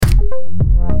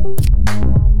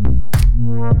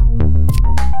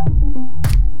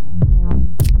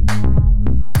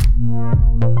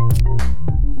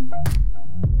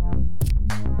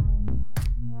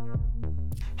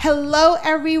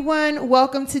everyone.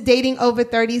 Welcome to Dating Over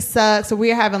 30 Sucks. So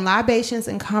we are having libations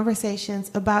and conversations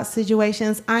about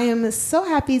situations. I am so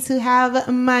happy to have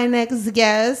my next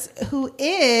guest, who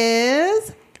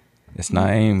is... It's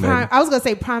Naeem. I was gonna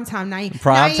say primetime Naeem.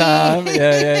 Primetime,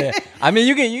 yeah. I mean,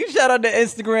 you can shout out the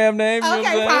Instagram name.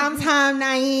 Okay, primetime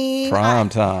Naeem.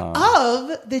 Primetime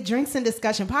of the Drinks and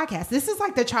Discussion podcast. This is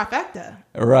like the trifecta,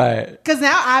 right? Because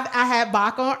now I had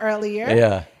Bach on earlier.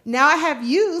 Yeah. Now I have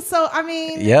you. So I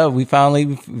mean, yeah, we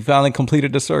finally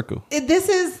completed the circle. This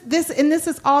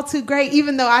is all too great.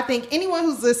 Even though I think anyone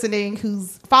who's listening,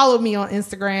 who's followed me on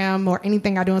Instagram or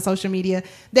anything I do on social media,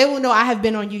 they will know I have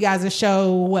been on you guys'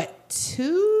 show.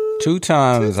 Two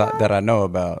times that I know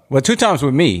about. Well, 2 times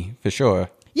with me for sure.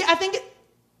 Yeah, I think.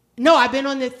 No, I've been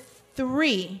on the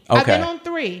 3. Okay. I've been on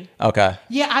 3. Okay.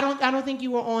 Yeah, I don't think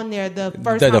you were on there the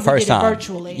first time. The first time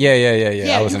virtually. Yeah.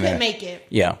 Yeah, I wasn't you couldn't there. make it.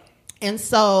 Yeah. And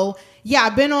so, yeah,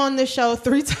 I've been on the show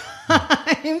 3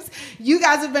 times. You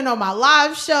guys have been on my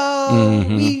live show.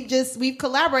 Mm-hmm. We've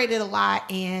collaborated a lot.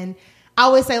 And I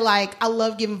always say, like, I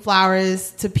love giving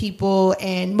flowers to people.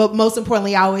 And most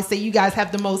importantly, I always say you guys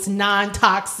have the most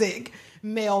non-toxic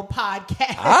male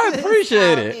podcast. I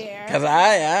appreciate it. Because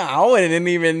I wouldn't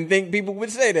even think people would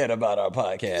say that about our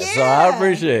podcast. Yeah. So I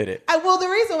appreciate it. Well, the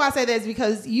reason why I say that is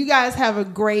because you guys have a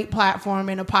great platform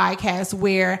and a podcast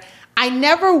where I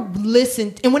never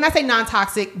listened. And when I say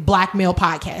non-toxic black male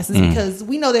podcasts, it's because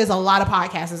we know there's a lot of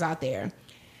podcasters out there.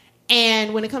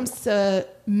 And when it comes to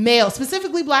male,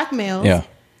 specifically black males,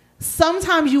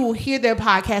 sometimes you will hear their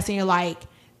podcast and you're like,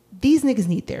 these niggas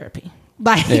need therapy.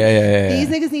 Like, these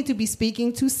niggas need to be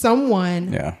speaking to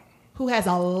someone who has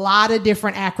a lot of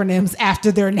different acronyms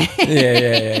after their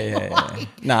name. Like,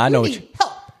 no, I know what you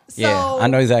help. So, yeah, I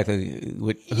know exactly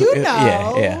what you know.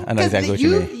 I know exactly what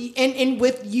you mean. And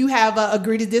with you have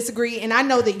agree to disagree, and I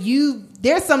know that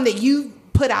there's some that you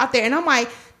put out there, and I'm like,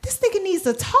 this nigga needs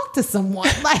to talk to someone.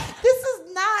 Like, this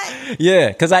is not. Yeah,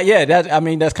 because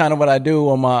that's kind of what I do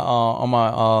on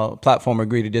my platform.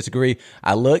 Agree to disagree.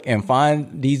 I look and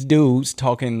find these dudes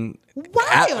talking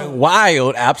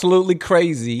wild, absolutely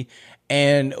crazy,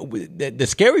 and the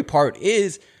scary part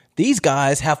is these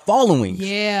guys have followings.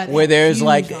 Yeah, where there's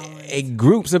like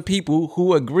groups of people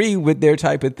who agree with their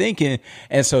type of thinking,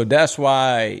 and so that's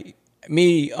why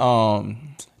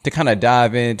to kind of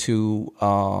dive into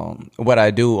what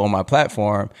I do on my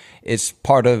platform, it's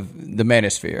part of the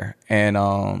Manosphere. And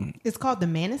it's called the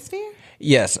Manosphere?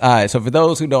 Yes. All right. So for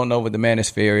those who don't know what the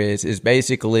Manosphere is, it's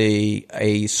basically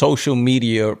a social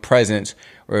media presence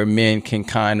where men can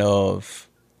kind of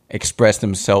express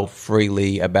themselves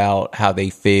freely about how they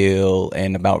feel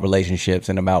and about relationships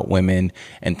and about women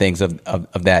and things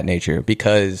of that nature.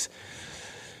 Because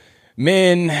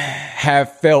men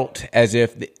have felt as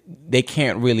if they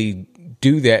can't really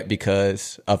do that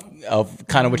because of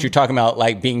kind of what you're talking about,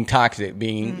 like being toxic,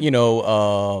 being, being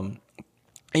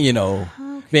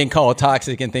called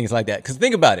toxic and things like that. Because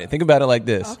think about it like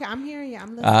this. Okay, I'm hearing you.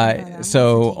 I'm listening.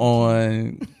 So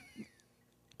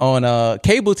on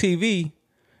cable TV,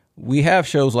 we have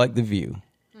shows like The View.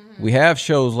 Mm-hmm. We have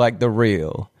shows like The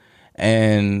Real.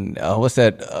 And what's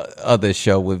that other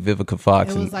show with Vivica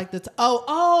Fox? It was like the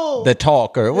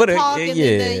Talk or what?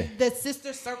 The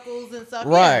sister circles and stuff.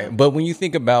 Right, yeah. but when you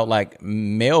think about like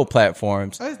male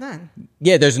platforms, there's none.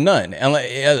 Yeah, there's none. And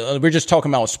we're just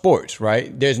talking about sports,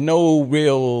 right? There's no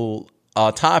real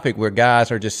topic where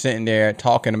guys are just sitting there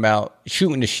talking about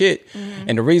shooting the shit. Mm-hmm.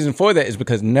 And the reason for that is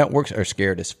because networks are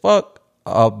scared as fuck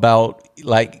about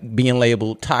like being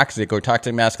labeled toxic or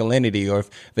toxic masculinity, or if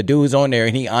the dude's on there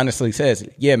and he honestly says,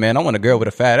 yeah man, I want a girl with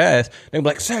a fat ass, they'll be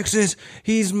like, sexist,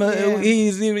 he's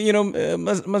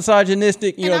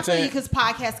misogynistic, you know what I'm saying? Because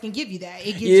podcasts can give you that.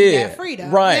 It gives you that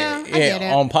freedom. Right. Yeah, I get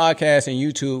it. On podcasts and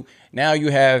YouTube, now you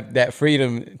have that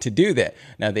freedom to do that.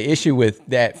 Now the issue with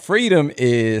that freedom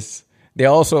is they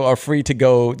also are free to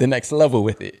go the next level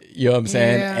with it. You know what I'm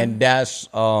saying? Yeah. And that's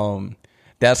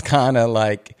kind of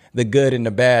like the good and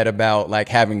the bad about like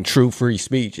having true free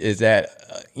speech is that,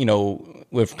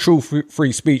 with true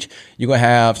free speech, you're going to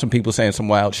have some people saying some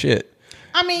wild shit.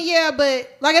 I mean, yeah, but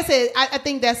like I said, I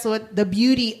think that's what the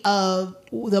beauty of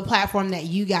the platform that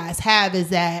you guys have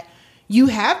is that you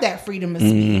have that freedom of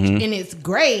speech, and it's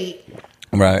great.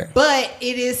 Right. But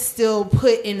it is still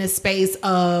put in a space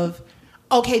of,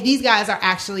 okay, these guys are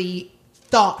actually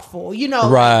thoughtful.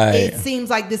 Right. It seems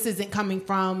like this isn't coming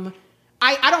from...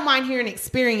 I don't mind hearing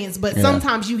experience, but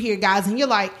sometimes you hear guys and you're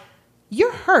like,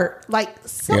 you're hurt. Like,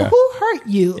 who hurt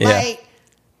you? Yeah. Like,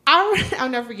 I'll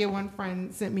never forget one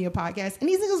friend sent me a podcast and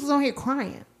these niggas was on here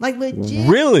crying. Like, legit.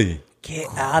 Really?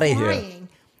 Get out of here. And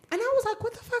I was like,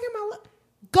 what the fuck am I...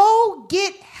 go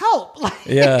get help. Like,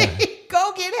 Yeah.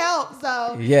 go get help.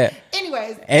 So Yeah.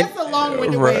 anyways, And- that's a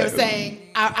long-winded way of saying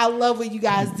I love what you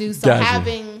guys do. So Gotcha.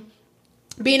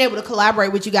 being able to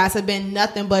collaborate with you guys have been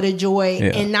nothing but a joy.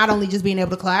 Yeah. And not only just being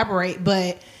able to collaborate,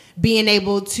 but being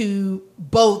able to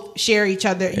both share each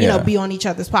other, you know, be on each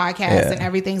other's podcasts and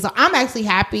everything. So I'm actually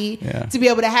happy to be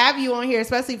able to have you on here,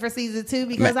 especially for season 2,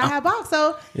 because I have Box.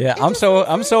 So yeah,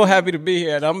 I'm so happy to be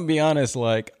here. And I'm gonna be honest,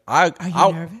 like Are you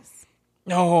nervous?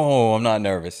 No, I'm not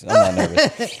nervous.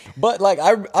 But like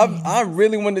I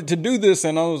really wanted to do this,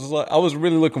 and I was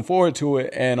really looking forward to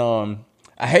it. And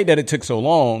I hate that it took so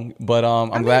long, but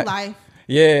I'm glad. Life.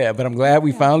 Yeah, but I'm glad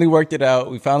we finally worked it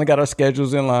out. We finally got our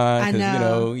schedules in line. I know. You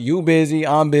know, you busy,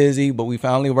 I'm busy, but we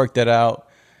finally worked it out.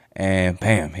 And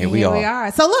bam, here we are.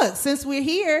 So look, since we're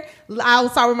here, I'll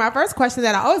start with my first question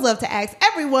that I always love to ask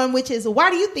everyone, which is, why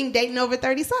do you think dating over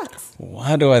 30 sucks?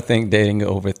 Why do I think dating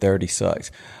over 30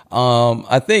 sucks?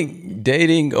 I think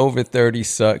dating over 30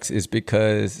 sucks is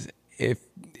because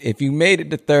if you made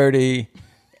it to 30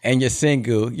 and you're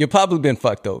single, you've probably been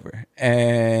fucked over.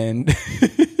 And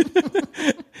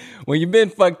when you've been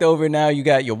fucked over, now you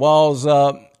got your walls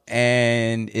up,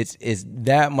 and it's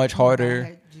that much harder. I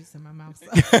had juice in my mouth.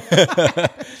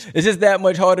 It's just that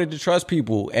much harder to trust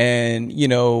people. And, you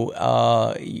know,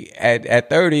 at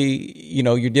 30, you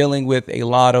know, you're dealing with a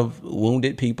lot of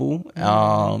wounded people.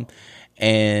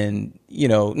 And, you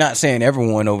know, not saying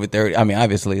everyone over 30. I mean,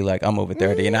 obviously, like, I'm over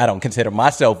 30 and I don't consider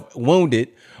myself wounded,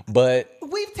 but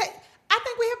I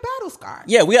think we have battle scars.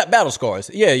 yeah, we got battle scars.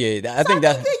 Yeah. I think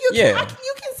that's,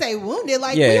 you can say wounded.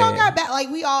 Like, we all got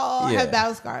we all have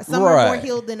battle scars. Some are more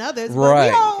healed than others. But we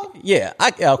all,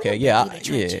 I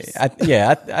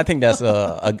think that's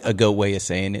a good way of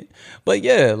saying it. But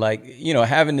yeah, like, you know,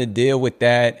 having to deal with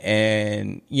that,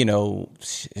 and you know,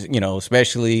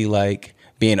 especially like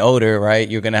being older, right?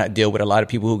 You're gonna deal with a lot of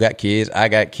people who got kids. I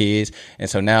got kids, and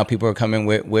so now people are coming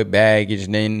with baggage,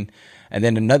 and then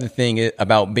another thing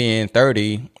about being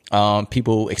 30,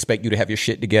 people expect you to have your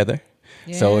shit together.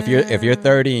 Yeah. So if you're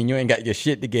 30 and you ain't got your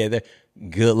shit together,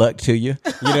 good luck to you.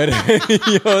 You know what I mean? You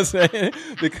know what I'm saying?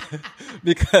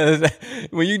 Because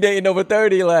when you dating over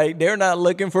 30, like, they're not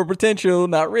looking for potential,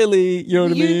 not really. You know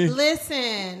what I mean?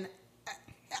 Listen,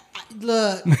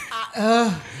 look,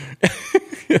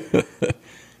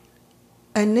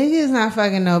 a nigga is not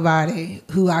fucking nobody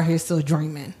who out here still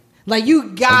dreaming. Like, you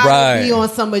gotta be on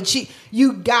some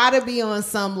you gotta be on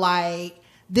some, like,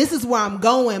 this is where I'm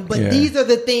going, but these are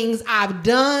the things I've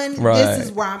done. Right. This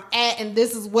is where I'm at, and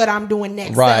this is what I'm doing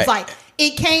next. Right. So it's like,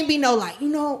 it can't be no, like, you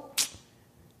know,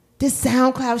 this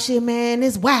SoundCloud shit, man,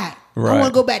 is whack. Right. I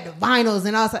want to go back to vinyls,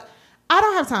 and I was like, I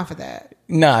don't have time for that.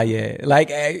 Nah, yeah. Like,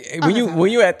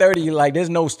 when you at 30, like, there's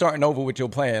no starting over with your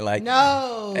plan. Like,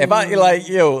 no. If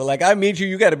I meet you,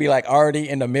 you got to be like already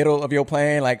in the middle of your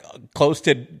plan, like close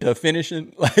to the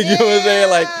finishing. Like, you know what I'm saying?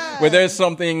 Like, where there's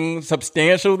something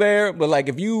substantial there. But like,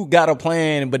 if you got a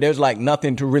plan, but there's like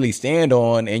nothing to really stand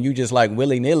on, and you just like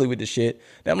willy nilly with the shit,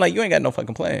 then I'm like, you ain't got no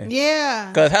fucking plan.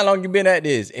 Yeah. Cause how long you been at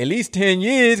this? At least 10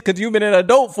 years. Cause you've been an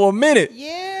adult for a minute.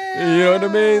 Yeah. You know what I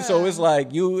mean? So it's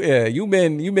like you've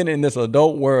been in this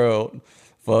adult world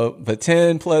for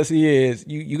 10 plus years.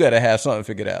 You got to have something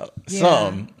figured out.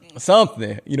 Yeah.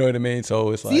 Something. You know what I mean?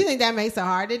 So it's like. Do you think that makes it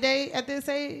hard to date at this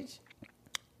age?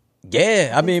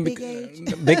 Yeah, I mean,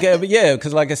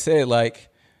 because like I said, like,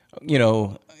 you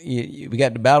know, we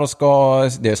got the battle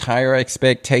scars. There's higher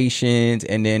expectations,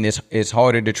 and then it's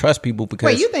harder to trust people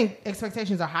because. Wait, you think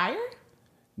expectations are higher?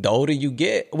 The older you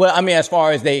get, well, I mean, as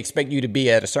far as they expect you to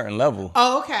be at a certain level.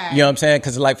 Oh, okay. You know what I'm saying?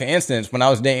 Because, like, for instance, when I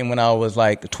was dating when I was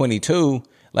like 22,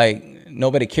 like,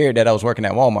 nobody cared that I was working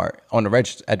at Walmart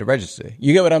at the register.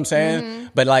 You get what I'm saying? Mm-hmm.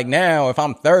 But like now, if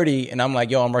I'm 30 and I'm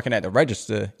like, yo, I'm working at the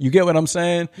register, you get what I'm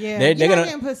saying? Yeah, you're not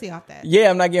getting pussy off that.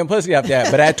 Yeah, I'm not getting pussy off that.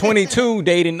 But at 22,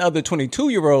 dating other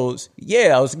 22-year-olds,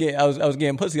 yeah, I was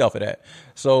getting pussy off of that.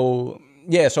 So.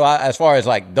 Yeah, so as far as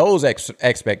like those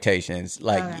expectations,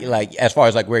 like as far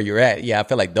as like where you're at, yeah, I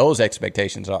feel like those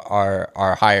expectations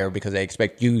are higher because they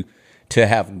expect you to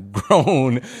have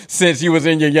grown since you was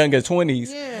in your younger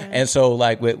 20s. Yeah. And so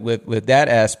like with that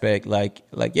aspect, like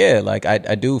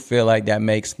I do feel like that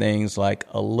makes things like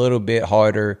a little bit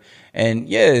harder. And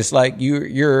yeah, it's like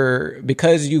you're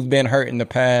because you've been hurt in the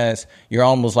past, you're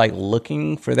almost like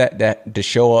looking for that to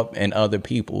show up in other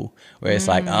people where it's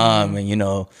like, and you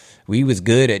know, we was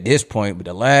good at this point, but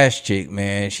the last chick,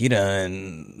 man, she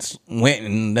done went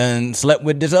and done slept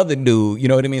with this other dude. You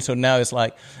know what I mean? So now it's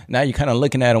like, now you're kind of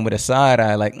looking at him with a side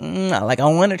eye, like I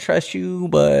want to trust you,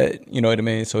 but you know what I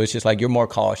mean? So it's just like you're more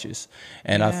cautious.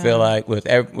 And I feel like with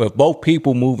both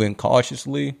people moving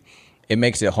cautiously, it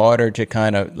makes it harder to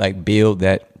kind of like build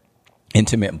that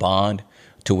intimate bond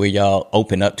to where y'all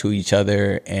open up to each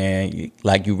other and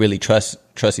you really trust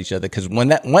each other. Because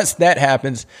once that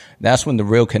happens, that's when the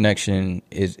real connection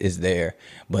is there.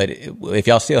 But if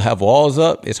y'all still have walls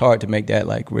up, it's hard to make that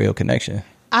like real connection.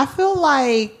 I feel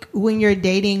like when you're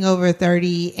dating over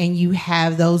 30 and you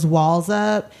have those walls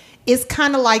up, it's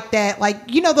kind of like that, like,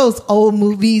 you know, those old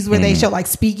movies where they show like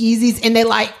speakeasies and they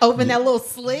like open that little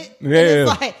slit. Yeah. And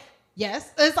it's like,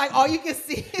 yes, it's like all you can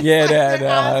see is like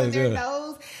their eyes and their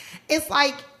nose. It's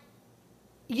like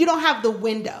you don't have the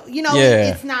window, you know.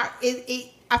 It's not.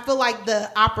 I feel like the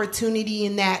opportunity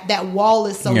in that wall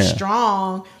is so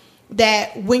strong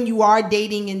that when you are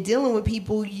dating and dealing with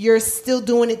people, you're still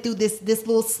doing it through this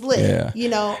little slit, you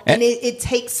know. And it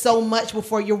takes so much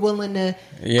before you're willing to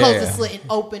close the slit and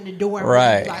open the door. And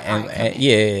right,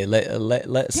 like,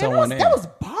 let someone in. That was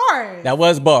bars. That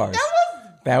was bars.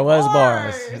 That was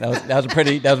bars. That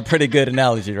was a pretty good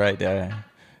analogy right there.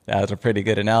 That was a pretty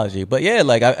good analogy. But yeah,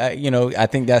 like I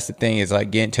think that's the thing, is like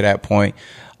getting to that point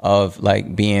of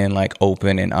like being like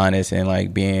open and honest and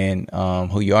like being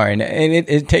who you are, and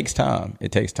it takes time.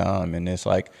 It takes time, and it's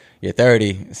like you're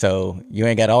 30, so you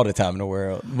ain't got all the time in the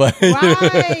world. But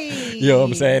right. You know what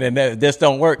I'm saying? And this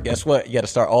don't work. Guess what? You got to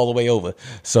start all the way over.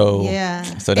 So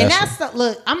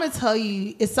look, I'm gonna tell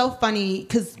you, it's so funny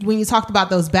because when you talked about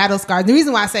those battle scars, the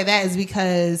reason why I say that is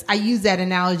because I use that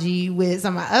analogy with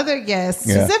some of my other guests,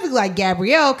 specifically like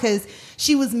Gabrielle, because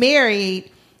she was married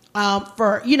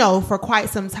for quite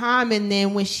some time, and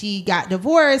then when she got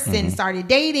divorced and started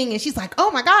dating, and she's like, oh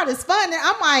my God, it's fun. And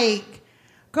I'm like,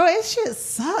 girl, it shit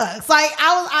sucks. Like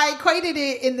I equated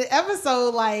it in the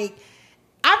episode, like,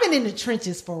 I've been in the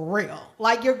trenches for real.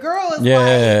 Like, your girl is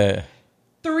like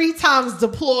 3 times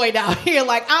deployed out here.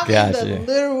 Like, I'm in the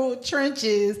literal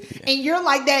trenches, and you're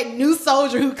like that new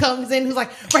soldier who comes in who's like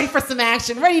ready for some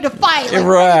action, ready to fight, like,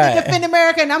 ready to defend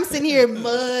America. And I'm sitting here in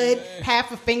mud,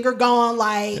 half a finger gone,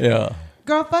 like,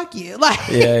 girl, fuck you. Like,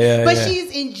 but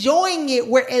she's enjoying it.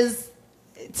 Whereas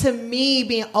to me,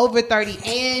 being over 30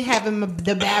 and having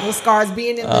the battle scars,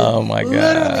 being in the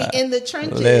literally in the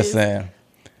trenches, listen,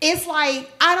 it's like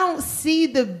I don't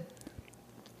see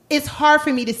it's hard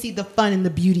for me to see the fun and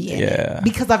the beauty in it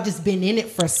because I've just been in it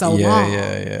for so long.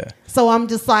 So I'm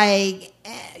just like,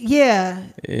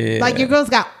 like, your girl's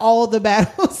got all the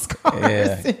battle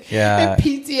scars and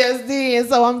PTSD, and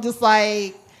so I'm just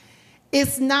like,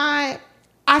 it's not.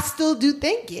 I still do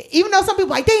think it, even though some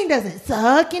people are like, dating doesn't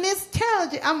suck and it's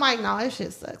challenging. I'm like, no, this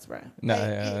shit sucks, bro. No,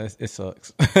 it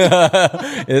sucks.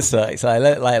 It sucks.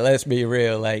 Let's be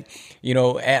real. Like, you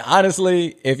know, and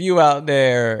honestly, if you out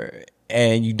there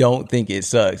and you don't think it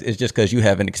sucks, it's just because you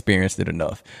haven't experienced it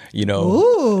enough. You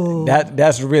know,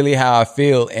 that's really how I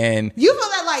feel. And you feel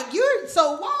that like you're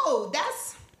so whoa,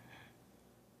 that's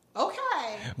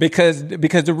okay. Because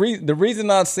the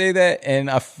reason I say that, and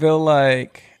I feel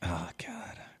like, oh God.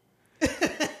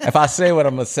 If I say what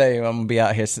I'm gonna say, I'm gonna be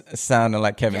out here sounding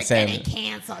like Kevin Samuels.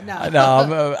 Cancel.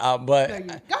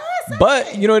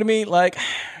 But you know what I mean. Like,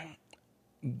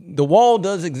 the wall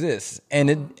does exist,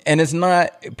 and it's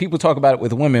not. People talk about it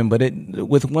with women, but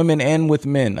with women and with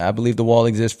men, I believe the wall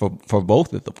exists for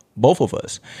both of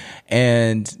us.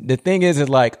 And the thing is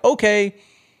like, okay,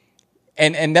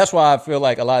 and that's why I feel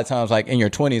like a lot of times, like in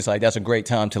your 20s, like that's a great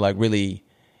time to like really.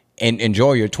 And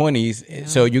enjoy your 20s,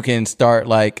 so you can start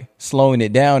like slowing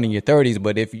it down in your 30s.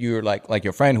 But if you're like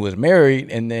your friend who is married,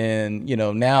 and then, you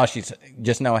know, now she's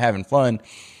just now having fun,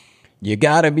 you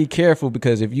gotta be careful,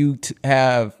 because if you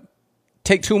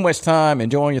take too much time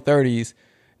enjoying your 30s,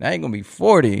 now you're gonna be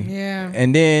 40,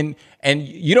 and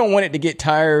you don't want it to get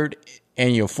tired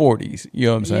in your 40s. You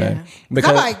know what I'm saying? Because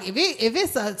I'm like, if it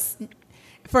sucks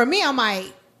for me, I'm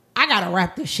like, I gotta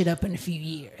wrap this shit up in a few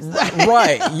years.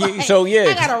 Right. I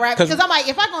gotta wrap, because I'm like,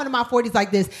 if I go into my 40s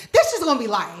like this is gonna be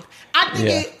life. I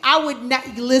think I would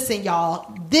not listen,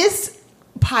 y'all. This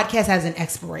podcast has an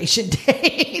expiration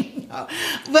date,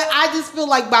 but I just feel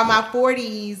like by my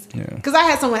 40s, because I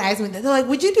had someone ask me that, they're like,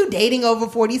 "Would you do dating over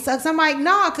 40 sucks?" I'm like,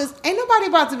 nah, because ain't nobody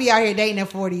about to be out here dating at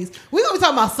 40s. We're gonna be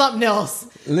talking about something else.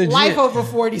 Legit. Life over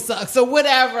 40 sucks, or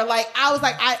whatever. Like, I was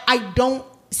like, I don't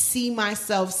see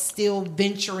myself still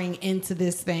venturing into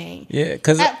this thing. Yeah,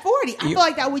 because at 40, I feel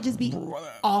like that would just be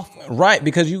awful. Right,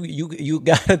 because you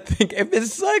gotta think, if it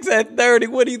sucks at 30,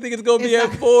 what do you think it's gonna be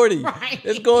at 40? Right.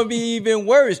 It's gonna be even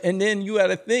worse. And then you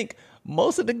gotta think,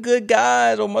 most of the good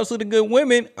guys or most of the good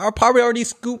women are probably already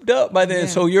scooped up by then.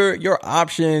 So your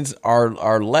options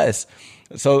are less.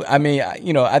 So I mean,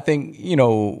 you know, I think, you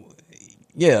know,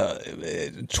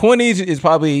 20s is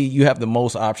probably, you have the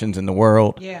most options in the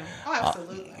world. Yeah. Oh,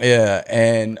 absolutely. Yeah,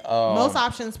 and most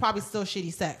options probably still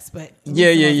shitty sex, but yeah.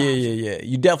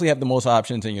 You definitely have the most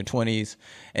options in your 20s,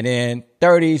 and then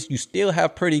 30s. You still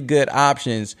have pretty good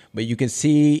options, but you can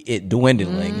see it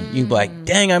dwindling. You be like,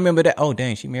 dang, I remember that. Oh,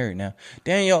 dang, she married now.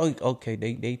 Dang, y'all, okay,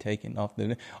 they taking off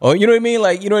the. Oh, you know what I mean?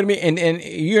 Like, you know what I mean? And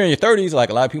you're in your 30s. Like,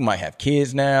 a lot of people might have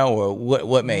kids now, or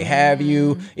what may have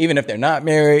you. Even if they're not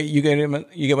married, you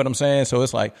get what I'm saying. So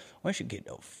it's like, once you get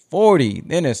to 40,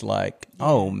 then it's like,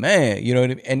 oh man, you know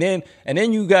what I mean? And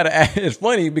then you gotta act. It's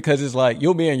funny because it's like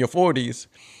you'll be in your 40s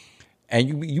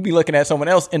and you be looking at someone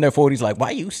else in their 40s like, why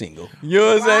you single? You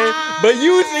know what I'm saying? But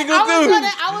you single too.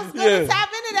 I was gonna tap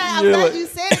into that. I'm glad you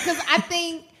said it, because I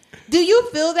think, do you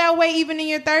feel that way even in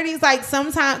your 30s? Like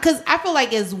sometimes, because I feel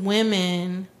like as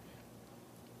women,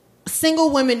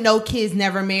 single women, no kids,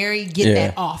 never married, get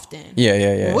that often.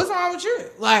 Yeah. Well, what's wrong with you?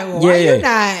 Like, why you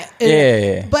not?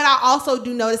 Yeah. But I also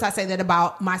do notice, I say that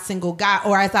about my single guy,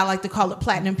 or as I like to call it,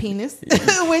 platinum penis,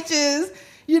 which is,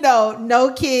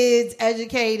 no kids,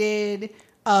 educated,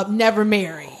 never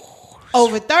married.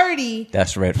 Over 30,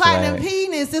 that's red platinum flag.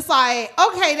 penis. It's like,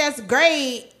 okay, that's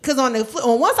great. Because on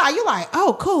one side, you're like,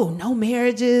 oh, cool, no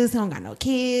marriages, don't got no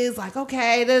kids. Like,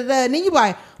 okay, and then you be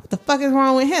like, what the fuck is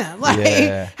wrong with him? Like,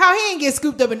 how he ain't get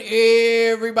scooped up and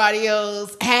everybody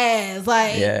else has.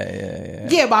 Like,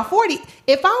 yeah. By 40,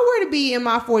 if I were to be in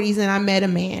my 40s and I met a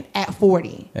man at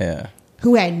 40,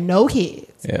 who had no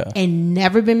kids, and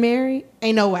never been married,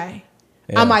 ain't no way.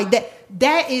 I'm like,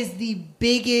 that is the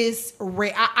biggest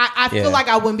I feel like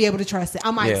I wouldn't be able to trust it.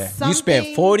 I'm like, you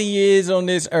spent 40 years on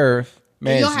this earth,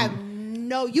 man. You have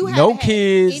no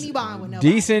kids, any bond with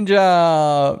nobody. Decent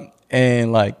job,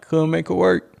 and like couldn't make it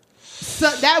work. So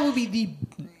that would be the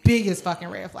biggest fucking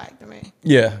red flag to me.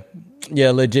 Yeah,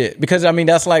 legit. Because I mean,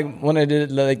 that's like one of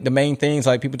the main things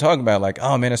like people talk about. Like,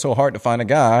 oh man, it's so hard to find a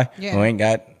guy who ain't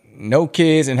got no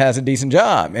kids and has a decent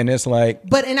job. And it's like,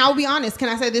 and I'll be honest, can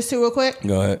I say this too real quick?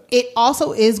 Go ahead. It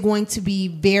also is going to be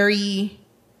very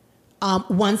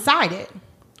one-sided,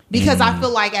 because I feel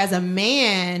like as a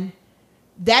man,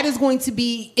 that is going to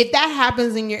be, if that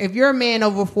happens if you're a man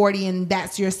over 40 and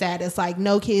that's your status, like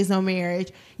no kids, no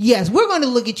marriage, yes, we're going to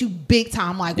look at you big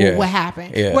time like, well, what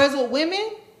happened? Whereas with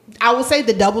women, I would say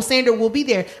the double standard will be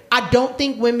there. I don't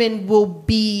think women will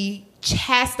be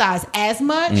chastised as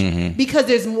much because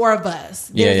there's more of us.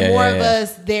 There's more of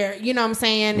us there, you know what I'm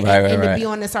saying? And to be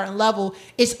on a certain level,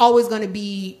 it's always going to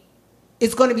be,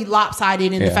 it's going to be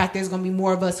lopsided in the fact there's going to be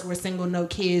more of us who are single, no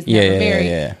kids, never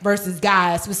married, versus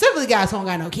guys, specifically guys who don't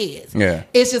got no kids. Yeah.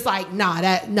 It's just like,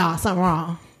 something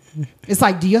wrong. It's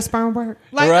like, do your sperm work?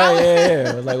 Like,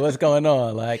 like, what's going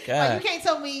on? Like you can't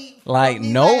tell me. Like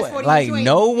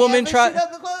no woman tried.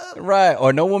 Right,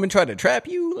 or no woman tried to trap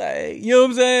you. Like, you know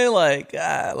what I'm saying? Like,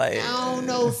 I don't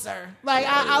know, sir. Like,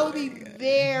 I would be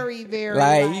very,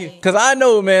 very because I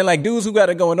know, man. Like dudes who got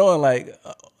it going on. Like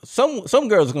some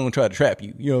girls are gonna try to trap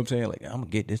you. You know what I'm saying? Like, I'm gonna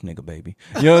get this nigga, baby.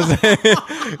 You know what I'm saying? You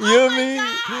know what I mean?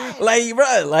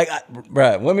 God.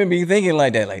 Like, women be thinking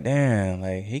like that. Like, damn,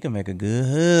 like he can make a good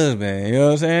husband. You know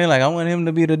what I'm saying? Like, I want him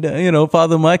to be the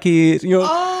father of my kids. You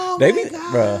know, my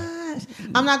gosh.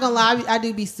 I'm not gonna lie, I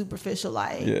do be superficial.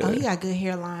 Like, he got good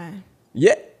hairline.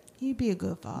 Yeah, he'd be a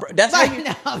good father. That's how you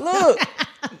look.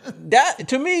 That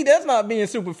to me, that's not being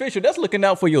superficial. That's looking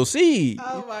out for your seed.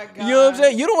 Oh my god! You know what I'm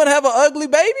saying? You don't want to have an ugly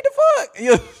baby. The fuck?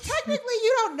 Technically,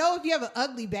 you don't know if you have an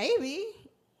ugly baby.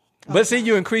 But see,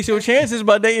 you increase your chances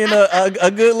by dating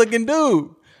a good looking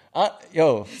dude.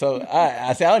 So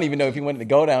I don't even know if you wanted to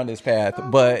go down this path,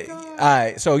 but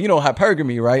so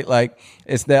hypergamy, right? Like,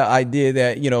 it's the idea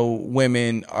that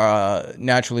women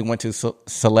naturally want to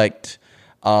select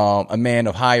a man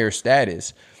of higher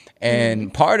status.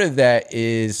 And part of that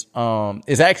is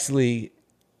actually,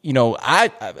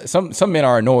 some men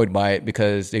are annoyed by it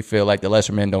because they feel like the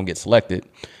lesser men don't get selected.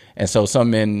 And so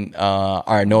some men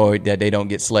are annoyed that they don't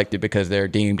get selected because they're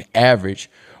deemed average.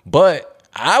 But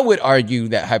I would argue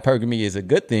that hypergamy is a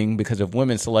good thing, because if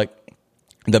women select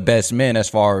the best men, as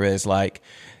far as like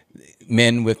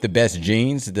men with the best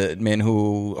genes, the men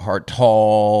who are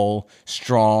tall,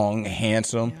 strong,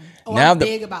 handsome. I'm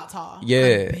big about tall.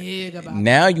 Yeah. I'm big about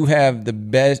now you have the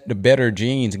better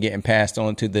genes getting passed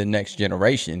on to the next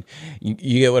generation. You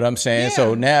get what I'm saying? Yeah.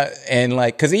 So now, and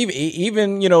like, cause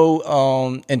even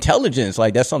intelligence,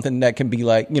 like that's something that can be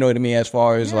like, you know what I mean? As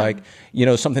far as like,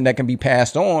 something that can be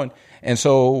passed on. And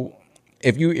so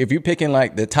if you're picking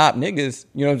like the top niggas,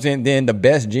 you know what I'm saying, then the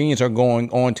best genes are going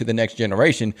on to the next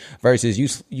generation, versus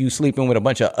you sleeping with a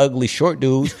bunch of ugly short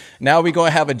dudes. Now we're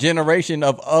going to have a generation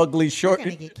of ugly short.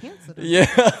 You're gonna get canceled.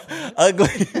 Yeah.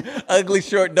 ugly,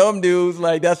 short, dumb dudes.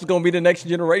 Like that's gonna be the next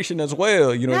generation as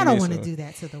well. You know, I don't want to do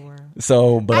that to the world.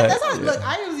 So, but look,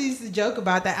 I always used to joke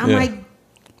about that. I'm like,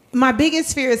 my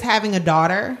biggest fear is having a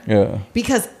daughter. Yeah,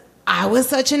 because I was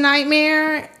such a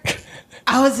nightmare.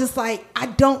 I was just like, I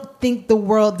don't think the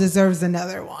world deserves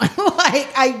another one. Like,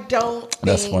 I don't think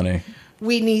that's funny.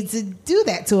 We need to do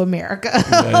that to America.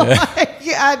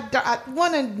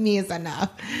 One of me is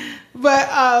enough.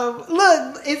 But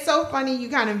look, it's so funny you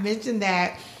kind of mentioned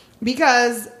that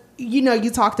because, you know,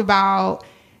 you talked about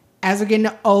as we're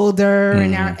getting older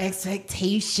and our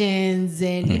expectations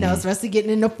and, you know, especially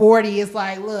getting into 40, it's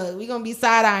like, look, we're going to be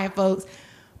side-eyeing folks.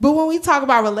 But when we talk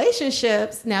about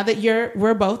relationships, now that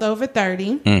we're both over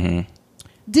 30,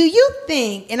 do you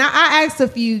think, and I asked a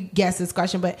few guests this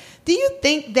question, but do you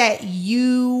think that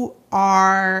you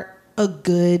are a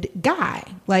good guy,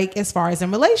 like as far as in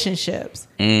relationships?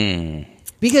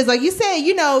 Because like you said,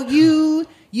 you know, you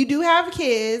do have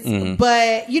kids,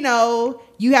 but you know,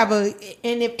 you have and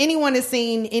if anyone has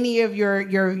seen any of your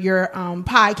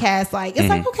podcasts, like it's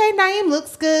like, okay, Naeem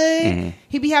looks good.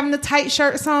 He be having the tight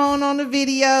shirts on the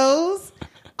videos.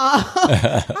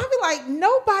 I'd be like,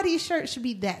 nobody's shirt should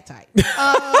be that tight.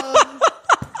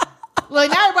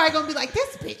 Like now everybody gonna be like,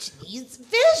 this bitch needs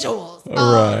visuals.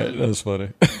 Right, that's funny.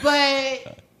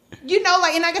 But you know,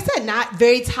 like, and like I said, not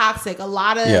very toxic. A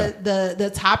lot of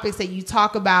the topics that you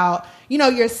talk about, you know,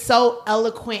 you're so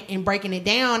eloquent in breaking it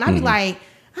down. I'd be like,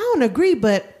 I don't agree,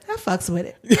 but I fucks with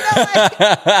it. You know, like,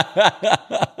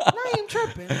 I ain't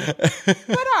tripping.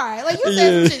 But all right, like you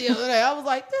said some shit the other day. I was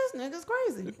like, this nigga's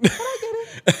crazy. But I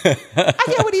get it. I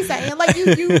get what he's saying. Like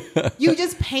you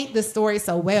just paint the story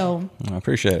so well. I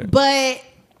appreciate it. But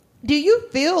do you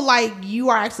feel like you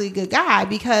are actually a good guy?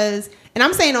 Because, and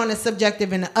I'm saying on a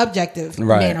subjective and an objective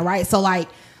manner, right? So like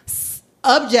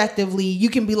objectively, you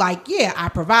can be like, yeah, I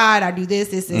provide, I do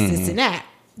this, and that.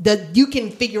 You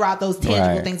can figure out those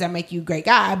tangible things that make you a great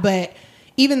guy, but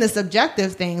even the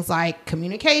subjective things like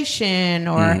communication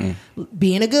or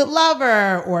being a good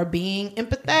lover or being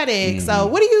empathetic. So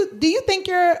what do you think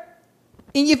you're,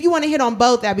 and if you want to hit on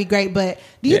both, that'd be great, but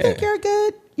do you think you're a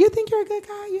good guy? You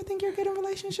think you're good in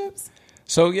relationships?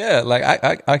 So yeah, like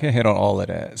I can hit on all of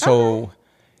that. So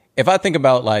if I think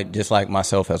about like just like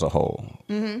myself as a whole,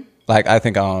 like I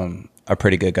think I'm a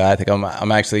pretty good guy. I think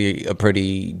I'm actually a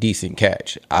pretty decent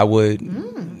catch. I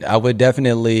would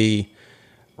definitely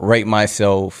rate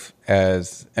myself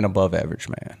as an above average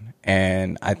man.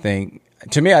 And I think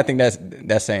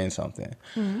that's saying something.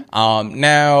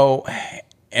 Now,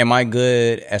 am I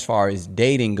good as far as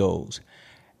dating goes?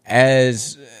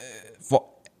 As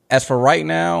for right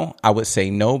now, I would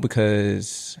say no,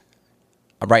 because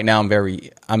right now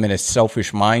I'm in a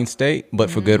selfish mind state, but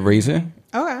for good reason.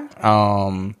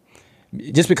 Okay.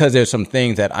 Just because there's some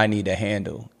things that I need to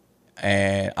handle,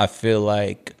 and I feel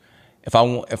like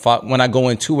when I go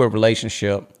into a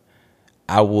relationship,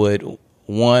 I would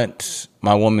want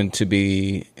my woman to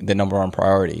be the number one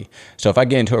priority. So if I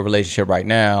get into a relationship right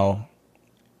now,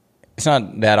 it's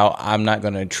not that I'm not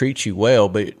going to treat you well,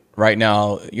 but right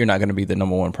now you're not going to be the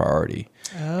number one priority.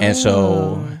 And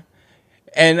so,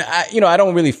 and I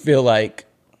don't really feel like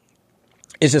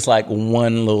it's just like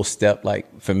one little step,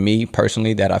 like for me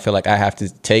personally, that I feel like I have to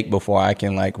take before I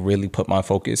can like really put my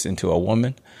focus into a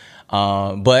woman.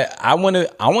 But I want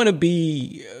to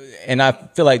be, and I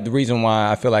feel like the reason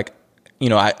why I feel like,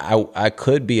 I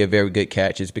could be a very good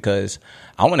catch is because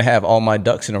I want to have all my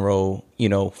ducks in a row,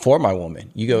 for my woman.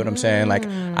 You get what I'm saying? Like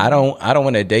I don't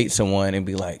want to date someone and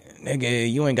be like,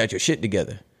 nigga, you ain't got your shit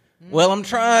together. Well, I'm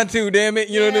trying to, damn it.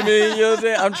 You know what I mean? You know what I'm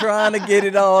saying? I'm trying to get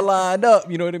it all lined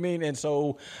up. You know what I mean? And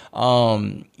so,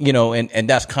 and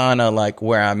that's kind of like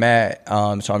where I'm at.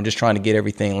 So I'm just trying to get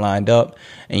everything lined up.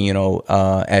 And,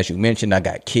 as you mentioned, I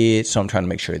got kids, so I'm trying to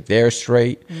make sure they're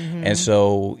straight. And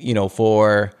so,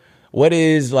 for what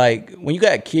is like, when you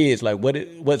got kids, like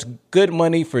what's good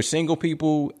money for single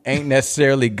people ain't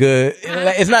necessarily good.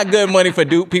 It's not good money for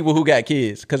people who got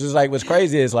kids. Cause it's like, what's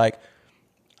crazy is like,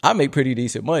 I make pretty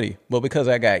decent money, but because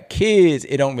I got kids,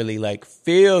 it don't really like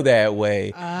feel that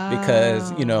way because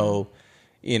they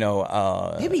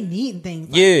be needing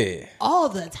things all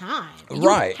the time. You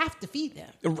have to feed them.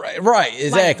 Right,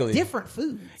 exactly. Like different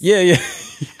foods. Yeah.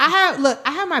 I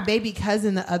had my baby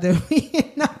cousin the other week,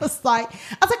 and I was like,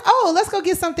 oh, let's go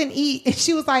get something to eat, and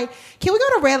she was like, can we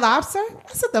go to Red Lobster?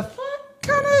 I said, the fuck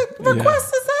kind of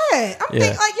request is that? I'm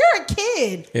thinking like, you're a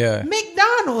kid. Yeah.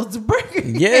 McDonald's, Burger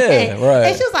King. Yeah, right.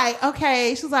 And she was like,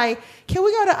 okay. She was like, can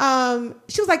we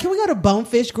go to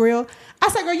Bonefish Grill? I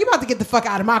said, girl, you about to get the fuck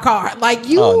out of my car. Like,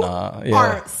 you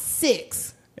are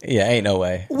 6. Yeah, ain't no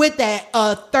way. With that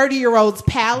 30-year-old's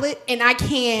palate, and I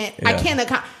can't.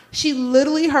 She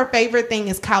literally, her favorite thing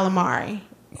is calamari.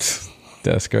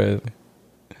 That's crazy.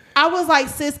 I was like,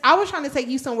 sis, I was trying to take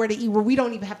you somewhere to eat where we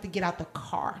don't even have to get out the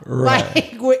car. Right.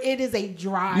 Like, where it is a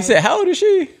drive. You said, how old is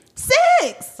she?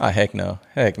 6. Oh, heck no.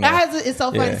 Heck no. It's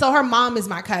so funny. Yeah. So her mom is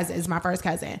my cousin, is my first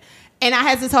cousin. And I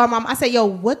had to tell her mom, I said, yo,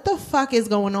 what the fuck is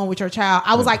going on with your child?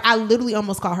 I was like, I literally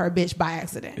almost called her a bitch by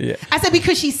accident. Yeah. I said,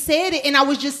 because she said it and I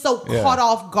was just so caught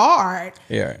off guard.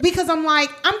 Yeah. Because I'm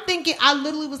thinking, I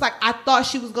literally was like, I thought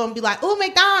she was going to be like, oh,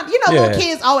 McDonald's. You know, little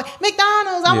kids always,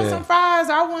 McDonald's, I want some fries,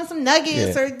 or I want some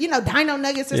nuggets, or, you know, Dino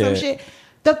Nuggets or some shit.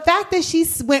 The fact that she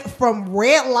went from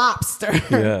Red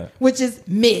Lobster, which is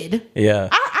mid. Yeah.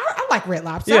 I like Red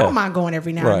Lobster. I don't mind going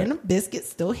every now and then. The biscuits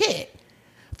still hit.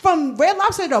 From Red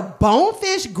Lobster to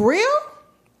Bonefish Grill?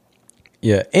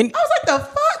 Yeah. And I was like, the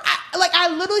fuck?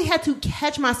 I literally had to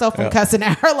catch myself from cussing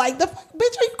at her. Like, the fuck,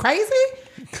 bitch, are you crazy?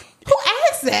 Who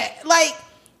asked that? Like,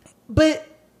 but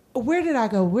where did I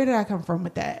go? Where did I come from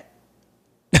with that?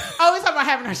 Oh, we talking about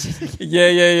having our shit.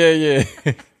 Yeah.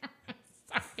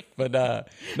 Sorry. But I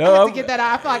had to get that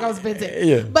out. I feel like I was venting.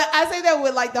 Yeah. But I say that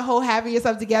with like the whole having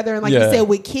yourself together, and like you said,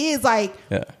 with kids, like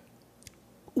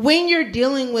when you're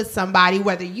dealing with somebody,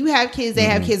 whether you have kids, they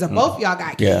have kids, or both of y'all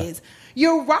got kids,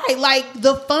 you're right. Like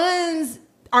the funds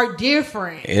are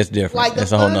different. It's different. Like the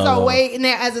funds are way. And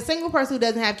as a single person who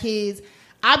doesn't have kids,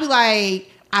 I'd be like,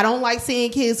 I don't like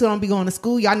seeing kids who don't be going to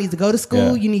school. Y'all need to go to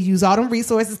school. You need to use all them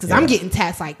resources because I'm getting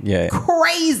taxed like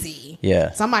crazy.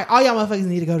 Yeah. So I'm like, all y'all motherfuckers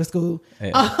need to go to school.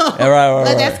 Right.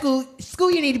 That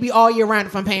school you need to be all year round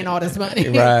if I'm paying all this money.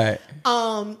 Right.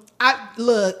 I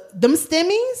look, them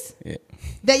stimmies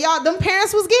that them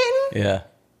parents was getting. Yeah.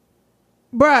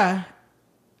 Bruh.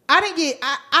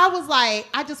 I was like,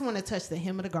 I just want to touch the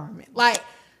hem of the garment. Like,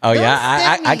 oh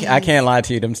yeah, I can't lie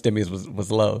to you. Them stimmies was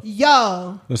low.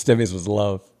 Yo, them stimmies was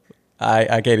low.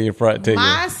 I can't even front to you.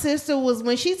 My sister was,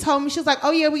 when she told me, she was like,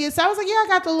 oh yeah, we get. So I was like, yeah, I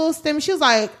got the little stimmy. She was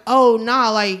like, oh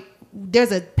nah, like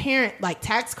there's a parent like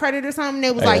tax credit or something.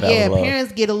 They was like, yeah,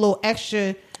 parents get a little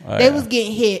extra. They was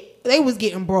getting hit. They was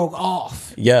getting broke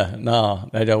off. Yeah, no,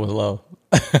 that joke was low.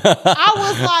 I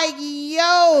was like,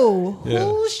 yo,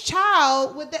 whose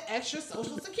child with the extra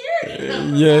social security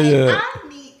number?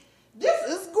 This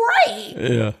is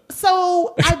great. Yeah.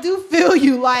 So I do feel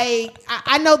you. Like,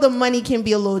 I know the money can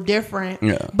be a little different.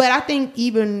 Yeah. But I think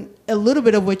even a little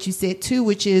bit of what you said too,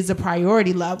 which is a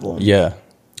priority level. Yeah.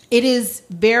 It is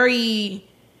very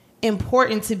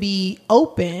important to be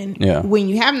open when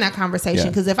you're having that conversation.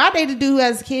 Because if I date a dude who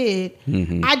has a kid,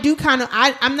 I do kind of,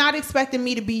 I'm not expecting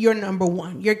me to be your number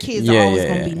one. Your kids are always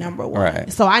going to be number one.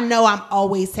 Right. So I know I'm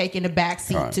always taking the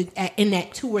backseat to in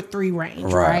that 2 or 3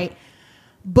 range. Right.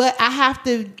 But I have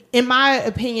to, in my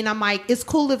opinion, I'm like, it's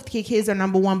cool if the kids are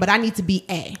number one, but I need to be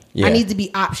A. Yeah. I need to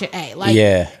be option A. Like,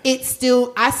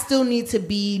 I still need to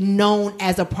be known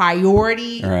as a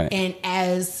priority and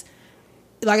as,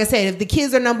 like I said, if the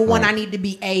kids are number one, I need to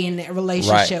be A in that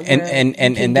relationship. Right.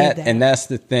 And that's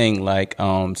the thing. Like,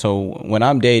 so when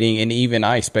I'm dating, and even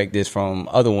I expect this from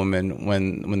other women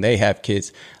when they have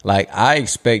kids, like I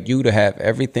expect you to have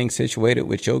everything situated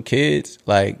with your kids.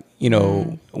 Like, you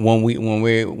know, when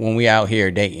we out here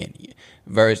dating,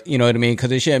 versus, you know what I mean?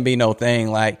 Because it shouldn't be no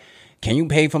thing like, can you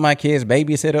pay for my kid's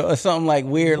babysitter or something like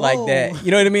weird like that?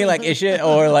 You know what I mean? Like it should,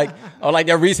 or like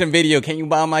that recent video, can you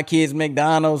buy my kids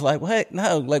McDonald's? Like what?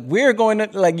 No, like we're going to,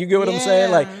 like, you get what I'm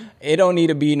saying? Like it don't need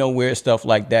to be no weird stuff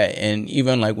like that. And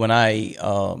even like when I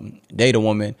date a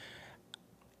woman,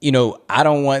 you know, I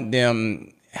don't want them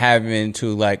having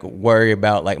to like worry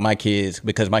about like my kids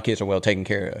because my kids are well taken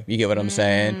care of. You get what I'm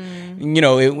saying? You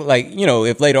know,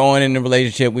 if later on in the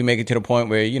relationship we make it to the point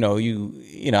where, you know,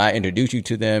 I introduce you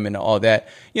to them and all that,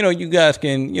 you know, you guys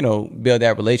can, you know, build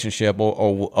that relationship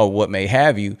or what may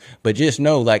have you. But just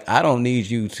know, like, I don't need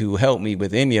you to help me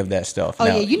with any of that stuff. Oh,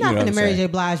 now, you're not going to Mary J.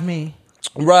 Blige me.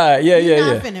 Right. Yeah.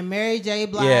 You're not finna Mary J.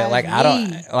 Blige yeah, like me.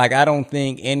 I don't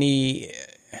think any.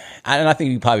 And I think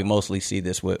you probably mostly see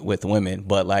this with women,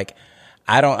 but like,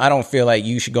 I don't feel like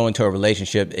you should go into a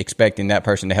relationship expecting that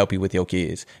person to help you with your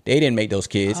kids. They didn't make those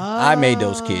kids. I made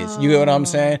those kids. You get what I'm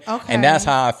saying? Okay. And that's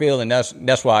how I feel. And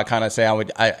that's why I kind of say I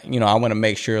want to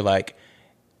make sure like,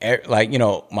 you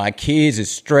know, my kids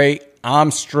is straight.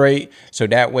 I'm straight. So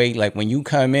that way, like when you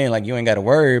come in, like you ain't got to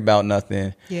worry about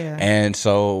nothing. Yeah. And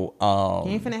so,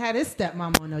 you ain't finna have this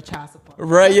stepmama on no child support.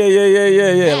 Right.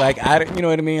 Yeah. Like you know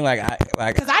what I mean?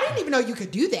 Because I didn't even know you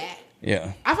could do that.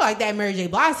 Yeah. I feel like that Mary J.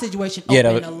 Blige situation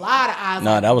opened a lot of eyes.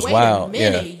 No, that was wild. Wait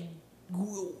a minute.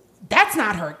 That's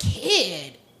not her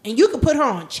kid. and you could put her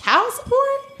on child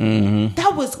support? Mm-hmm.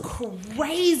 That was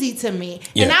crazy to me.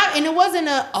 Yeah. And it wasn't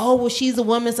she's a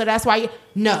woman, so that's why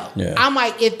no. Yeah. I'm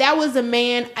like, if that was a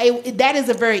man, that is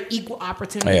a very equal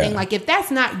opportunity thing. Like, if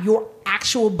that's not your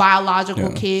actual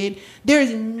biological kid,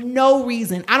 there's no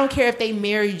reason, I don't care if they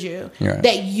married you,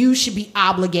 that you should be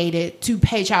obligated to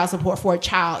pay child support for a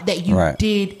child that you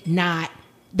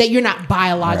that you're not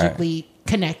biologically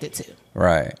connected to.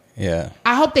 Right. Yeah.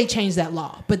 I hope they change that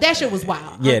law, but that shit was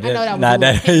wild. Yeah, I know that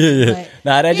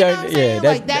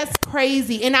was that's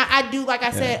crazy. And I do, like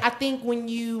I said, I think when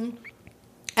you,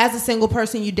 as a single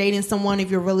person, you dating someone,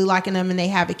 if you're really liking them and they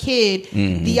have a kid,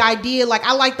 the idea, like,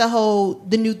 I like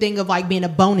the new thing of like being a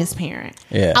bonus parent.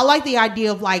 Yeah. I like the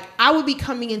idea of like, I would be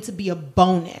coming in to be a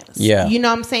bonus. Yeah. You know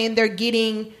what I'm saying? They're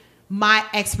getting my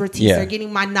expertise, they're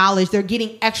getting my knowledge, they're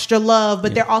getting extra love,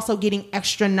 but they're also getting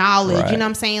extra knowledge. You know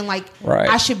what I'm saying? Like,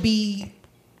 I should be,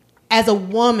 as a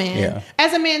woman,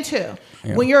 as a man too,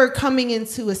 when you're coming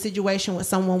into a situation with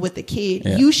someone with a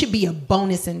kid, you should be a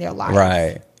bonus in their life.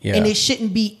 Right. Yeah. And it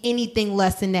shouldn't be anything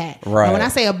less than that. Right. And when I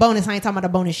say a bonus, I ain't talking about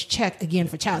a bonus check again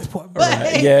for child support. But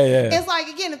it's like,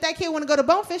 again, if that kid want to go to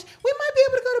Bonefish, we might be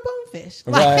able to go to Bonefish.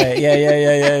 Like, right.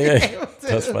 Yeah.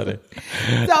 That's funny.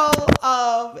 So,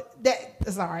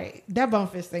 that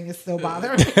Bonefish thing is still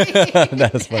bothering me.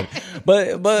 That's funny.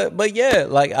 But yeah,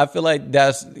 like, I feel like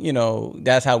that's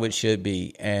how it should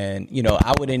be. And,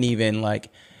 I wouldn't even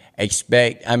like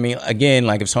expect, I mean, again,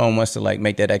 like, if someone wants to like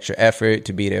make that extra effort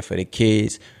to be there for the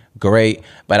kids, great,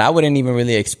 but I wouldn't even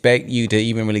really expect you to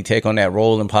even really take on that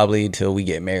role and probably until we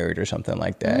get married or something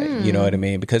like that. You know what I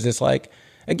mean? Because it's like,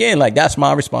 again, like, that's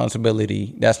my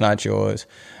responsibility, that's not yours.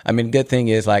 I mean, the good thing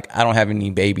is, like, I don't have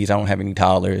any babies, I don't have any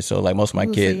toddlers, so like most of my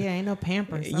kids, so ain't no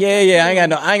Pampers. I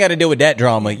ain't got to deal with that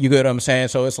drama. You get what I'm saying?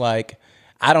 So it's like,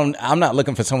 I'm not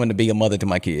looking for someone to be a mother to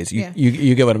my kids.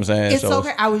 You get what I'm saying? It's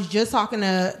okay. I was just talking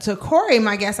to Corey,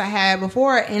 my guest I had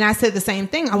before, and I said the same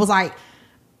thing. I was like,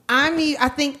 I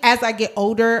think as I get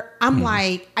older, I'm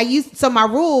like, my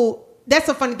rule, that's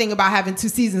a funny thing about having 2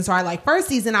 seasons, right? Like, first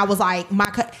season, I was like,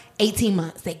 18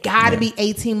 months. They got to be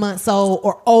 18 months old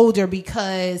or older,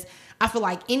 because I feel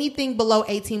like anything below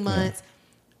 18 months,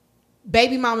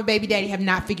 baby mama, baby daddy have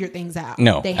not figured things out.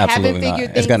 No, they absolutely haven't figured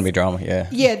not. things. It's gonna be drama.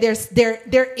 Yeah.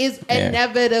 There is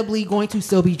inevitably going to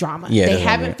still be drama. Yeah, they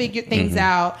haven't figured things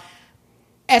out.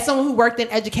 As someone who worked in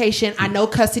education, I know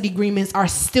custody agreements are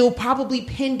still probably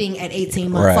pending at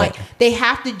 18 months. Right. Like, they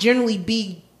have to generally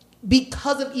be,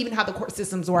 because of even how the court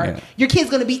systems work. Yeah. Your kid's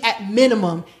going to be at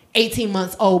minimum 18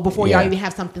 months old before y'all even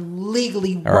have something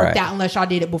legally worked out, unless y'all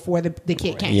did it before the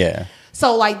kid came. Yeah.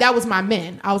 So, like, that was my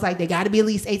men. I was like, they got to be at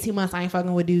least 18 months. I ain't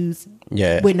fucking with dudes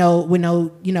with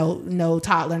no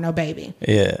toddler, no baby.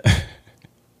 Yeah.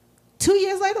 2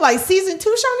 years later, like season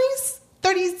 2 Shawnee's,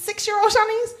 36-year-old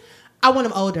Shawnee's, I want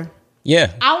them older.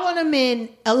 Yeah. I want them in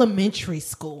elementary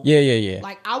school. Yeah.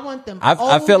 Like, I want them older.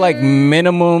 I feel like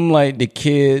minimum, like, the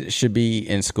kid should be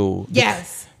in school.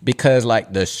 Yes. Because,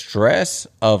 like, the stress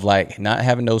of, like, not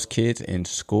having those kids in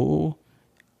school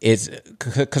is,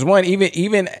 because one,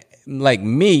 even like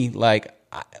me, like,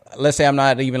 let's say I'm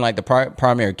not even like the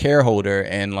primary care holder,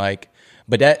 and like,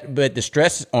 but the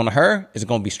stress on her is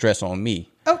going to be stress on me.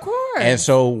 Of course. And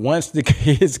so once the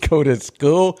kids go to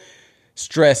school,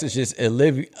 stress is just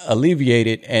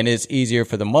alleviated, and it's easier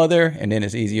for the mother, and then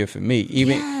it's easier for me.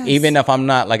 Even if I'm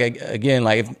not, like, again,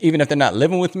 like, even if they're not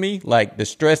living with me, like, the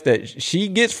stress that she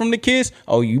gets from the kids,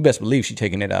 oh, you best believe she's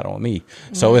taking it out on me.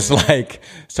 So it's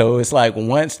like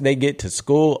once they get to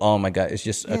school, oh my God, it's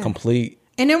just a complete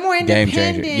and they're more independent.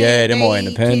 Game changer. Yeah, they're more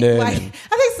independent. I think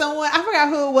I forgot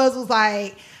who it was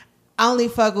like, I only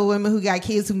fuck with women who got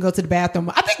kids who can go to the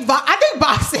bathroom. I think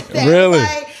Bob said that. Really?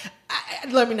 Like,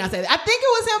 let me not say that. I think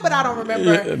it was him, but I don't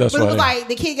remember. Yeah, but it was like,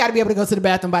 the kid got to be able to go to the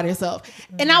bathroom by themselves.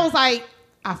 And I was like,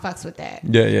 I fucks with that.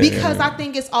 Because I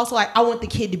think it's also like, I want the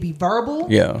kid to be verbal.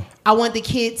 Yeah. I want the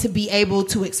kid to be able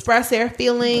to express their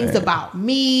feelings about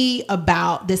me,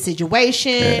 about the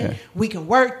situation. Yeah. We can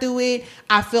work through it.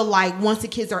 I feel like once the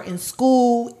kids are in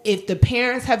school, if the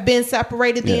parents have been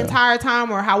separated the entire time,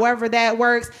 or however that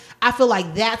works, I feel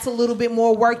like that's a little bit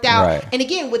more worked out. Right. And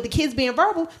again, with the kids being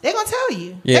verbal, they're going to tell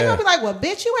you. Yeah. They're going to be like, well,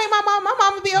 bitch, you ain't my mom. My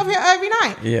mom will be over here every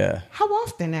night. Yeah. How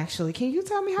often, actually? Can you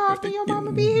tell me how often your mom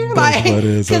will be here? Like,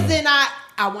 because then I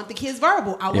want the kids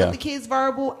verbal. I want the kids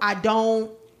verbal. I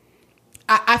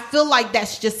feel like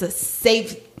that's just a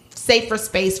safer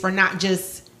space for not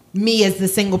just me as the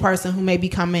single person who may be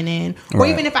coming in. Or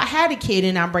even if I had a kid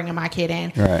and I'm bringing my kid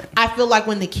in. Right. I feel like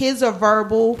when the kids are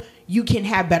verbal, you can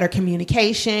have better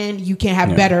communication, you can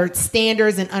have better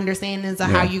standards and understandings of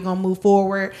how you're gonna move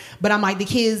forward. But I'm like, the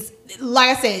kids,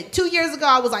 like I said, 2 years ago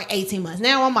I was like 18 months.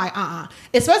 Now I'm like,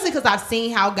 especially because I've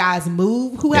seen how guys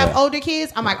move who have older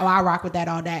kids. I'm like, oh, I rock with that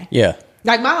all day. Yeah.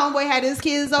 Like my homeboy had his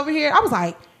kids over here. I was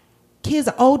like, kids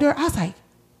are older. I was like,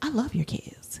 I love your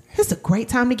kids. This is a great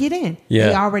time to get in. Yeah.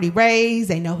 They already raised.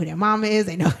 They know who their mama is.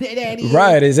 They know who their daddy is.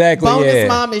 Right, exactly. Bonus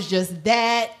mom is just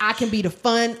that. I can be the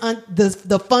fun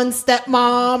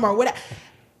stepmom or whatever.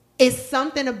 It's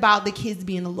something about the kids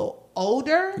being a little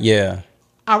older. Yeah.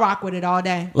 I rock with it all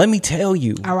day. Let me tell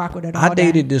you. I rock with it all day. I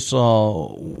dated this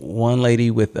one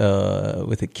lady with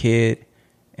a kid,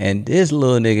 and this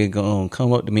little nigga gonna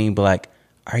come up to me and be like,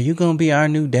 "Are you gonna be our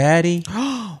new daddy?"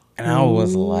 And I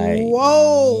was like,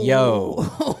 "Whoa, yo!"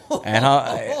 And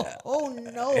oh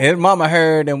no, his mama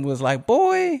heard and was like,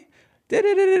 "Boy,"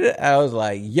 I was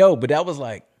like, "Yo," but that was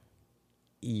like,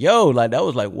 "Yo," like that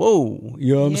was like, "Whoa,"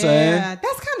 you know what I'm saying? Yeah,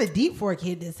 that's kind of deep for a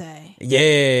kid to say. Yeah,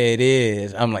 it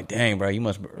is. I'm like, dang, bro, you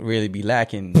must really be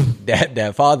lacking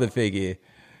that father figure.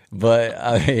 But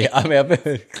I mean,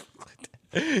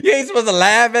 you ain't supposed to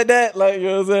laugh at that, like, you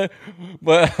know what I'm saying?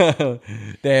 But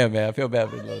damn, man, I feel bad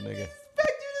for the little nigga.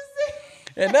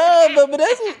 And no, but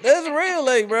that's real,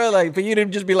 like, bro, like for you to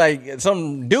just be like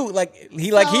some dude, like he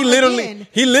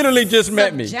literally just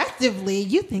met me. Subjectively,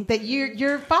 you think that you're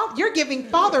giving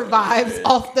father vibes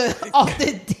off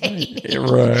the dating.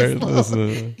 Right.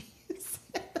 Listen.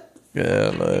 Yeah,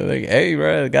 like, hey,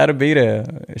 bro, gotta be there.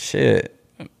 Shit,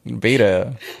 be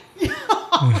there.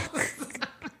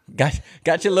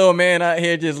 Got your little man out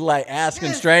here just like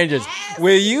asking strangers,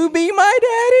 "Will you be my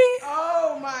daddy?"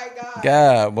 Oh my God.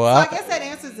 God, boy. So I guess that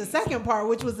answers the second part,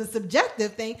 which was the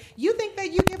subjective thing. You think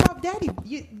that you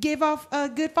give off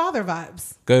good father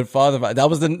vibes. Good father vibes. That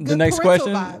was the next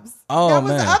question. Vibes. Oh, that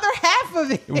was man. the other half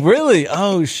of it. Really?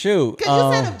 Oh, shoot. Because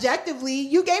you said objectively.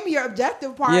 You gave me your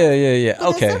objective part. Yeah.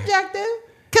 But Okay. subjective.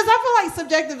 Because I feel like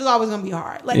subjective is always going to be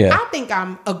hard. Like, I think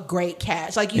I'm a great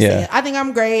catch. Like you said, I think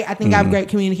I'm great. I think I have great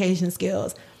communication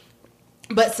skills.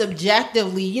 But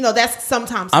subjectively, that's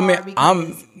sometimes hard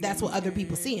because that's what other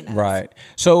people see in us. Right.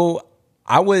 So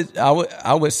I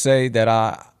would say that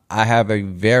I have a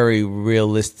very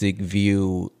realistic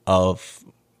view of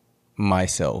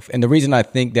myself. And the reason I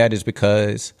think that is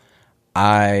because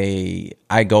I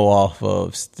go off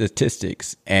of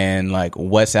statistics and like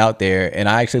what's out there, and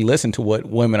I actually listen to what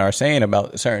women are saying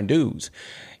about certain dudes,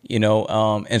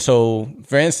 and so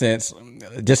for instance,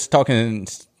 just talking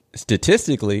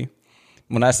statistically,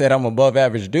 when I said I'm above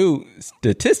average dude,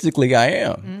 statistically I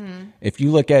am. Mm-hmm. If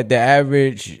you look at the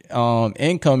average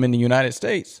income in the United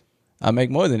States, I make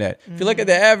more than that. Mm-hmm. If you look at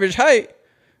the average height,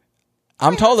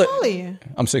 I'm taller. How tall are you?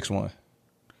 I'm 6'1".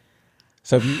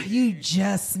 So if you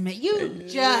just made it.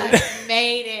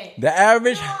 The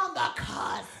average. You're on the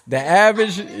cusp. The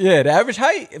average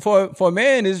height for a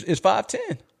man is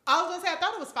 5'10". I was gonna say I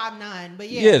thought it was 5'9", but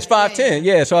yeah. Yeah, it's 5'10".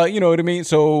 Yeah, so you know what I mean.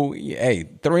 So hey,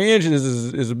 3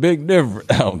 inches is a big difference.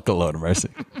 Oh, Lord of mercy,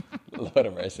 Lord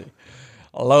of mercy,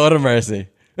 Lord of mercy.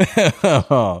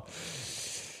 I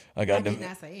did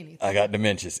not say anything. I got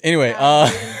dementias. Anyway,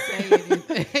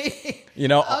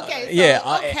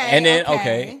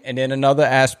 and then another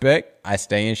aspect, I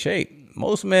stay in shape.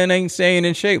 Most men ain't staying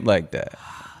in shape like that.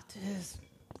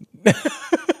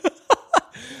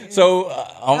 So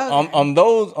on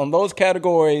those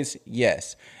categories,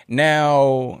 yes.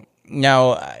 Now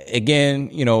again,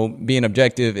 being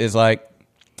objective is like,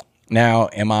 now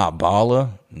am I a baller?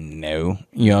 No.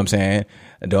 You know what I'm saying?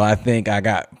 Do I think I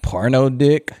got porno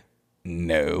dick?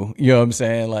 No. You know what I'm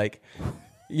saying? Like,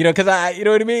 because you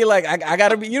know what I mean? Like, I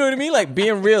gotta be, you know what I mean? Like,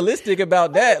 being realistic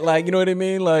about that. Like, you know what I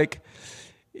mean? Like,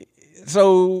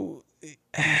 so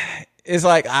it's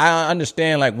like, I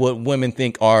understand like what women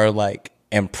think are like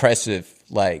impressive,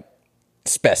 like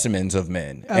specimens of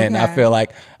men. Okay. And I feel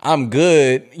like I'm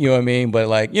good, you know what I mean? But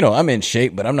like, I'm in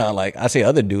shape, but I'm not like, I see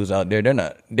other dudes out there,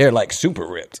 they're like super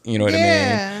ripped, you know what I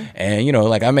mean? And,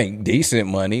 like I make decent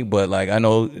money, but like I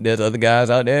know there's other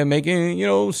guys out there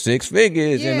making, 6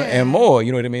 figures and more,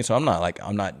 you know what I mean? So I'm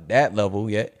not that level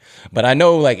yet. But I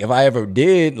know like if I ever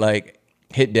did like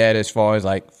hit that as far as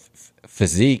like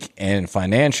physique and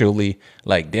financially,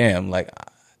 like damn, like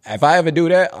if I ever do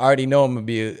that, I already know I'm gonna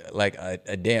be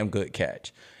a damn good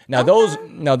catch. Now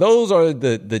those are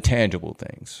the tangible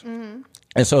things, and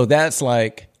so that's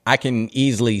like I can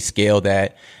easily scale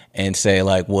that and say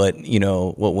like what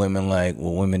women like,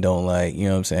 what women don't like. You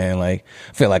know what I'm saying? Like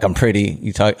I feel like I'm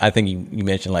pretty. I think you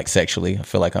mentioned like sexually. I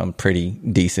feel like I'm pretty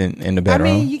decent in the bedroom.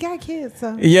 I mean, you got kids,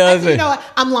 so yeah. Actually, you know what?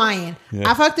 I'm lying. Yeah.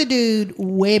 I fucked a dude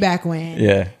way back when.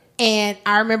 Yeah. And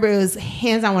I remember it was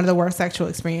hands on one of the worst sexual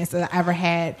experiences I ever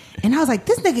had. And I was like,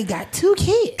 this nigga got 2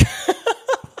 kids.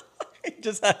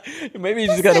 Maybe you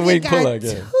just got a weak pull, I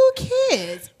guess. 2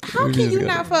 kids. How can you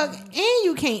not fuck and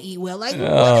you can't eat well? Like, my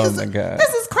God.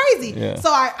 This is crazy. Yeah.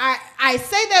 So I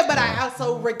say that, but I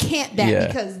also recant that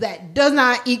because that does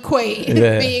not equate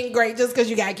being great just because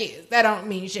you got kids. That don't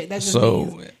mean shit. That just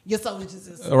means your soul is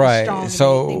just strong.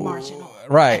 So they marching on.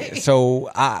 Right. So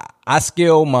I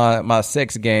scale my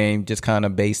sex game just kind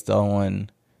of based on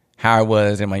how I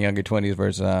was in my younger 20s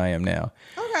versus how I am now.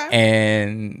 Okay.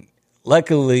 And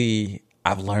luckily,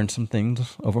 I've learned some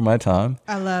things over my time.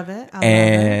 I love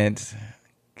it.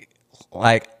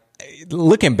 Like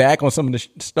looking back on some of the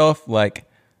stuff, like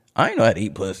I didn't know how to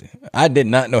eat pussy. I did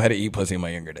not know how to eat pussy in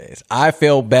my younger days. I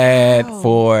feel bad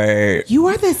for... You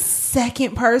are the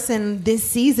second person this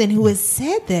season who has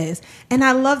said this. And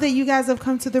I love that you guys have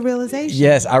come to the realization.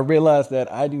 Yes, I realized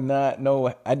that I did not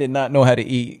know how to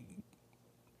eat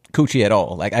coochie at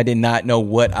all. Like I did not know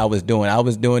what I was doing. I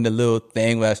was doing the little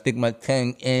thing where I stick my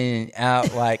tongue in and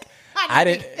out. Like I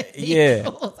didn't. Yeah,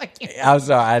 I'm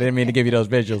sorry. I didn't mean to give you those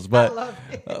visuals, but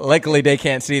luckily they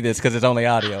can't see this because it's only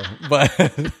audio.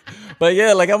 But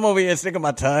yeah, like I'm over here sticking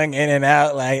my tongue in and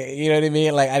out. Like you know what I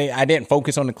mean. Like I didn't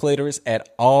focus on the clitoris at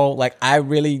all. Like I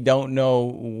really don't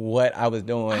know what I was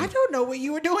doing. I don't know what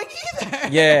you were doing either.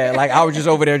 Yeah, like I was just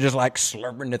over there just like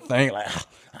slurping the thing like.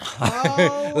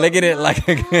 Look at it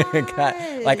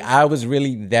like I was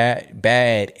really that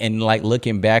bad, and like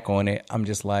looking back on it, I'm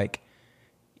just like,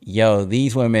 yo,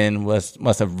 these women must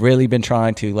have really been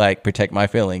trying to like protect my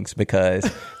feelings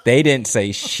because they didn't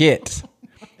say shit.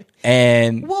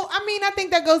 And well, I mean, I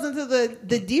think that goes into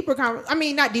the deeper conversation. I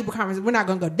mean, not deeper conversation. We're not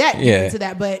going to go that deep into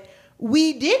that, but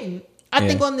we didn't. I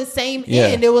think on the same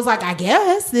end, it was like, I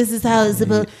guess this is how it's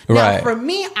supposed. Now, for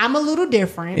me, I'm a little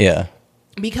different. Yeah.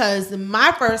 Because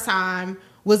my first time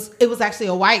was actually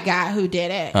a white guy who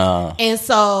did it. And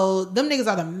so them niggas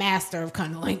are the master of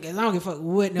cunnilingus. I don't give a fuck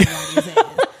what nobody says.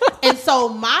 And so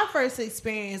my first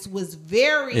experience was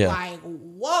very like,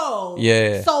 whoa.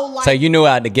 Yeah. So so you knew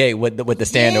out the gate what the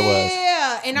standard was.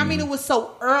 Yeah. And I mean, it was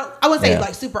so early. I wouldn't say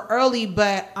like super early,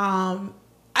 but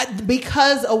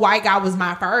because a white guy was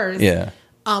my first. Yeah.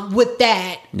 With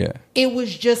that, it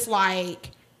was just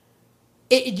like,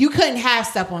 you couldn't half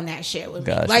step on that shit with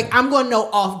me. Like, I'm going to know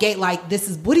off gate, like, this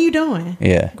is, what are you doing?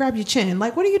 Yeah. Grab your chin.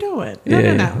 Like, what are you doing?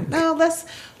 No, let's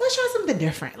try something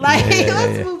different. Like,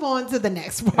 let's move on to the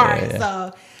next part.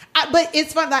 So, but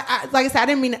it's fun. Like I said, I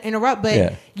didn't mean to interrupt,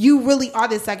 but you really are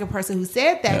the second person who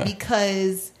said that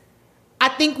because I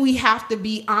think we have to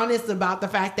be honest about the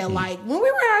fact that, like, when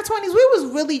we were in our 20s, we was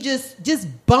really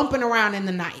just bumping around in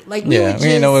the night. Like, we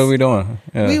didn't know what we were doing.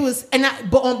 Yeah. We was,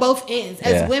 but on both ends.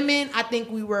 As women, I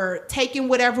think we were taking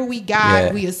whatever we got.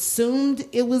 Yeah. We assumed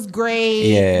it was great.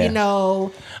 Yeah. You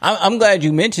know. I'm glad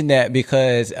you mentioned that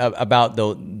because about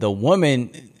the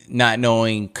woman not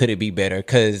knowing could it be better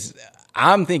because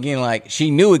I'm thinking like she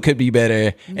knew it could be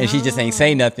better and she just ain't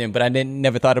say nothing. But I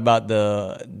never thought about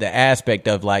the aspect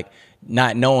of like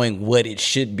not knowing what it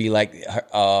should be like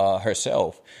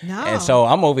herself. No. And so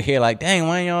I'm over here like, dang,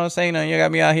 why y'all saying nothing? You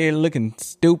got me out here looking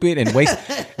stupid and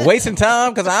wasting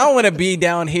time because I don't want to be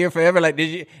down here forever. Like,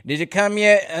 did you come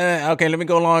yet? Okay, let me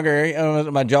go longer.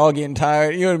 My jaw getting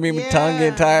tired. You know what I mean? My tongue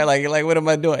getting tired. Like what am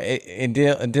I doing?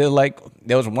 Until like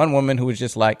there was one woman who was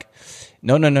just like,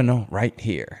 no, right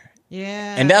here.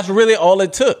 Yeah. And that's really all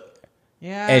it took.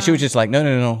 Yeah. And she was just like,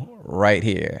 no, right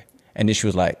here. And then she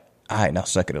was like, all right, now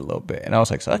suck it a little bit. And I was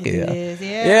like, suck it.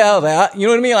 Yeah. I was like, you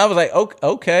know what I mean? I was like,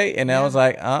 okay. And I was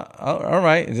like, all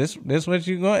right. Is this what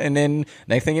you going? And then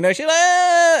next thing you know, she's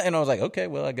like, and I was like, okay,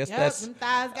 well, I guess that's. Some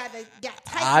thighs got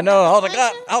tight. I know. I was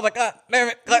like, God damn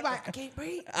it. Like, I can't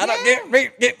breathe. I don't get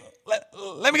breathe.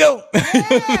 Let me go.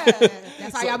 Yeah.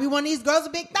 That's how y'all be one of these girls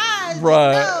with big thighs.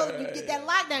 Right. You get that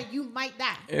lockdown, you might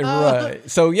die.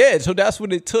 Right. So that's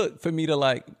what it took for me to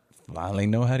like finally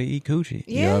know how to eat coochie.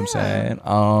 You know what I'm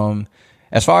saying?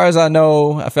 As far as I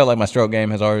know, I felt like my stroke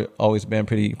game has always been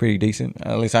pretty decent.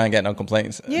 At least I ain't got no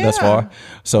complaints thus far.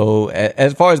 So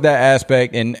as far as that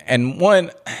aspect, and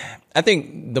one, I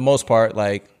think the most part,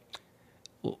 like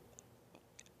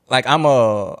I'm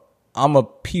a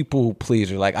people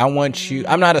pleaser. Like I want you.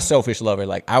 I'm not a selfish lover.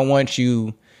 Like I want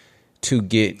you to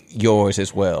get yours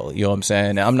as well. You know what I'm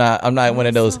saying? I'm not one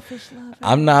of those.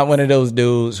 I'm not one of those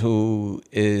dudes who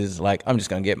is like, I'm just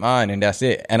gonna get mine and that's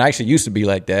it. And I actually used to be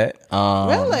like that.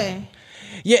 Really?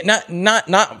 Yeah,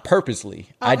 not purposely.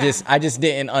 Okay. I just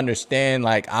didn't understand.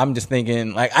 Like I'm just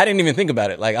thinking, like I didn't even think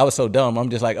about it. Like I was so dumb. I'm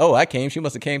just like, oh, I came. She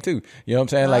must have came too. You know what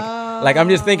I'm saying? Like I'm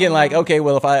just thinking, like, okay,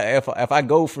 well, if I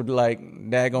go for like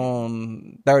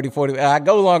daggone 30, 40. I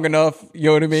go long enough, you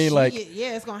know what I mean? Like,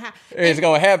 yeah, it's gonna happen. It's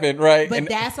gonna happen, right? But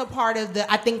that's a part of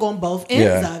I think on both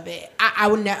ends of it. I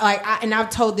would and I've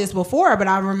told this before, but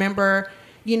I remember,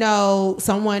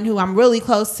 someone who I'm really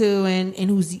close to and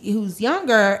who's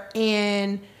younger,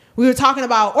 and we were talking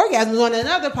about orgasms on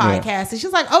another podcast, and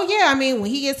she's like, "Oh yeah, I mean, when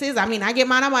he gets his, I mean, I get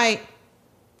mine." I'm like,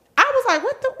 I was like,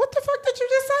 "What the fuck did you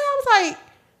just say?" I was like,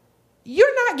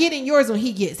 "You're not getting yours when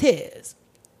he gets his.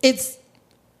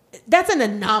 That's an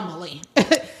anomaly."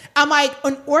 I'm like,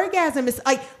 an orgasm is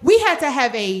like, we had to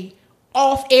have a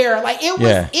off air, like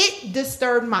it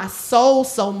disturbed my soul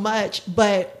so much,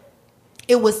 but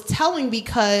it was telling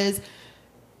because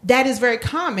that is very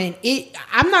common.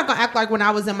 I'm not going to act like when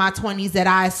I was in my 20s that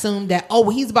I assumed that,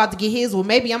 he's about to get his, well,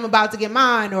 maybe I'm about to get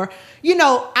mine. Or,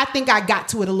 I think I got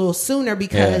to it a little sooner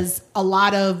because a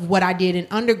lot of what I did in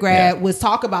undergrad was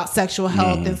talk about sexual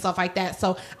health and stuff like that.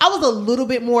 So I was a little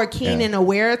bit more keen and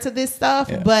aware to this stuff.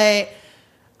 Yeah. But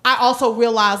I also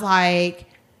realized, like,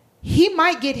 he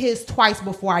might get his twice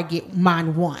before I get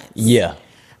mine once. Yeah.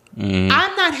 Mm-hmm.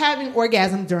 I'm not having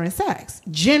orgasms during sex.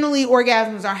 Generally,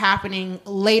 orgasms are happening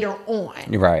later on.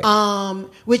 Right.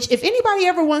 Which, if anybody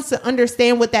ever wants to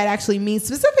understand what that actually means,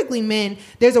 specifically men,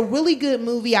 there's a really good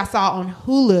movie I saw on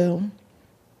Hulu,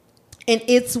 and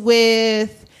it's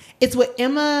with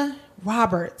Emma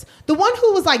Roberts, the one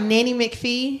who was like Nanny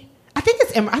McPhee. I think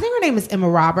it's Emma. I think her name is Emma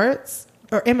Roberts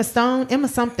or Emma Stone. Emma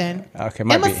something. Okay.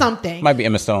 Might be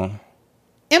Emma Stone.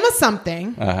 Emma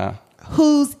something.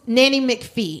 Who's Nanny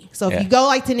McPhee. So if you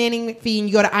go to Nanny McPhee and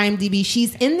you go to IMDb,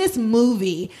 she's in this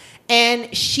movie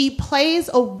and she plays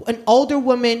an older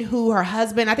woman who her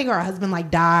husband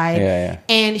died.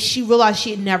 And she realized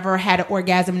she had never had an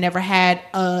orgasm, never had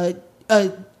a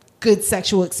good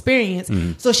sexual experience.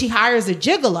 Mm-hmm. So she hires a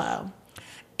gigolo.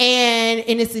 And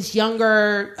it's this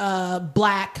younger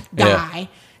black guy. Yeah.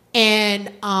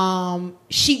 And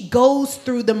she goes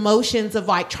through the motions of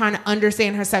like trying to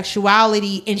understand her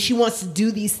sexuality, and she wants to do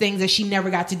these things that she never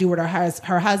got to do with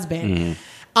her husband.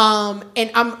 Mm-hmm.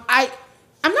 And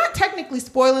I'm not technically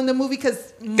spoiling the movie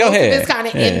because most of it's kind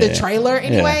of in the trailer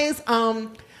anyways. Yeah.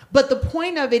 But the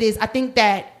point of it is, I think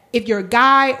that if you're a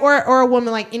guy or a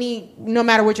woman, no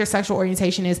matter what your sexual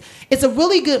orientation is, it's a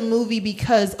really good movie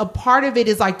because a part of it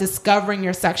is like discovering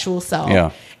your sexual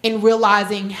self and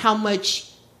realizing how much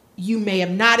you may have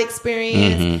not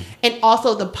experienced, and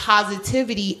also the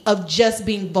positivity of just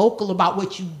being vocal about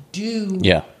what you do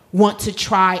want to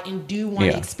try and do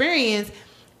want to experience.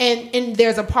 And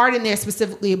there's a part in there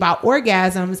specifically about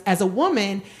orgasms as a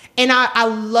woman. And I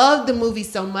love the movie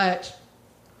so much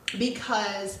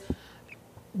because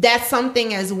that's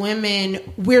something as women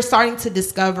we're starting to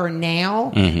discover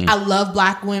now. Mm-hmm. I love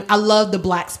black women. I love the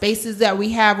black spaces that we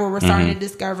have where we're starting to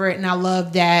discover it. And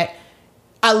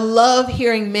I love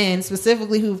hearing men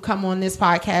specifically who've come on this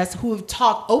podcast who have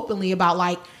talked openly about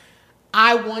like,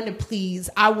 I want to please,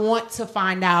 I want to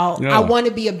find out, I want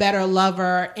to be a better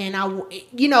lover. And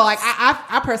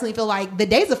I personally feel like the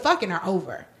days of fucking are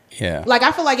over. Yeah. Like,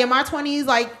 I feel like in my 20s,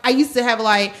 like, I used to have,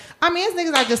 like, there's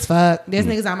niggas I just fuck. There's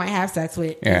niggas I might have sex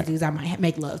with. There's dudes I might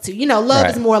make love to. Love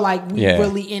is more like we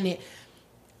really in it.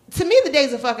 To me, the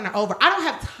days of fucking are over. I don't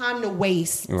have time to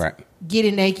waste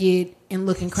getting naked and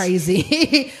looking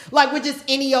crazy. Like, with just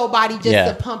any old body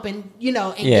just to pump and,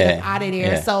 and get them out of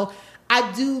there. Yeah. So,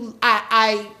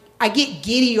 I get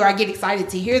giddy or I get excited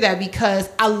to hear that because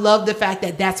I love the fact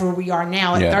that that's where we are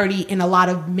now at 30, and a lot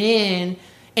of men,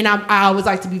 and I always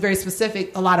like to be very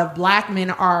specific, a lot of black men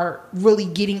are really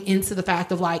getting into the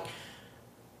fact of like,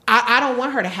 I don't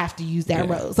want her to have to use that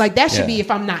rose. Like, that should be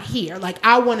if I'm not here. Like,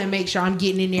 I want to make sure I'm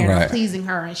getting in there and I'm pleasing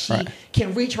her and she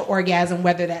can reach her orgasm,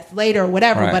 whether that's later or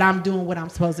whatever, but I'm doing what I'm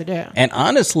supposed to do. And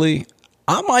honestly,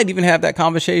 I might even have that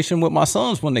conversation with my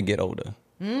sons when they get older.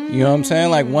 You know what I'm saying?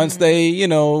 Like, once they,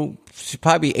 she'd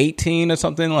probably be 18 or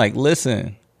something, like,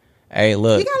 listen, hey,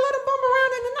 look. You got to let them bum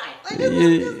around in the night.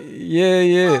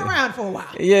 Like, bum around for a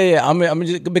while. Yeah. I'm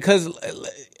just, because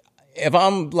if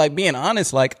I'm, like, being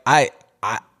honest, like, I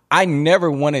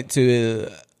never wanted to,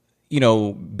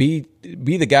 be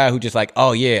the guy who just like,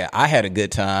 oh, yeah, I had a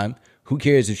good time. Who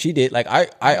cares if she did? Like,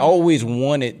 I always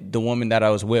wanted the woman that I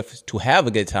was with to have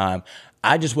a good time.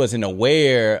 I just wasn't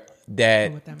aware what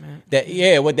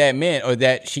that meant, or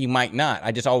that she might not.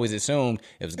 I just always assumed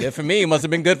it was good for me. It must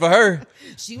have been good for her.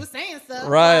 She was saying stuff.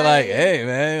 Right, like, hey,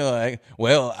 man, like,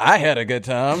 well, I had a good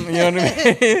time. You know what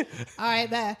I mean? All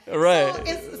right, man. Right.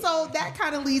 So that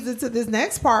kind of leads into this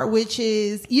next part, which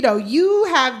is, you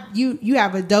have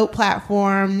a dope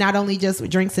platform, not only just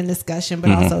with Drinks and Discussion,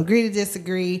 but also Agree to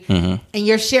Disagree. Mm-hmm. And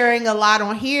you're sharing a lot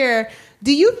on here.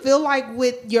 Do you feel like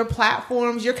with your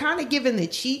platforms, you're kind of giving the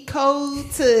cheat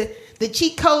code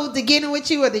to getting with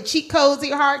you, or the cheat codes to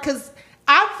your heart? Because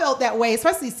I felt that way,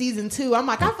 especially season 2. I'm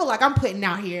like, I feel like I'm putting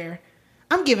out here,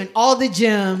 I'm giving all the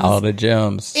gems. All the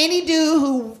gems. Any dude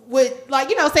who would, like,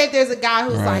 you know, say if there's a guy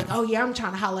who's like, oh yeah, I'm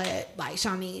trying to holler at like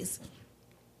Shawnee's.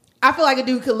 I feel like a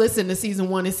dude could listen to season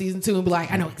 1 and season 2 and be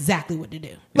like, I know exactly what to do.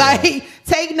 Yeah. Like,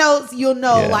 take notes, you'll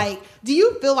know. Yeah. Like, do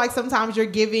you feel like sometimes you're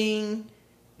giving?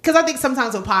 Because I think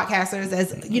sometimes with podcasters,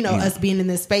 as you know, us being in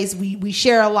this space, we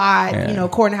share a lot. You know,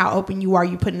 according to how open you are,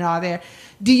 you putting it all there.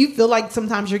 Do you feel like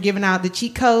sometimes you're giving out the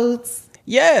cheat codes?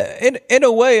 Yeah, in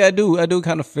a way, I do. I do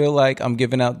kind of feel like I'm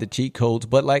giving out the cheat codes,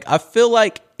 but like I feel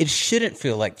like it shouldn't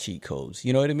feel like cheat codes.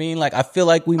 You know what I mean? Like I feel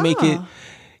like we make it.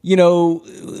 You know,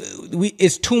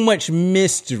 it's too much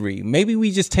mystery. Maybe we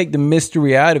just take the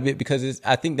mystery out of it, because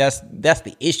I think that's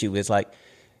the issue. It's like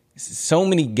so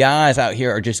many guys out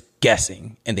here are just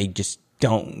guessing and they just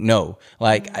don't know.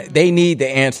 Like they need the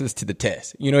answers to the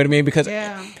test. You know what I mean? Because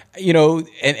you know,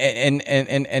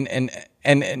 and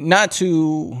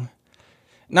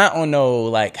not on no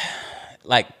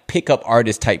like pickup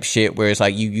artist type shit where it's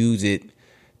like you use it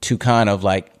to kind of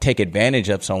like take advantage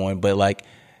of someone, but like.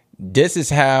 This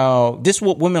is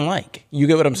what women like. You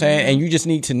get what I'm saying? And you just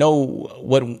need to know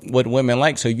what women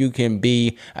like so you can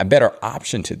be a better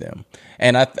option to them.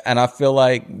 And I feel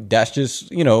like that's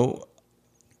just, you know,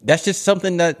 that's just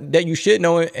something that you should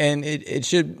know, and it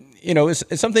should, you know, it's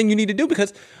something you need to do,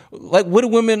 because like what do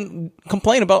women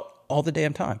complain about all the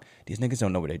damn time? These niggas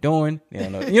don't know what they're doing. They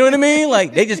don't know, you know what I mean?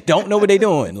 Like they just don't know what they're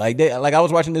doing. Like I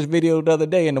was watching this video the other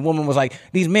day and the woman was like,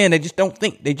 these men, they just don't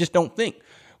think. They just don't think.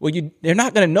 Well, they're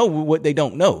not going to know what they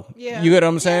don't know. Yeah. You get what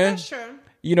I'm saying? Yeah, that's true.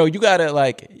 You know, you got to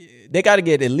they got to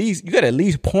you got to at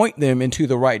least point them into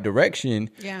the right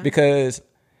direction. Yeah. Because,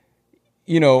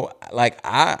 you know, like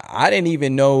I didn't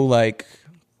even know, like,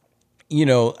 you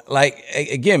know, like,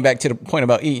 again, back to the point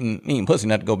about eating pussy,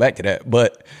 not to go back to that,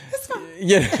 but. That's fine.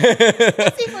 Yeah.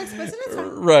 That's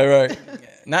fine. Right.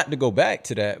 Not to go back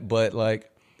to that, but like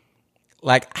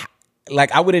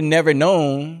I would have never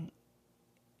known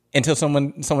until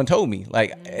someone told me.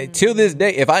 Like till this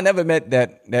day, if I never met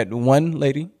that one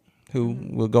lady who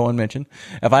will go unmentioned,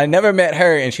 if I never met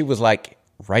her and she was like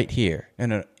right here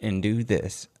and do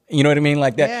this, you know what I mean,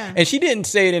 like that, and she didn't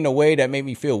say it in a way that made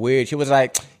me feel weird. She was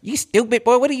like, "You stupid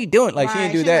boy, what are you doing?" Like she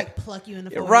didn't do that. Like pluck you in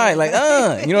the forehead. Right, like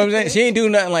you know what I'm saying. She didn't do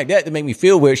nothing like that to make me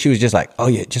feel weird. She was just like, "Oh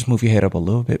yeah, just move your head up a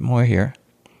little bit more here."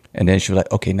 And then she was like,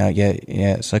 okay, now,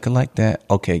 yeah, suck it like that.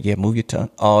 Okay, yeah, move your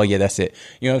tongue. Oh, yeah, that's it.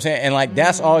 You know what I'm saying? And, like,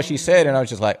 that's all she said. And I was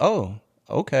just like, oh,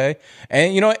 okay.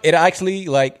 And, you know, it actually,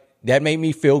 like, that made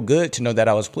me feel good to know that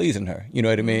I was pleasing her. You know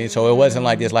what I mean? So it wasn't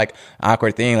like this, like,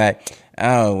 awkward thing, like,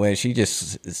 oh, when she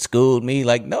just schooled me.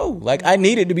 Like, no, like, I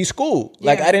needed to be schooled.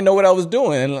 Like, I didn't know what I was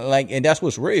doing. And that's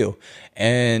what's real.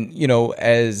 And, you know,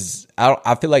 as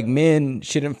I feel like men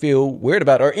shouldn't feel weird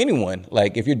about it, or anyone.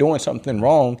 Like, if you're doing something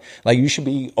wrong, like, you should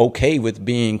be okay with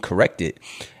being corrected.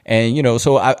 And, you know,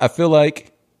 so I feel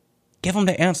like give them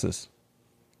the answers.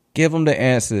 Give them the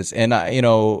answers. And, I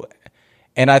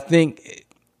think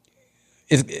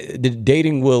the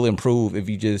dating will improve if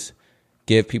you just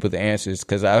give people the answers,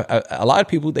 because a lot of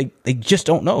people they just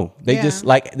don't know. They just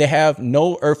like they have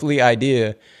no earthly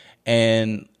idea,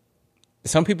 and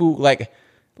some people like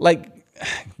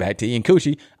back to Ian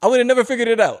Coochie, I would have never figured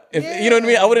it out. If you know what I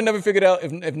mean, I would have never figured out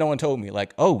if no one told me.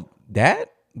 Like, oh, that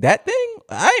thing,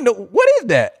 I know what is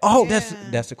that. Oh,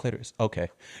 that's the clitoris. Okay,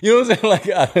 you know what I'm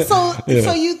saying? Like,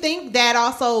 so you think that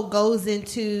also goes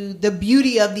into the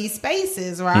beauty of these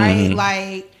spaces, right?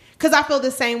 Like. Because I feel the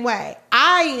same way.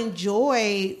 I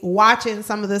enjoy watching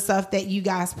some of the stuff that you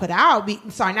guys put out.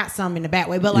 Sorry, not some in a bad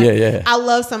way, but like I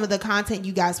love some of the content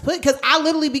you guys put, because I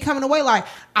literally be coming away like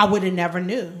I would have never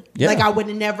knew. Yeah. Like I would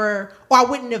have never, or I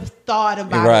wouldn't have thought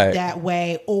about it that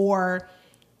way. Or,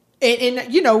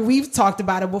 and you know, we've talked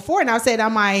about it before, and I said,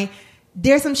 I'm like,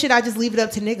 there's some shit I just leave it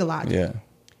up to nigga logic. Yeah.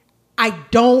 I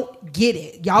don't get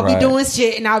it. Y'all be doing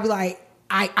shit, and I'll be like,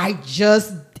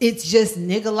 it's just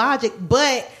nigga logic,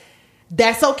 but.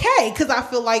 That's okay, because I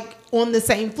feel like on the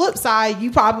same flip side,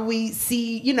 you probably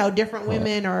see, you know, different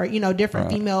women or, you know, different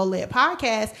female-led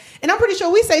podcasts. And I'm pretty sure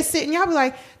we say sit and y'all be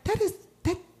like,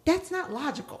 that's not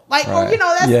logical. Like, or, you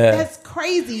know, that's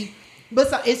crazy. But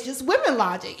so, it's just women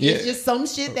logic. Yeah. It's just some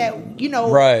shit that, you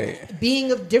know,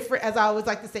 being of different, as I always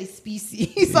like to say,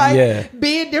 species. Like,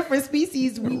 being different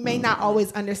species, we may not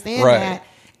always understand that.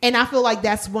 And I feel like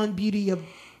that's one beauty of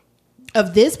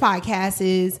this podcast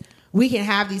is we can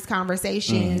have these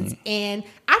conversations. And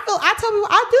I feel I tell people,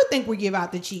 I do think we give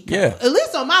out the cheat code. Yeah. At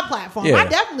least on my platform, Yeah. I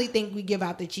definitely think we give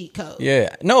out the cheat code.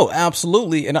 Yeah, no,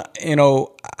 absolutely. And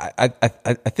I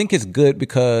think it's good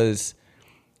because,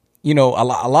 a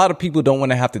lot of people don't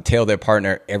want to have to tell their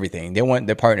partner everything. They want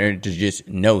their partner to just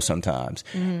know sometimes.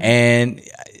 And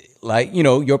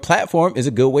your platform is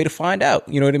a good way to find out.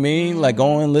 You know what I mean? Like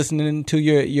going listening to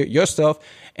your stuff,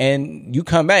 and you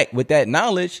come back with that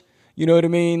knowledge. You know what I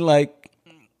mean? Like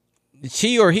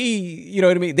she or he, you know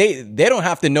what I mean? They don't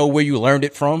have to know where you learned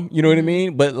it from. You know what I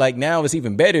mean? But like now it's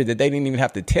even better that they didn't even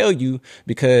have to tell you,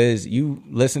 because you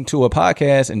listen to a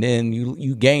podcast and then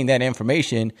you gain that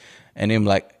information, and then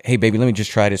like, hey baby, let me just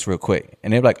try this real quick.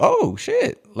 And they're like, oh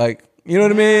shit. Like, you know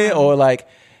what I mean? Or like,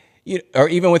 or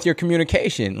even with your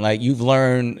communication, like you've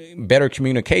learned better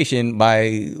communication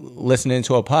by listening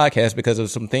to a podcast because of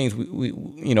some things we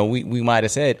might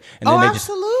have said, and then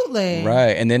absolutely,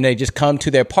 right, and then they just come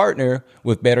to their partner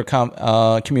with better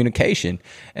communication,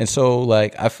 and so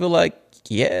like I feel like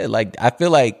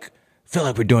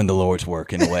we're doing the Lord's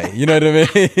work in a way, you know what I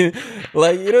mean?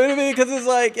 Like, you know what I mean? Because it's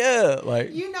like,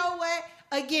 you know what?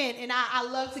 Again, and I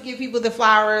love to give people the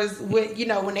flowers with,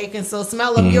 when they can still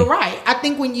smell them. You're right. I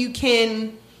think when you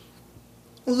can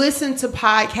listen to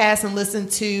podcasts and listen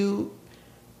to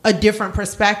a different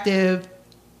perspective,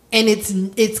 and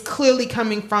it's clearly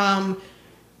coming from,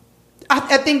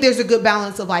 I think there's a good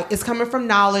balance of like, it's coming from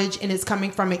knowledge and it's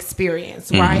coming from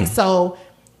experience, right? So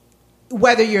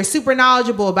whether you're super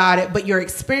knowledgeable about it, but your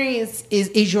experience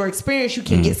is your experience, you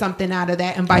can get something out of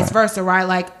that, and vice versa, right?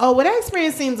 Like, oh, well, that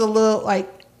experience seems a little like,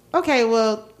 okay,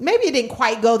 well, maybe it didn't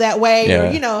quite go that way,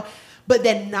 or, but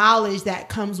that knowledge that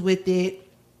comes with it,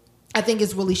 I think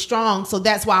is really strong. So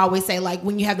that's why I always say, like,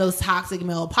 when you have those toxic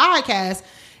male podcasts,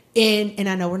 and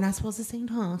I know we're not supposed to say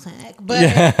toxic, but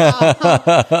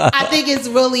I think it's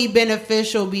really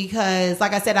beneficial because,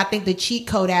 like I said, I think the cheat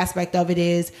code aspect of it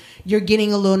is you're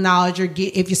getting a little knowledge.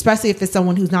 Especially if it's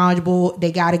someone who's knowledgeable,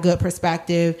 they got a good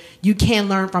perspective. You can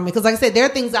learn from it because, like I said, there are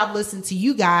things I've listened to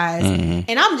you guys,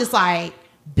 and I'm just like,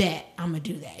 bet I'm gonna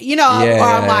do that, or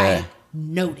I'm like,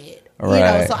 noted,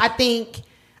 right. So I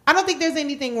don't think there's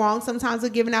anything wrong sometimes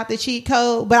with giving out the cheat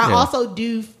code, but I also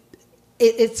do.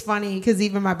 It's funny because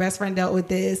even my best friend dealt with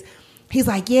this. He's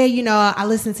like, he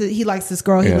likes this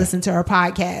girl. He listened to her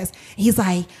podcast. He's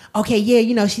like, okay,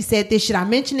 she said this. Should I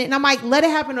mention it? And I'm like, let it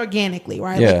happen organically,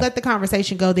 right? Yeah. Like, let the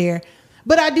conversation go there.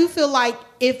 But I do feel like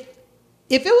if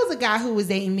it was a guy who was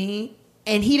dating me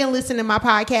and he didn't listen to my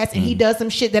podcast and he does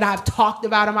some shit that I've talked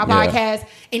about on my podcast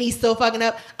and he's still fucking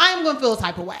up, I'm going to feel a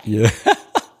type of way. Yeah.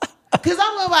 Because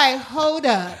I'm going to like, hold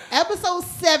up. Episode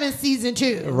 7, season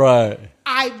 2. Right.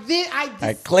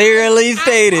 I clearly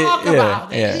stated. Talk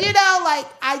about it.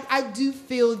 I do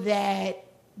feel that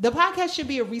the podcast should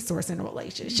be a resource in a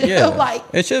relationship. Yeah, like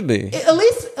it should be. At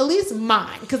least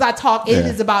mine, because I talk. It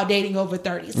is about dating over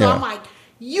 30. So I'm like,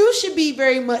 you should be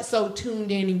very much so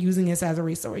tuned in and using this as a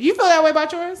resource. You feel that way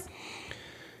about yours,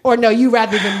 or no? You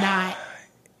rather than not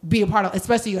be a part of,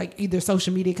 especially like either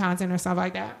social media content or stuff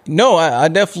like that. No, I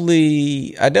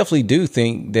definitely do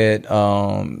think that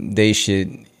they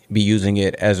should be using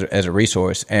it as a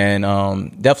resource, and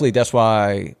definitely that's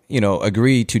why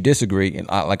agree to disagree.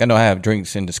 And I know I have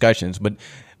drinks and discussions, but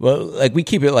like we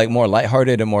keep it like more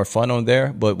lighthearted and more fun on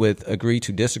there. But with agree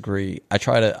to disagree,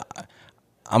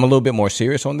 I'm a little bit more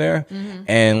serious on there,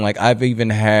 and like I've even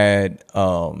had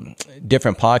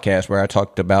different podcasts where I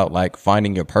talked about like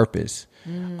finding your purpose,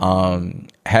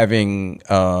 having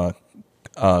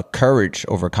courage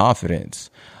over confidence.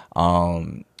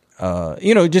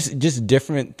 Just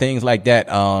different things like that,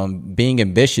 being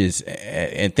ambitious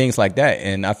and things like that.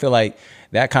 And I feel like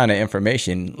that kind of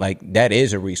information, like that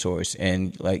is a resource.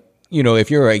 And like, if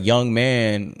you're a young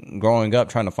man growing up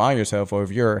trying to find yourself, or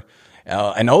if you're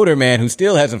an older man who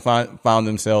still hasn't found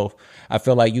himself, I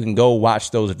feel like you can go watch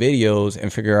those videos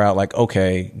and figure out like,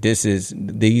 okay, these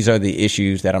are the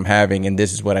issues that I'm having, and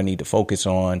this is what I need to focus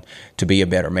on to be a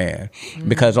better man.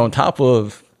 Because on top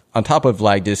of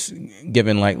like just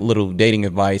giving like little dating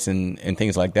advice and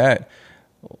things like that,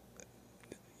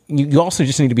 you also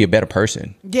just need to be a better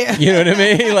person. Yeah. You know what I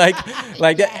mean?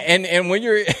 Like that. And when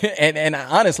you're, and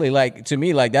honestly, like to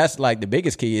me, like that's like the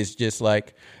biggest key is just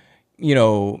like,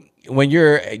 when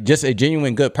you're just a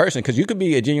genuine good person, because you could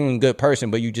be a genuine good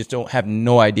person, but you just don't have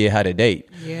no idea how to date.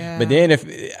 Yeah. But then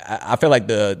I feel like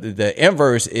the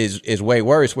inverse is way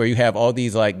worse, where you have all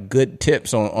these like good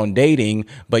tips on dating,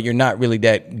 but you're not really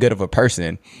that good of a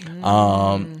person.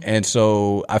 And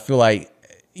so I feel like,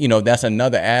 that's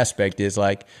another aspect is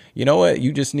like, you know what,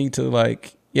 you just need to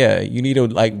like, you need to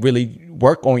like really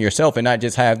work on yourself and not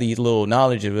just have these little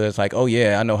knowledge of it's like, oh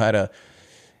yeah, I know how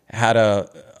how to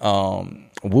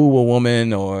woo a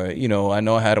woman, or I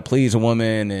know how to please a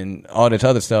woman and all this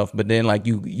other stuff. But then like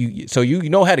you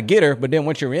know how to get her, but then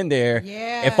once you're in there,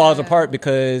 it falls apart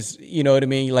because you know what I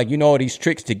mean. Like all these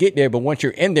tricks to get there, but once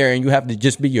you're in there and you have to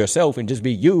just be yourself and just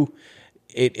be you,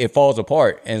 it falls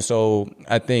apart. And so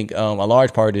I think a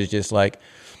large part is just like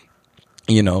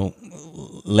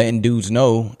letting dudes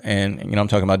know, and I'm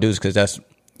talking about dudes because that's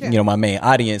my main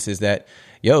audience is that.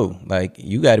 Yo, like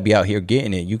you got to be out here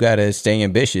getting it. You got to stay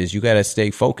ambitious. You got to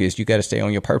stay focused. You got to stay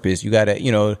on your purpose. You got to,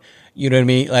 you know what I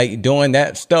mean? Like doing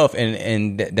that stuff.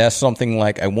 And that's something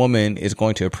like a woman is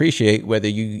going to appreciate, whether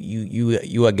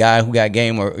you a guy who got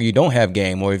game or you don't have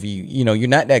game, or if you're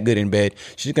not that good in bed,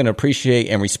 she's going to appreciate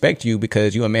and respect you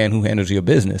because you're a man who handles your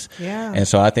business. Yeah. And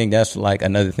so I think that's like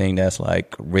another thing that's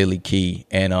like really key.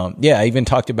 And, I even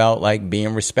talked about like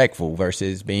being respectful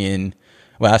versus being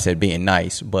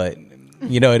nice, but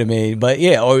you know what I mean? But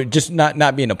yeah, or just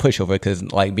not being a pushover, because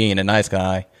like being a nice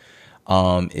guy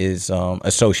is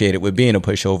associated with being a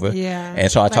pushover. Yeah.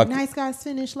 And so I talked nice guys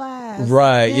finish last.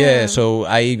 Right, yeah. So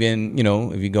I even,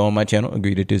 if you go on my channel,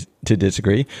 agree to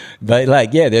disagree. But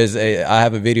like, yeah, I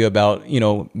have a video about,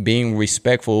 being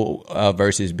respectful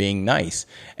versus being nice,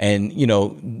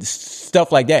 and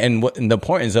stuff like that, and the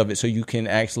importance of it, so you can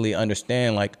actually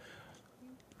understand like.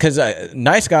 Because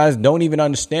nice guys don't even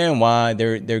understand why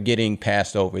they're getting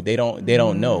passed over. They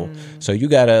don't know. So you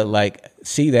gotta like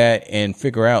see that and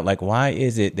figure out like, why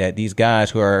is it that these guys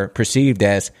who are perceived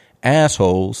as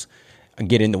assholes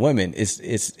get into women?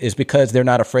 It's because they're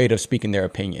not afraid of speaking their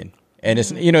opinion. And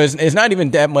it's not even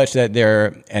that much that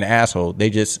they're an asshole. They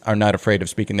just are not afraid of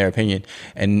speaking their opinion.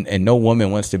 And no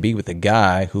woman wants to be with a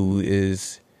guy who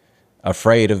is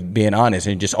afraid of being honest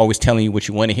and just always telling you what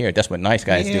you want to hear. That's what nice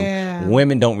guys do.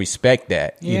 Women don't respect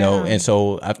that, and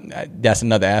so that's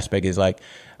another aspect is like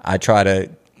I try to,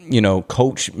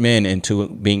 coach men into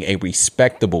being a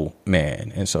respectable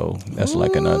man. And so that's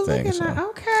like another thing. So.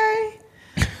 Okay,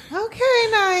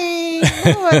 nice.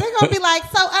 They're going to be like,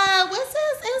 so what's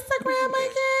his Instagram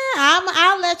again?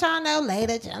 I'll let y'all know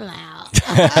later, chill out.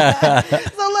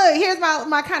 So look, here's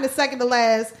my kind of second to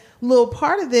last little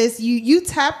part of this. You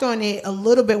tapped on it a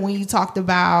little bit when you talked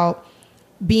about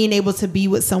being able to be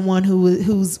with someone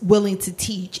who's willing to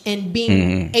teach and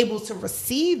being able to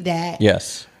receive that.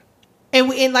 Yes. And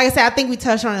like I said, I think we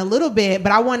touched on it a little bit,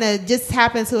 but I want to just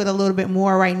tap into it a little bit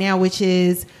more right now, which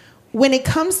is when it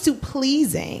comes to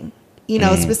pleasing,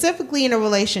 specifically in a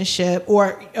relationship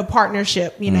or a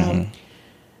partnership,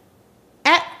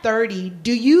 at 30,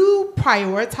 do you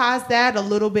prioritize that a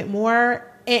little bit more?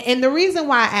 And the reason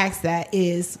why I ask that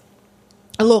is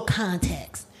a little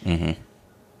context.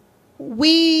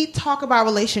 We talk about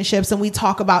relationships and we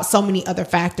talk about so many other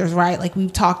factors, right? Like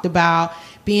we've talked about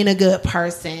being a good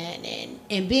person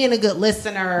and being a good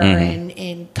listener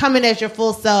and coming as your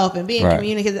full self and being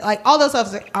communicative. Like all those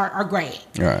stuff are great.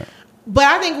 Right. But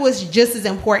I think what's just as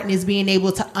important is being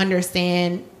able to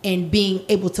understand and being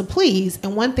able to please.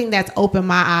 And one thing that's opened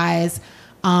my eyes,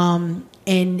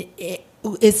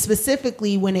 is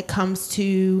specifically when it comes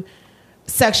to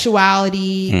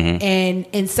sexuality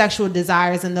and sexual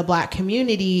desires in the Black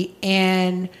community.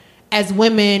 And as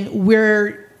women,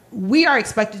 we are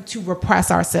expected to repress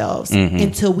ourselves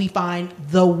until we find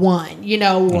the one,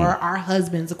 or our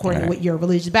husbands, according to what your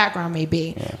religious background may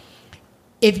be. Yeah.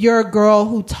 If you're a girl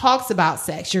who talks about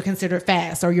sex, you're considered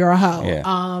fast or you're a hoe.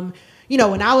 Yeah.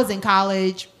 When I was in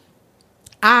college,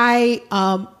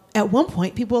 at one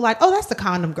point, people were like, oh, that's the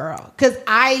condom girl. Because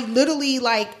I literally,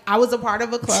 I was a part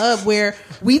of a club where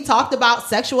we talked about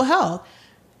sexual health.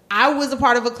 I was a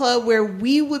part of a club where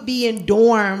we would be in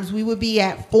dorms. We would be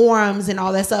at forums and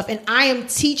all that stuff. And I am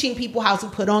teaching people how to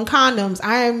put on condoms.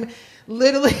 I am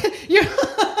literally...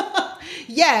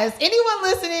 Yes, anyone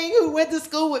listening who went to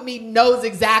school with me knows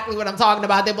exactly what I'm talking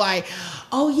about. They're like,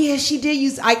 oh yeah, she did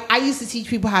use... I used to teach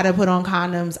people how to put on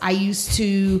condoms. I used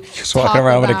to... Just walking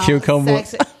around with a cucumber?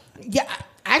 Yeah,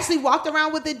 I actually walked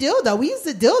around with a dildo. We used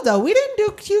a dildo. We didn't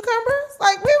do cucumbers.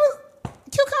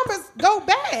 Cucumbers go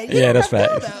bad. That's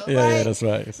right. Yeah, that's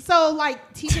right. So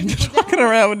teaching people... Just walking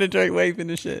around with the Drake waving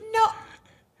and shit. No.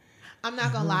 I'm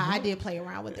not gonna lie, I did play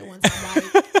around with it once.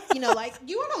 You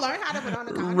want to learn how to put on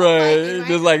a condom, right?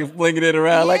 Just flinging it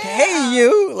around, hey,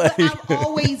 you. But I've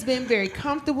always been very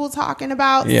comfortable talking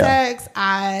about sex.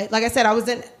 I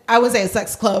wouldn't say a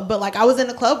sex club, but I was in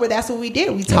a club where that's what we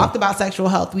did. We talked about sexual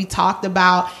health. We talked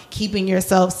about keeping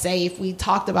yourself safe. We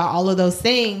talked about all of those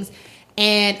things,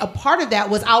 and a part of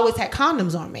that was I always had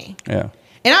condoms on me. Yeah,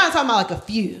 and I'm not talking about a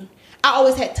few. I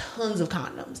always had tons of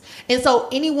condoms. And so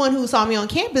anyone who saw me on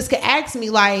campus could ask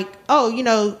me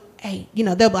hey,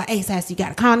 they'll be like, hey, Sassy, you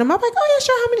got a condom? I'm like, oh yeah,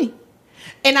 sure, how many?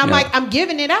 And I'm like, I'm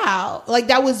giving it out. Like,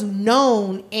 that was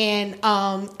known. And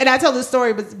I told this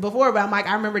story before, but I'm like,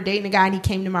 I remember dating a guy and he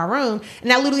came to my room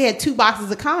and I literally had 2 boxes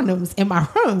of condoms in my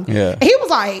room. Yeah. And he was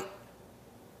like,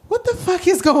 what the fuck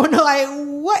is going on? Like,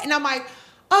 what? And I'm like,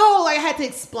 oh, like I had to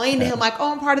explain to him, like,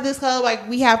 oh, I'm part of this club. Like,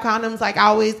 we have condoms. Like,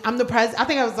 I'm the president. I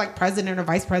think I was like president or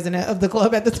vice president of the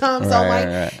club at the time. So I'm like,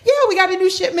 yeah, we got a new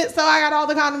shipment. So I got all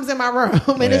the condoms in my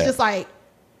room. And it's just like,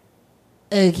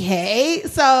 okay.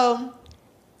 So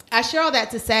I share all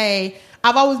that to say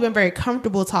I've always been very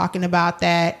comfortable talking about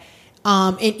that.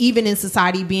 And even in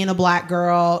society, being a black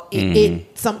girl,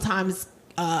 it sometimes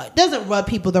doesn't rub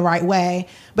people the right way.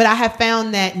 But I have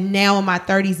found that now in my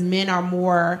 30s, men are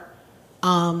more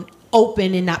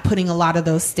open and not putting a lot of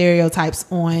those stereotypes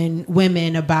on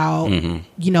women about,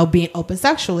 being open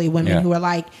sexually. Women who are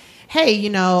like, hey,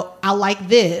 I like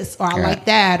this, or I like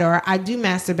that, or I do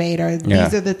masturbate, or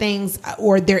these are the things,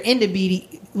 or they're into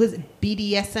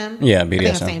BDSM? Yeah, BDSM. I think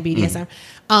I'm saying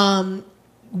BDSM.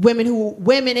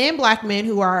 Women and black men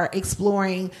who are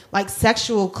exploring like sex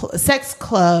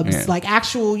clubs, like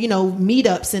actual,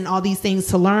 meetups and all these things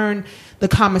to learn the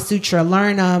Kama Sutra,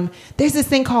 there's this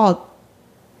thing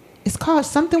it's called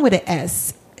something with an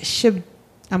S.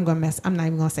 I'm not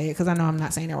even gonna say it because I know I'm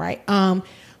not saying it right.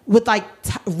 With like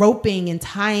roping and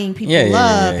tying people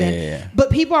up.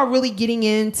 But people are really getting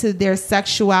into their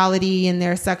sexuality and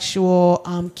their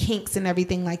sexual kinks and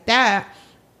everything like that.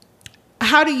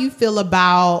 How do you feel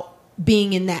about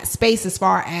being in that space as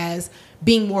far as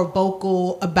being more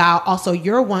vocal about also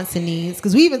your wants and needs?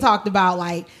 Because we even talked about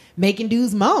like making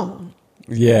dudes moan.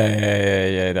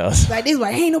 Yeah. That's like this,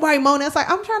 like ain't nobody moaning. It's like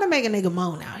I'm trying to make a nigga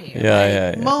moan out here.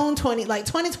 Yeah. Moan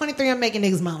 2023. I'm making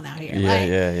niggas moan out here.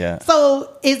 Yeah.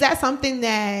 So is that something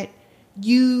that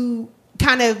you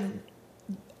kind of,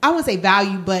 I wouldn't say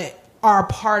value, but are a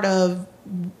part of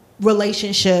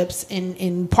relationships and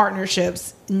in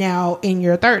partnerships now in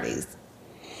your 30s?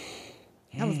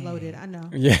 That was loaded. I know.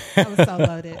 Yeah. That was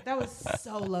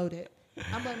so loaded.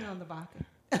 I'm blaming it on the vodka.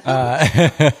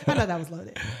 I know that was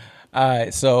loaded. All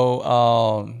right,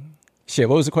 so what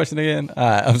was the question again?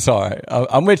 I'm sorry,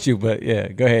 I'm with you, but yeah,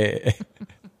 go ahead.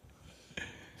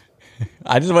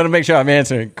 I just want to make sure I'm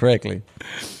answering correctly.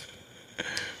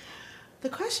 The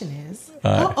question is,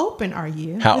 how open are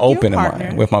you? How open am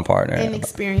I with my partner and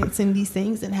experiencing these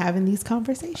things and having these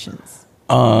conversations?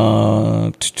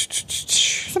 Somebody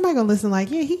gonna listen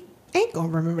like, yeah, he ain't gonna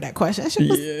remember that question. That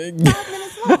shit was 5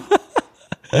 minutes long.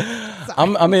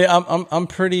 I'm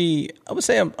pretty. I would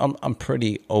say I'm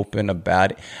pretty open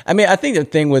about it. I mean, I think the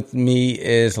thing with me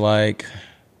is like,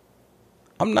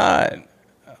 I'm not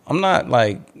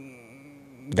like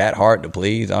that hard to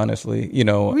please. Honestly, You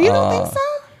don't think so?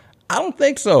 I don't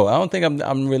think so. I don't think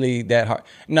I'm really that hard.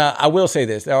 Now, I will say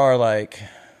this: there are like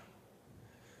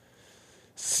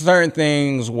certain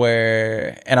things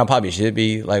where, and I probably should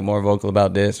be like more vocal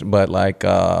about this, but like.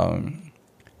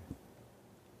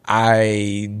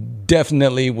 I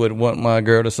definitely would want my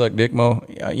girl to suck dick more,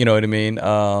 you know what I mean?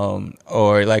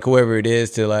 Or like whoever it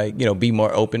is to like, be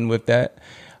more open with that.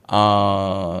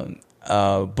 But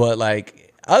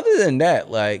like, other than that,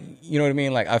 like, you know what I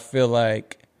mean? Like, I feel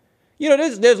like,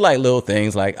 there's like little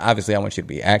things, like obviously I want you to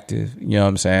be active, you know what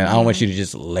I'm saying? I don't want you to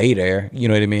just lay there, you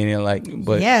know what I mean? And like,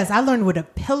 but yes, I learned with a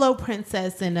pillow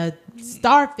princess and a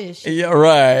starfish. Yeah,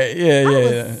 right.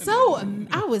 Yeah.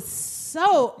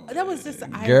 That was just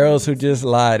girls who just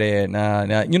lie there. Nah.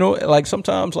 Like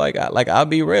sometimes, like I'll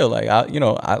be real. Like I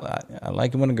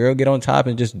like when a girl get on top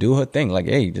and just do her thing. Like,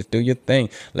 hey, just do your thing.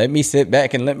 Let me sit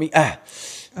back and let me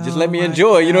let me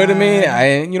enjoy. God. You know what I mean?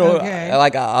 Okay.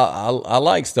 I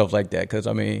like stuff like that because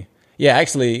I mean, yeah,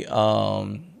 actually,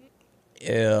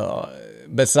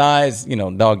 besides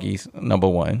doggies, number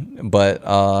one,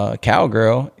 but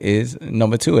cowgirl is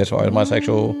number 2 as far as my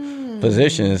sexual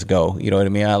positions go. You know what I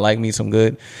mean? I like me some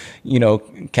good,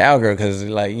 cowgirl because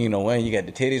like, when you got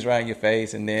the titties right in your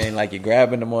face and then like you're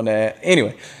grabbing them on that.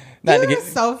 Anyway,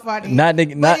 so funny. Not to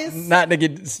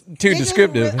get too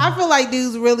descriptive. I feel like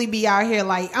dudes really be out here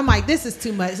like, I'm like, this is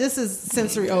too much. This is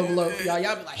sensory overload for y'all.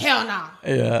 Y'all be like, hell no.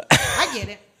 Yeah. I get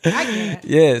it.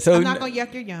 Yeah, so I'm not gonna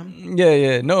yuck your yum.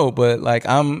 Yeah, no, but like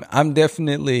I'm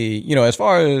definitely, as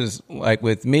far as like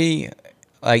with me,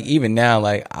 like even now,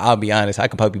 like I'll be honest, I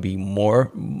could probably be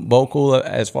more vocal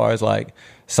as far as like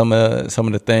some of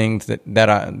the things that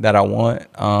I want.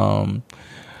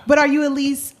 But are you at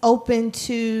least open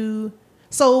to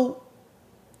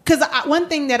because one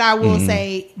thing that I will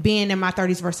say, being in my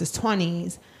 30s versus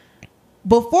 20s,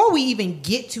 before we even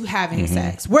get to having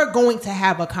sex, we're going to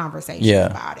have a conversation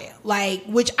about it. Like,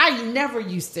 which I never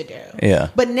used to do. Yeah.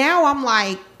 But now I'm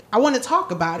like, I want to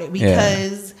talk about it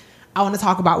because I want to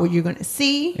talk about what you're going to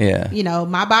see. Yeah. You know,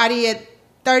 my body at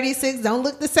 36 don't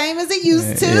look the same as it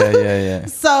used to. Yeah.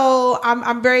 So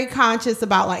I'm very conscious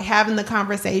about like having the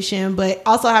conversation, but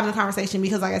also having the conversation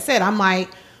because, like I said, I'm like,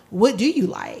 what do you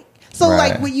like? So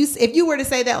like, if you were to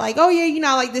say that, like, oh yeah, you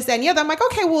know, like this, that, and the other, I'm like,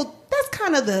 okay, well, that's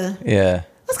kind of the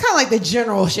that's kind of like the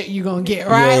general shit you're gonna get,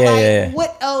 right?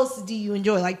 What else do you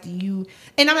enjoy? Like, do you?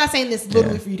 And I'm not saying this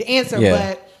literally for you to answer,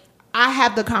 but I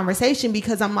have the conversation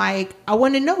because I'm like, I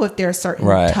want to know if there's certain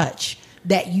touch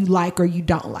that you like or you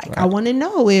don't like. I want to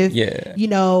know if you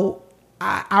know.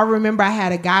 I remember I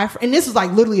had a guy, and this was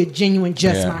like literally a genuine,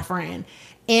 just my friend,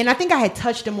 and I think I had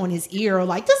touched him on his ear, or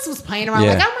like this was playing around,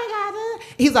 like, oh my god.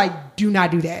 He's like, do not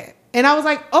do that. And I was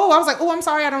like, oh, I'm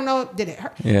sorry. I don't know. Did it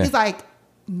hurt? Yeah. He's like,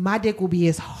 my dick will be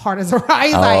as hard as a rock.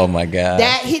 He's like, my God.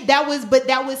 That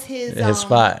was his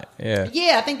spot. Yeah.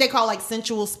 Yeah. I think they call like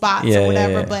sensual spots or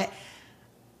whatever. But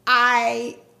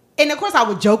and of course I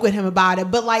would joke with him about it,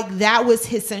 but like that was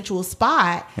his sensual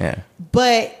spot. Yeah.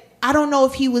 But I don't know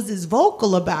if he was as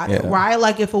vocal about it, right?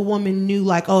 Like if a woman knew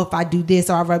like, oh, if I do this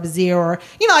or I rub his ear, or,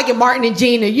 you know, like in Martin and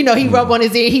Gina, you know, he rub on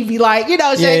his ear, he'd be like, you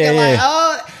know, shaking like,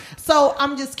 oh. So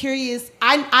I'm just curious.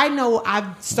 I know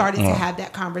I've started to have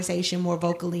that conversation more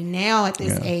vocally now at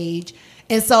this age.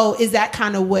 And so is that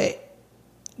kind of what,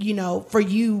 you know, for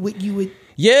you, what you would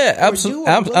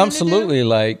absolutely.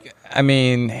 Like, I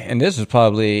mean, and this was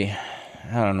probably,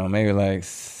 I don't know, maybe like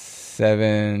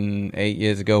 7-8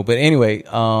 years ago, but anyway,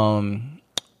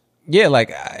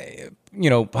 like you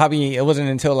know, probably it wasn't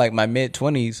until like my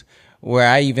mid-20s where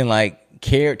I even like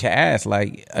cared to ask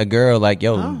like a girl like,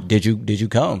 yo, did you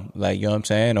come, like, you know what I'm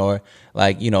saying, or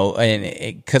like, you know,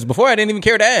 and because before I didn't even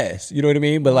care to ask, you know what I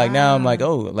mean, but like now I'm like,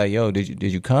 oh, like, yo, did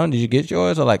you come, did you get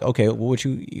yours, or like, okay, well,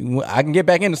 I can get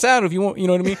back in the saddle if you want, you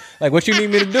know what I mean, like what you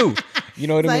need me to do, you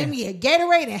know what I mean, me a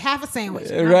Gatorade and half a sandwich,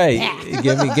 right?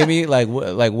 give me like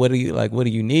what do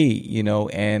you need, you know,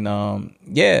 and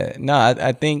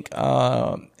I think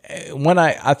when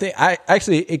I think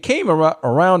it came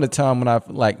around the time when I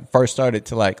like first started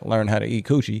to like learn how to eat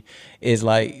coochie, is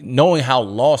like knowing how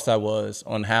lost I was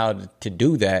on how to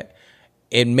do that.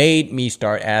 It made me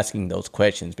start asking those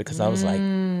questions because I was like,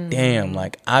 damn,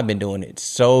 like I've been doing it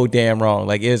so damn wrong.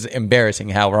 Like it's embarrassing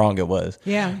how wrong it was.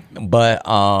 Yeah. But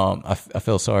I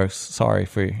feel sorry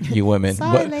for you women.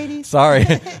 Ladies. Sorry,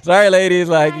 ladies.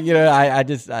 Like, you know, I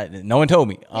just no one told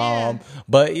me. Yeah.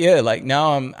 But yeah, like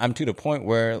now I'm to the point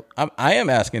where I am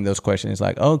asking those questions.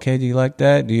 Like, okay, do you like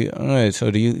that? Do you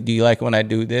like when I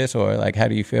do this, or like how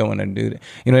do you feel when I do that?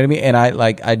 You know what I mean? And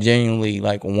I genuinely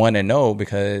like want to know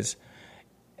because,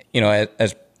 you know,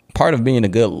 as part of being a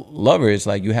good lover is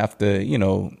like you have to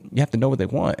know what they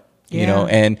want, you know,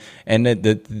 and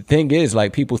the thing is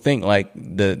like people think like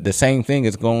the same thing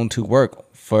is going to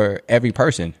work for every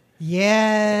person.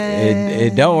 Yeah,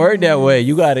 it don't work that way.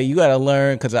 You gotta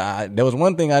learn, because there was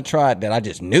one thing I tried that I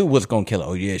just knew was gonna kill her.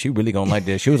 Oh yeah, she really gonna like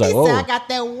this. She was like, whoa, I got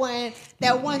that 1-2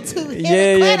 hitter.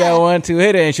 Yeah, that 1-2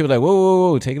 hitter, and she was like,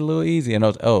 whoa, take it a little easy. And I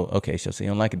was, oh, okay, so you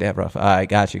don't like it that rough. All right,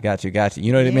 got you.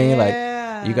 You know what I mean?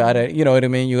 Like, you gotta, you know what I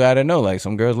mean? You gotta know, like,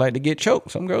 some girls like to get choked.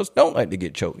 Some girls don't like to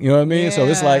get choked. You know what I mean? Yeah. So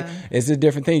it's like, it's a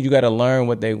different thing. You gotta learn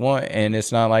what they want. And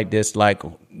it's not like this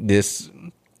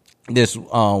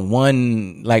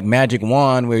one like magic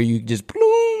wand where you just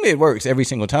bloom, it works every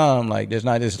single time. Like there's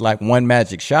not just like one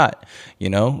magic shot,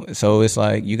 you know? So it's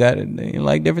like, you gotta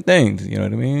like different things. You know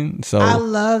what I mean? So I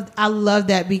love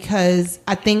that, because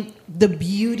I think the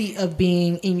beauty of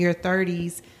being in your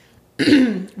 30s,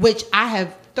 which I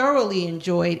have thoroughly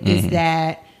enjoyed, is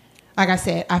that, like I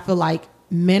said, I feel like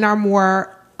men are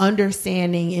more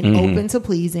understanding and open to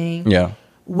pleasing. Yeah.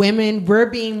 Women, we're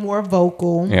being more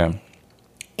vocal. Yeah.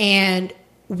 And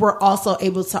we're also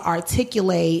able to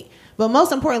articulate, but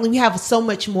most importantly, we have so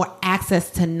much more access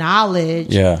to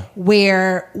knowledge. Yeah.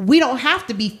 Where we don't have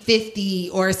to be 50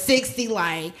 or 60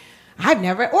 like, I've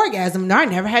never orgasmed, or I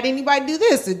never had anybody do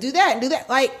this or do that and do that.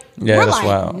 Like, we're like,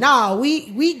 wild. No,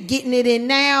 we getting it in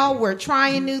now. We're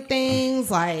trying new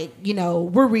things. Like, you know,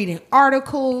 we're reading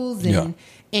articles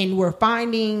and we're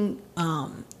finding,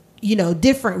 you know,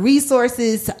 different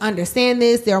resources to understand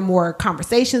this. There are more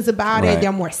conversations about it.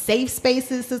 There are more safe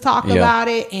spaces to talk about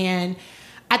it. And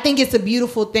I think it's a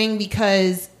beautiful thing,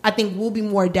 because I think we'll be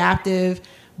more adaptive,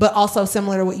 but also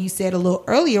similar to what you said a little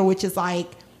earlier, which is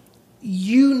like,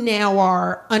 you now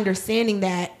are understanding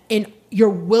that, and you're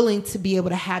willing to be able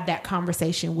to have that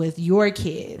conversation with your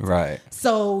kids. Right.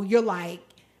 So you're like,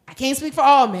 I can't speak for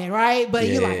all men, right? But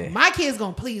you're like, my kid's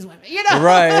gonna please women, you know?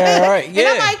 Right. And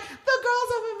Yeah. I'm like, the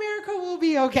girls of America will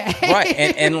be okay. Right.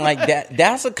 And like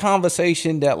that's a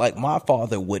conversation that like my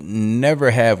father would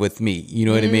never have with me. You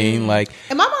know what I mean? Like,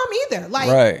 and my mom either. Like,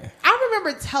 right. I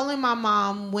remember telling my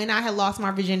mom when I had lost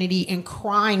my virginity and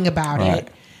crying about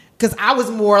it, because I was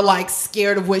more like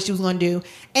scared of what she was going to do.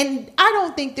 And I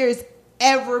don't think there's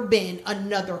ever been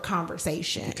another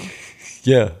conversation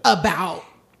about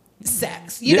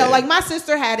sex. You know, like my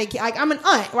sister had a kid. Like, I'm an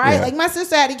aunt, right? Like my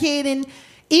sister had a kid, and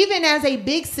even as a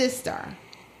big sister,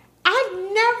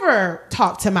 I've never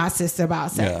talked to my sister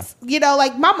about sex. You know,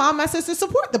 like my mom, my sister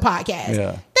support the podcast. They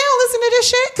don't listen to this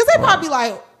shit because they probably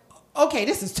like, okay,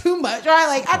 this is too much, right?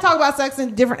 Like I talk about sex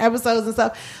in different episodes and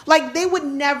stuff. Like they would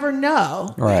never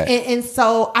know, right? And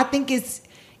so I think it's,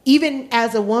 even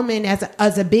as a woman,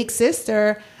 as a big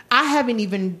sister, I haven't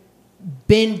even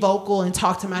been vocal and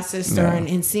talked to my sister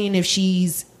and seeing if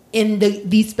she's in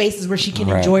these spaces where she can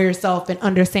enjoy herself and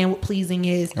understand what pleasing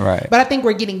is. Right. But I think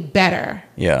we're getting better.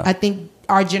 Yeah. I think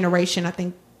our generation, I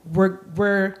think we're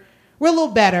a little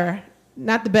better.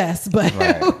 Not the best, but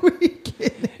we're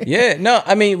getting there. Yeah, no,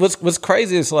 I mean, what's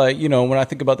crazy is like, you know, when I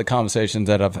think about the conversations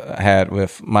that I've had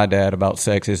with my dad about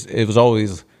sex, it was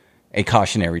always a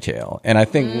cautionary tale. And I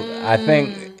think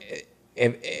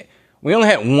if we only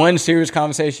had one serious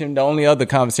conversation. The only other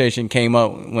conversation came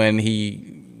up when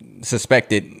he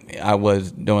suspected I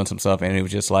was doing some stuff, and it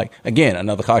was just like, again,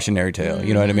 another cautionary tale.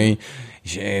 You know what I mean?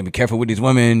 Yeah, be careful with these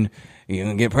women. You're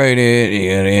gonna get pregnant, you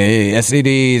get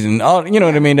STDs and all, you know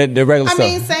what I mean? The regular stuff.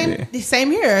 I mean,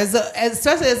 same here.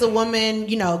 Especially as a woman,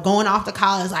 you know, going off to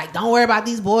college, like, don't worry about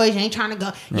these boys. You ain't trying to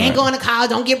go. You ain't going to college.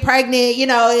 Don't get pregnant. You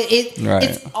know,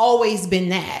 it's always been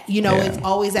that. You know, it's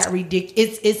always that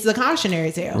ridiculous. It's the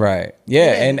cautionary tale. Right.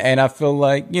 Yeah. And I feel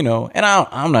like, you know, and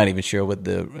I'm not even sure what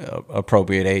the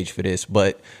appropriate age for this,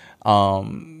 but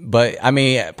I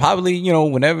mean, probably, you know,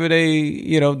 whenever they,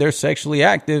 you know, they're sexually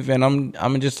active, and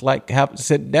I'm just like have to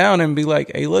sit down and be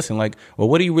like, hey, listen, like, well,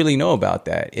 what do you really know about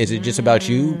that? Is it just about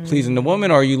you pleasing the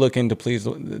woman, or are you looking to please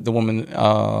the woman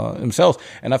themselves?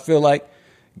 And I feel like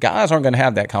guys aren't going to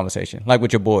have that conversation like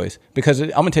with your boys, because I'm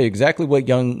going to tell you exactly what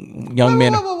young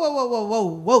men.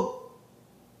 Whoa.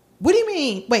 What do you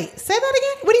mean? Wait, say that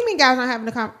again. What do you mean guys aren't having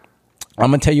a conversation? I'm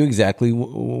going to tell you exactly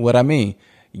what I mean.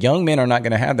 Young men are not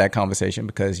going to have that conversation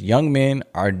because young men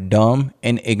are dumb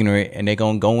and ignorant, and they're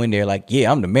going to go in there like, yeah,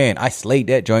 I'm the man. I slayed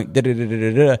that joint.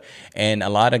 And a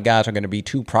lot of guys are going to be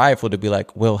too prideful to be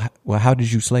like, well, how did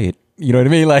you slay it? You know what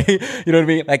I mean? Like, you know what I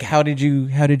mean? Like, how did you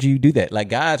do that? Like,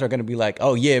 guys are going to be like,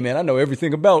 oh yeah, man, I know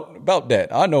everything about that.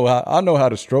 I know how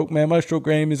to stroke, man. My stroke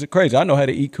game is crazy. I know how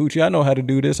to eat coochie. I know how to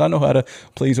do this. I know how to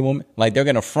please a woman. Like, they're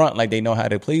going to front like they know how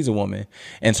to please a woman.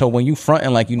 And so when you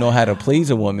fronting like you know how to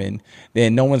please a woman,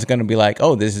 then no one's going to be like,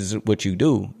 oh, this is what you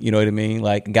do. You know what I mean?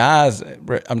 Like, guys,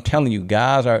 I'm telling you,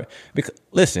 guys are, because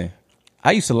listen,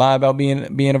 I used to lie about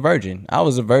being a virgin. I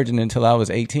was a virgin until I was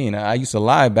 18. I used to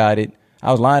lie about it. I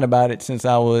was lying about it since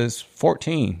I was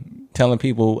 14, telling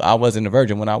people I wasn't a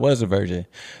virgin when I was a virgin.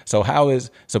 So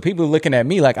people looking at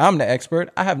me like I'm the expert.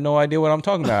 I have no idea what I'm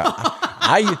talking about.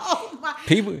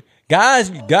 Guys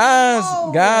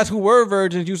who were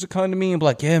virgins used to come to me and be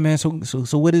like, yeah, man, so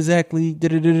what exactly?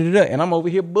 And I'm over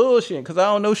here bullshitting because I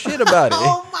don't know shit about it.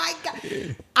 Oh my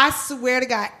God. I swear to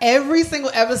God, every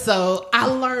single episode, I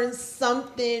learned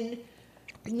something.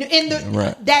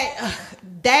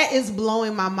 That is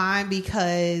blowing my mind,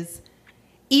 because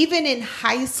even in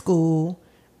high school,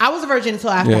 I was a virgin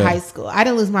until after high school. I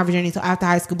didn't lose my virginity until after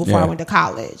high school before I went to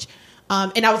college.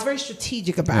 And I was very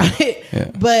strategic about it.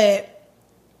 Yeah. But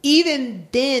even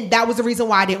then, that was the reason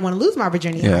why I didn't want to lose my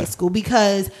virginity in high school,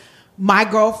 because my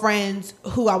girlfriends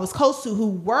who I was close to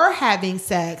who were having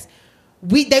sex,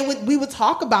 we would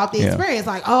talk about the experience,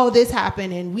 like, oh, this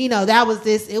happened, and we know that was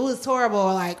this, it was horrible,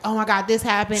 or like, oh my God, this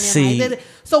happened. And like,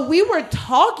 so we were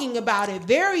talking about it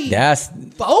very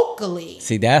vocally.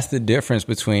 See, that's the difference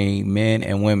between men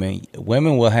and women.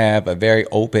 Women will have a very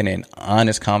open and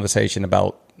honest conversation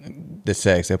about the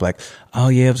sex. They're like, oh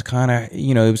yeah, it was kind of,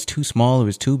 you know, it was too small, it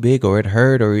was too big, or it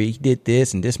hurt, or he did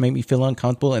this and this made me feel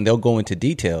uncomfortable, and they'll go into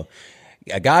detail.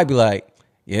 A guy be like,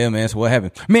 yeah, man, so what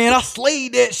happened? Man, I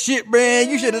slayed that shit, man.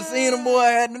 You should have seen him, boy. I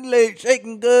had the leg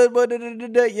shaking good, but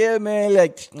yeah, man,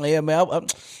 like, yeah, man,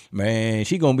 man,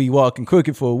 she gonna be walking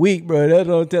crooked for a week, bro. That's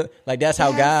what I'm telling. Like, that's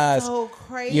how guys. So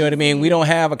crazy. You know what I mean? We don't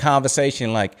have a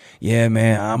conversation like, yeah,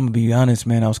 man, I'm gonna be honest,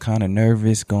 man. I was kind of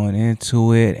nervous going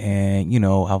into it, and you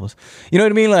know, I was, you know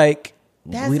what I mean? Like,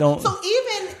 we don't. So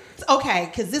even okay,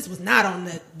 because this was not on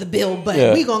the bill,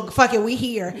 but we gonna fuck it. We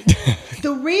here.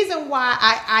 The reason why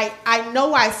I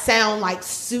know I sound like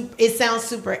it sounds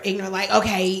super ignorant. Like,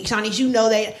 okay, Shanice, you know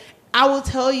that. I will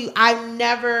tell you,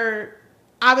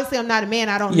 obviously I'm not a man.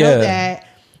 I don't know that,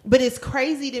 but it's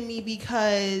crazy to me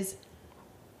because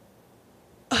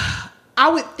I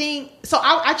would think. So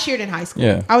I cheered in high school.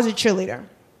 Yeah. I was a cheerleader,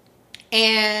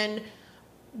 and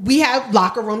we have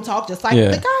locker room talk just like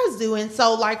the guys do. And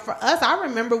so, like, for us, I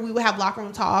remember we would have locker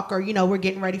room talk, or, you know, we're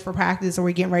getting ready for practice or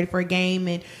we're getting ready for a game,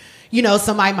 and, you know,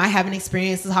 somebody might have an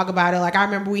experience to talk about it. Like, I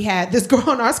remember we had this girl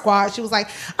on our squad. She was like,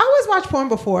 I always watch porn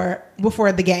before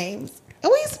the games. And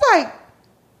we used to be like,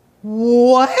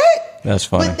 what? That's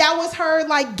funny. But that was her,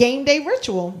 like, game day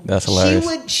ritual. That's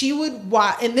hilarious. She would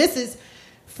watch, and this is,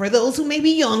 for those who may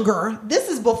be younger, this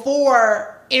is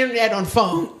before internet on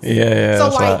phones. Yeah. So,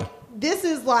 like, this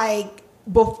is like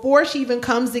before she even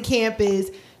comes to campus,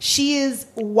 she is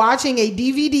watching a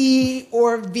DVD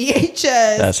or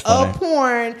VHS of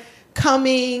porn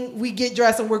coming. We get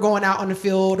dressed and we're going out on the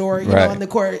field or, you know, on the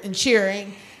court and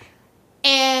cheering.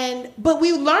 But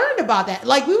we learned about that.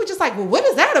 Like, we were just like, well, what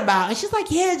is that about? And she's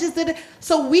like, yeah, just did it.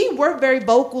 So we were very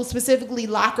vocal, specifically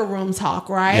locker room talk,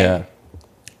 right? Yeah.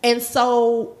 And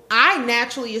so I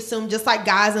naturally assume, just like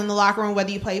guys in the locker room, whether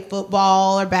you play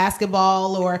football or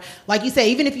basketball, or, like you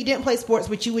say, even if you didn't play sports,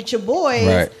 but you with your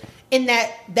boys, and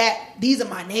that these are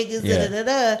my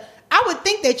niggas, I would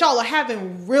think that y'all are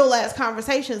having real ass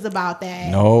conversations about that.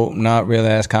 No, not real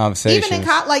ass conversations. Even in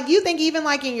like, you think even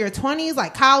like in your 20s,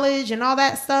 like college and all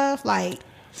that stuff, like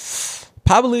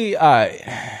probably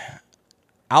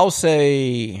I'll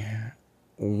say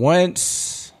once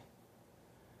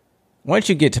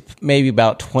you get to maybe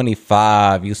about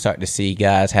 25, you start to see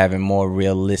guys having more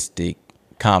realistic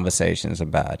conversations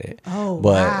about it. Oh,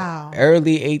 but wow.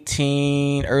 Early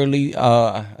 18s,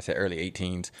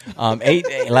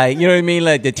 like, you know what I mean?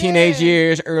 Like the teenage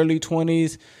years, early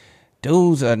 20s,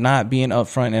 dudes are not being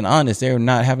upfront and honest. They're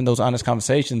not having those honest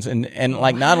conversations. And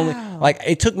like, not only, like,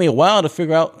 it took me a while to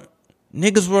figure out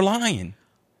niggas were lying.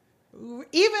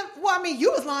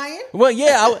 You was lying. Well,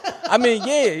 yeah, I mean,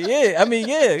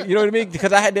 you know what I mean?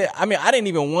 Because I didn't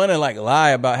even want to, like,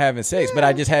 lie about having sex, but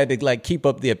I just had to, like, keep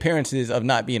up the appearances of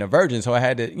not being a virgin. So I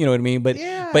had to, you know what I mean?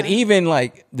 But even,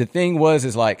 like, the thing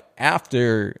is like,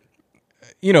 after,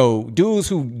 you know, dudes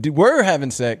who were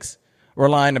having sex were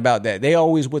lying about that. They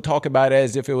always would talk about it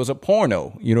as if it was a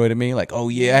porno. You know what I mean? Like, oh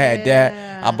yeah, I had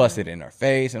that. I busted in her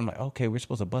face. And I'm like, okay, we're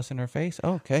supposed to bust in her face?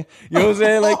 Okay. You know what I'm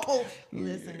saying? Like,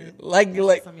 listen, like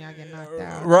some of y'all get knocked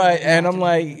out. Right. And I'm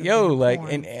like, yo, like,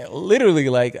 and literally,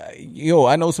 like, yo,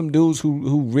 I know some dudes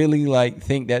who really, like,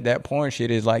 think that porn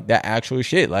shit is like that actual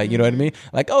shit. Like, you know what I mean?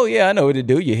 Like, oh yeah, I know what to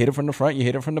do. You hit it from the front, you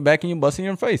hit it from the back, and you bust in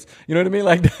your face. You know what I mean?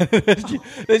 Like,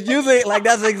 that's usually, like,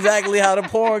 that's exactly how the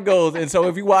porn goes. And so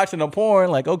if you're watching a porn,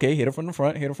 like, okay, hit it from the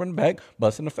front, hit it from the back,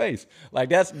 bust in the face. Like,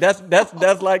 that's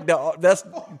like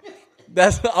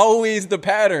that's always the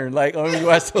pattern. Like, when you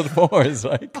watch those porns,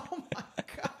 like, oh my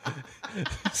god.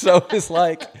 So it's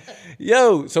like,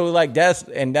 yo, so like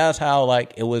that's how,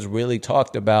 like, it was really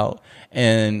talked about.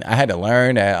 And I had to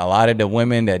learn that a lot of the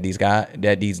women that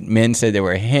these men said they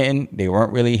were hitting, they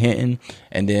weren't really hitting.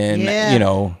 And then you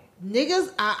know,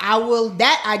 niggas,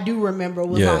 I do remember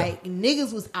was like,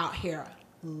 niggas was out here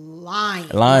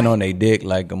lying on their dick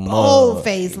like a bold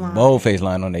face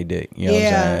lying on their dick. You know what I'm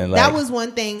saying? Like, that was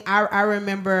one thing I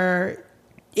remember.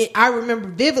 I remember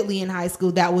vividly in high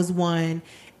school. That was one,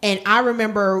 and I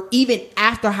remember even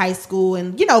after high school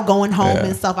and, you know, going home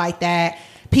and stuff like that.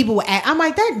 People would ask, I'm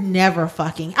like, that never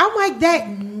fucking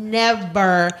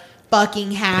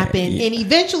happened. And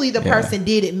eventually the person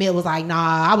did admit, was like,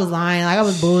 nah, I was lying, like I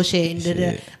was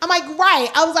bullshitting. I'm like, right.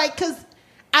 I was like, because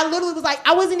I literally was like,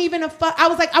 I wasn't even I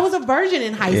was like, I was a virgin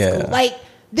in high school. Like,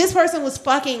 this person was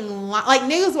fucking like,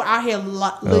 niggas were out here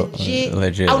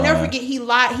legit. I'll never forget, he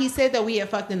lied. He said that we had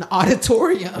fucked in the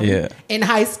auditorium in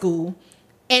high school.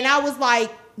 And I was like,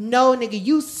 no, nigga,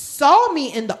 you saw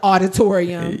me in the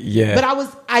auditorium. But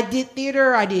I did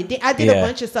theater. I did a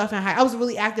bunch of stuff I was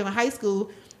really active in high school.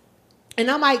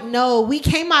 And I'm like, no, we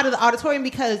came out of the auditorium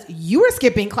because you were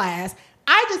skipping class.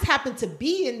 I just happened to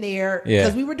be in there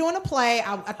because we were doing a play.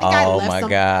 I think I left some.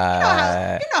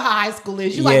 God. You know how high school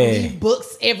is. You like leave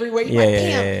books everywhere. You're like,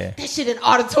 damn, that shit in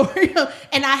auditorium.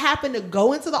 And I happened to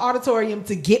go into the auditorium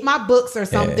to get my books or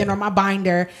something or my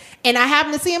binder. And I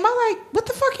happened to see him. I'm like, what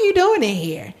the fuck are you doing in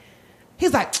here?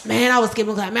 He's like, man, I was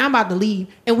skipping class. Man, I'm about to leave.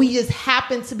 And we just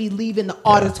happened to be leaving the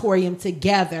auditorium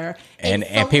together. And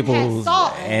people,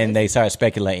 and they started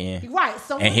speculating. Right.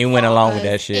 And he went along with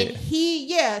that shit.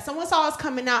 And someone saw us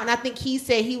coming out. And I think he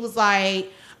said, he was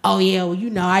like, oh yeah,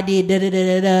 well, I did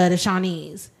da to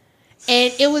Shawnee's.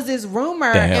 And it was this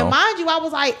rumor. Damn. And mind you, I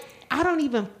was like, I don't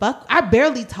even fuck. I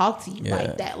barely talk to you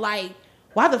like that. Like,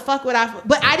 why the fuck would I?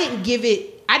 But I didn't give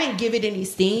it any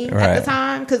steam at the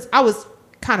time because I was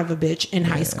kind of a bitch in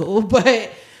high school.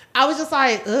 But I was just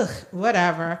like, ugh,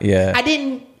 whatever. Yeah. I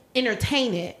didn't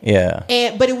entertain it. Yeah.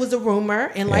 But it was a rumor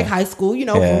in like high school.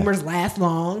 Rumors last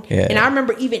long. Yeah. And I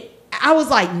remember I was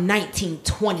like 19,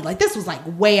 20. Like this was like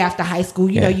way after high school.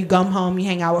 You know, you come home, you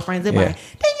hang out with friends. They're like,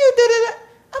 then you da.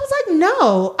 I was like,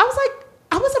 no.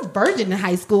 I was a virgin in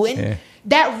high school, and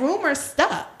that rumor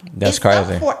stuck. That's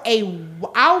crazy.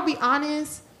 I'll be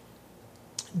honest,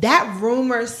 that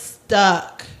rumor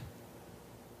stuck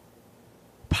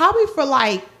probably for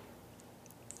like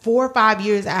 4 or 5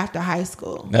 years after high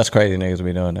school. That's crazy niggas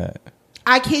be doing that.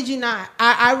 I kid you not.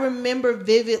 I remember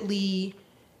vividly,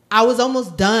 I was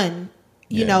almost done,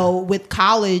 you know, with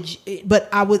college, but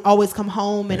I would always come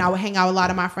home and I would hang out with a lot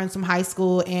of my friends from high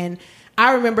school. And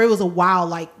I remember it was a while,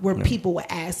 like, where people would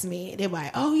ask me, they'd be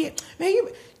like, oh yeah, man,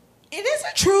 is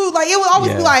it true? Like, it would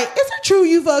always be like, is it true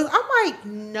you folks? I'm like,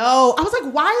 no. I was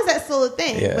like, why is that still a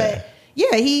thing? Yeah. But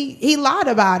yeah, he lied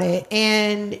about it.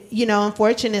 And, you know,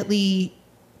 unfortunately,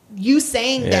 you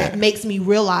saying that makes me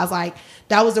realize, like,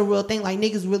 that was a real thing. Like,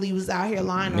 niggas really was out here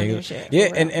lying on their shit.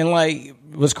 Yeah, and like,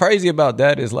 what's crazy about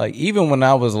that is, like, even when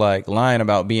I was, like, lying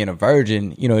about being a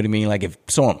virgin, you know what I mean? Like, if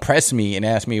someone pressed me and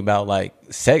asked me about, like,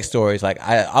 sex stories, like,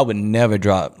 I would never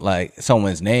drop, like,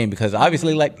 someone's name because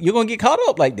obviously, like, you're going to get caught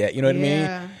up like that. You know what I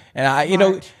mean? And you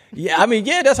know... Yeah, I mean,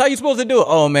 that's how you supposed to do it.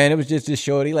 Oh man, it was just this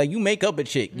shorty. Like, you make up a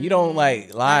chick. You don't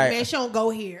like lie. Like, man, she don't go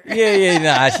here.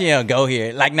 Nah, she don't go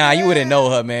here. Like, nah, you wouldn't know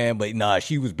her, man. But nah,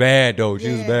 she was bad though. She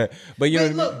was bad. But you know,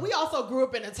 look, we also grew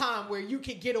up in a time where you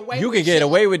could get away. You could get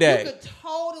away with that. You could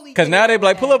totally. Because now they be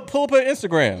like, pull up her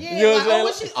Instagram. Yeah, you know like,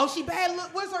 what I'm saying? she bad.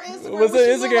 Look, what's her Instagram? What's her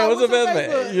Instagram? What's her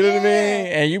Facebook? You know what I mean?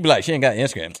 And you be like, she ain't got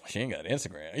Instagram. She ain't got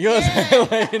Instagram. You know what I'm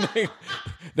saying? Like,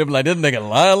 they be like, this nigga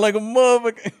lying like a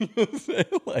motherfucker. You know what I'm saying?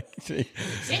 Like, she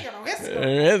ain't got no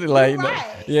Instagram.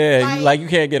 Like, like, you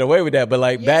can't get away with that. But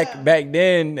like back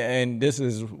then, and this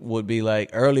would be like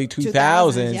early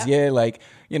 2000s. Yeah, like,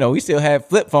 you know, we still had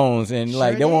flip phones and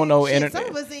like there won't no internet. Some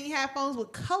of us didn't have phones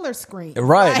with color screens.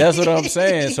 Right, like, that's what I'm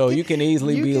saying. So you can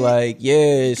easily be like,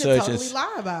 yeah, such as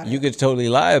lie about it. You could totally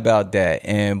lie about that.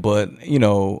 And but you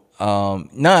know,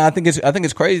 I think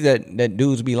it's crazy that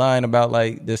dudes be lying about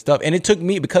like this stuff. And it took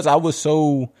me because I was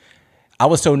so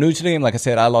new to them. Like I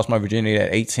said, I lost my virginity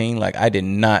at 18. Like I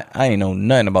ain't know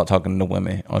nothing about talking to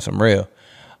women on some real.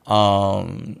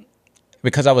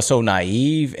 Because I was so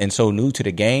naive and so new to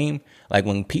the game. Like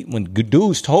when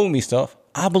dudes told me stuff,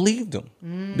 I believed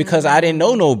them because I didn't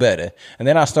know no better. And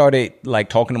then I started like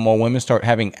talking to more women, start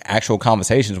having actual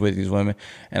conversations with these women.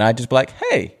 And I just be like,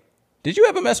 hey, did you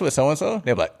ever mess with so-and-so?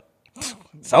 They're like,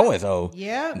 so-and-so?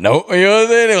 Yeah. No. You know what I'm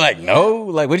saying? They're like, no.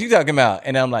 Like, what you talking about?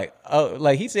 And I'm like, oh,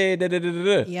 like he said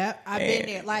da-da-da-da-da. Yep, I've been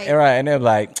there. Like, right. And they're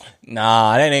like,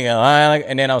 nah, that nigga lying.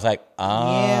 And then I was like,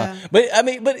 ah. Yeah. But I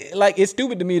mean, like, it's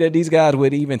stupid to me that these guys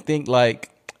would even think like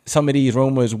some of these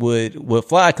rumors would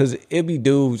fly because it'd be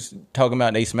dudes talking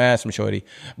about they smashed some shorty.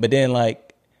 But then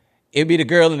like, it'd be the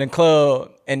girl in the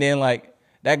club. And then like,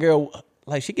 that girl,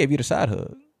 like, she gave you the side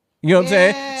hug. You know what I'm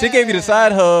saying? She gave you the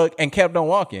side hug and kept on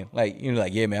walking. Like, you know,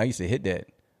 like, yeah, man, I used to hit that.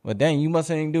 But dang, you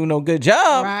must ain't do no good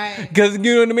job. Right. Because,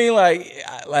 you know what I mean?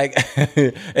 Like.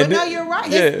 But no, you're right.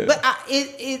 Yeah.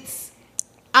 It's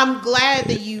I'm glad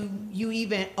that you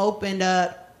even opened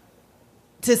up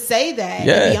to say that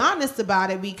and be honest about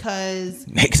it because.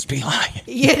 Niggas be lying.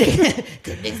 Yeah,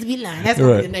 because niggas be lying. That's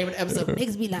going to be the name of the episode.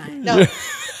 Niggas be lying. No.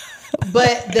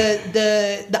 But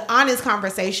the honest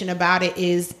conversation about it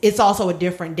is it's also a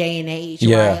different day and age,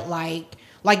 right?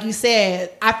 Like you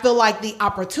said, I feel like the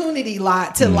opportunity to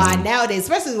lie nowadays,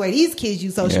 especially the way these kids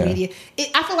use social media,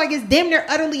 I feel like it's damn near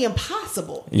utterly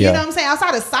impossible. You know what I'm saying?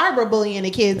 Outside of cyberbullying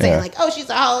the kids saying like, oh, she's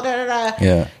a hoe, da da da.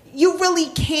 Yeah. You really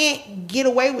can't get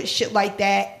away with shit like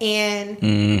that.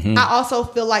 And I also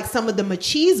feel like some of the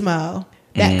machismo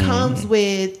that comes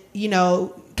with, you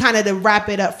know, kind of to wrap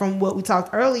it up from what we talked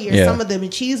earlier, some of the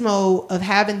machismo of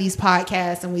having these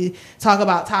podcasts and we talk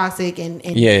about toxic and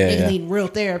needing real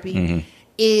therapy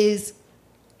is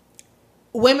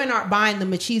women aren't buying the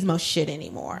machismo shit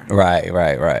anymore. Right.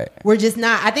 We're just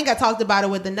not. I think I talked about it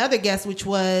with another guest, which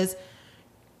was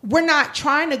we're not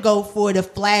trying to go for the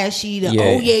flashy,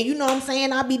 you know what I'm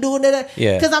saying? I'll be doing that.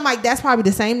 Yeah. Because I'm like, that's probably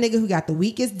the same nigga who got the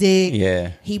weakest dick.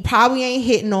 Yeah. He probably ain't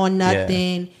hitting on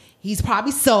nothing. Yeah. He's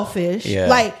probably selfish. Yeah.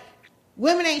 Like,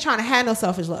 women ain't trying to have no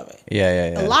selfish loving.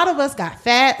 Yeah. A lot of us got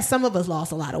fat. Some of us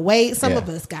lost a lot of weight. Some of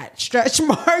us got stretch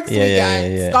marks. We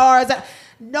got scars.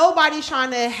 nobody's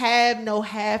trying to have no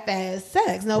half-ass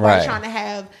sex. Nobody's trying to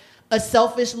have a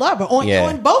selfish lover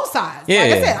on both sides. Yeah,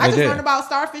 like I said, I just learned about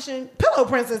starfish and pillow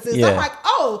princesses. I'm like,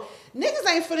 oh,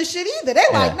 niggas ain't for the shit either. They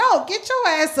like, no, get your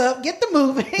ass up, get the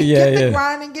moving, get the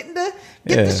grinding, get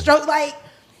the stroke. Like,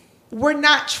 we're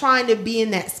not trying to be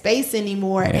in that space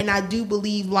anymore. And I do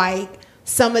believe like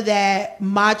some of that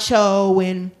macho,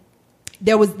 and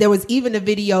there was even a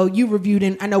video you reviewed,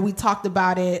 and I know we talked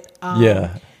about it.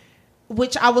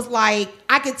 Which I was like,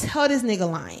 I could tell this nigga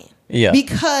lying. Yeah.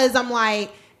 Because I'm like,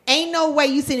 ain't no way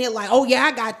you sitting here like, oh yeah,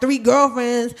 I got 3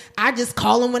 girlfriends. I just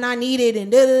call them when I need it,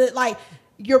 and like,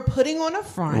 you're putting on a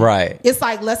front. Right. It's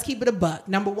like, let's keep it a buck.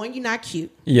 Number one, you're not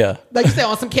cute. Yeah. Like you said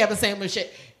on some Kevin Samuel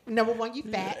shit. Number one, you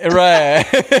fat. Right.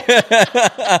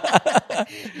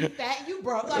 You fat, you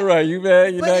broke. Like, right. You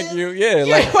fat, you not cute. Yeah.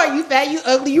 Like, right. You fat, you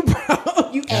ugly, you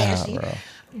broke, you ashy.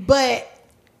 But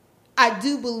I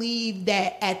do believe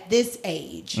that at this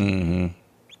age, the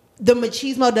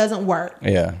machismo doesn't work.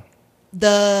 Yeah.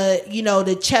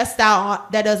 The chest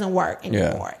out, that doesn't work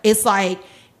anymore. It's like,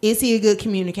 is he a good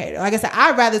communicator? Like I said,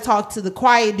 I'd rather talk to the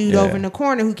quiet dude over in the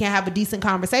corner who can have a decent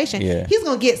conversation. Yeah. He's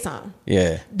going to get some.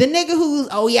 Yeah. The nigga who's,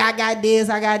 oh yeah, I got this,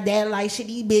 I got that, like, shit,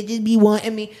 these bitches be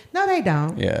wanting me. No, they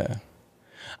don't. Yeah.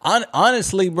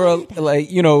 Honestly, bro, like,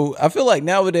 I feel like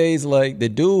nowadays, like, the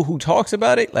dude who talks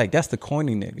about it, like, that's the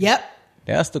corny nigga. Yep.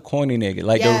 That's the corny nigga.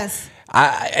 Like, yes.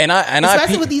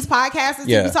 Especially with these podcasters,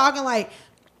 you be talking like,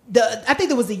 I think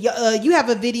there was you have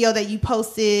a video that you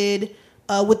posted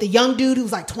with the young dude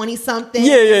who's like 20 something.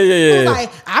 Yeah. He was like,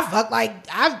 I fuck like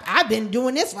I've been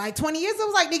doing this for like 20 years. I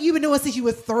was like, nigga, you've been doing since you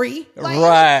was 3. Like,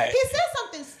 right. He said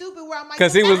something stupid where I'm like,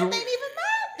 because he was ain't even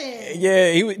nothing.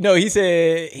 Yeah, he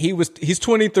said he's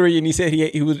 23 and he said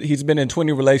he's been in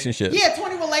 20 relationships. Yeah,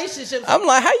 20 relationships. I'm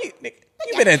like, how you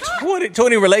been in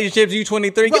 20 relationships? You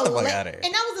 23? Get the fuck out of here.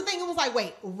 And that was the thing. It was like,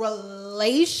 wait,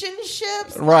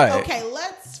 relationships? Right. Like, okay,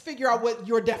 let's figure out what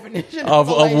your definition of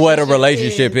what a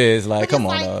relationship is. Like, come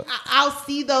on up. I'll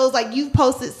see those, like, you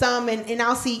posted some, and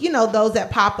I'll see, those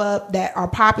that pop up that are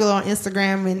popular on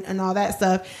Instagram and all that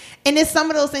stuff. And it's some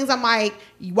of those things I'm like,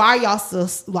 why are y'all still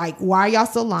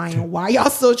lying? Why are y'all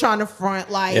still trying to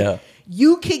front? Like,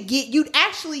 you'd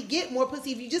actually get more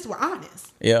pussy if you just were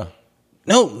honest. Yeah.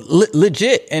 No,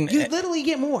 legit. And you literally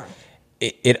get more.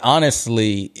 It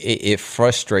honestly, it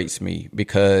frustrates me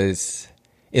because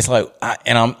it's like,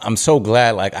 I'm so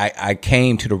glad, like, I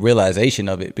came to the realization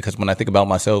of it, because when I think about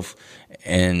myself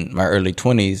in my early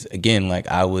 20s, again, like,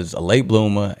 I was a late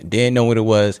bloomer, didn't know what it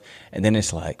was. And then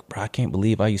it's like, bro, I can't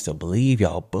believe I used to believe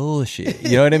y'all bullshit.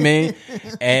 You know what I mean?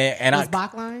 And was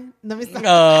Bach lying? Let me stop.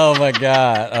 Oh my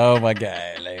God. Like,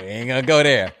 we ain't gonna go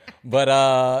there.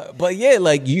 But yeah,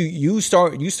 like you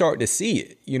start to see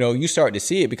it. You start to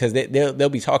see it because they'll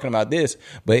be talking about this.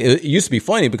 But it used to be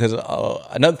funny because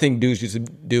another thing dudes used to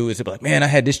do is to be like, man, I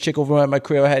had this chick over at my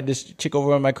crib. I had this chick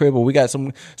over at my crib, but we got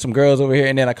some girls over here.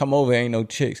 And then I come over, ain't no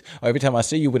chicks. Or every time I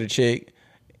see you with a chick,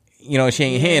 she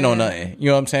ain't hitting on nothing. You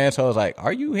know what I'm saying? So I was like,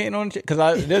 are you hitting on a chick?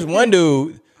 Because there's one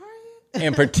dude,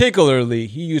 and particularly,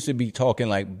 he used to be talking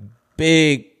like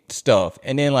big stuff.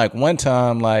 And then like one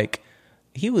time, like,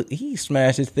 he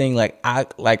smashed his thing his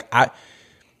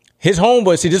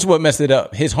homeboy, see, this is what messed it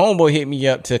up. His homeboy hit me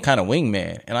up to kind of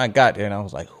wingman, and I got there and I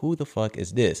was like, who the fuck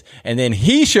is this? And then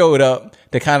he showed up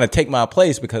to kind of take my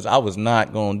place because I was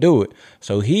not going to do it.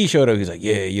 So he showed up. He's like,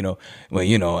 yeah, I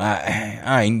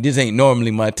ain't, this ain't normally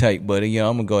my type, but I'm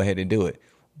going to go ahead and do it.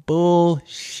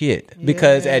 Bullshit.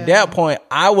 Because at that point,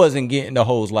 I wasn't getting the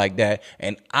hoes like that,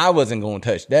 and I wasn't going to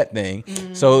touch that thing.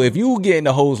 So if you getting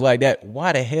the hoes like that,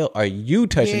 why the hell are you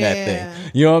touching that thing?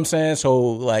 You know what I'm saying? So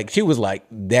like, she was like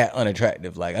that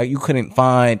unattractive. Like, you couldn't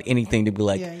find anything to be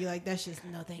like, yeah, you're like, that's just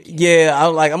no thank you. Yeah,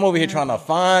 I'm over here trying to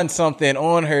find something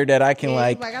on her that I can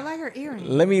like I like her earrings.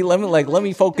 Let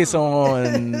me focus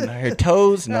on her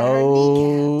toes.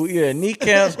 No. Yeah,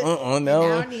 kneecaps. No.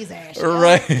 Now knees, ass.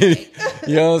 Right.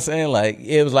 You know what I'm saying? Like,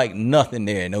 it was like nothing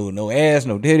there. No ass,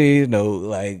 no titties, no,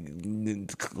 like,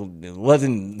 it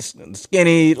wasn't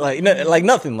skinny, like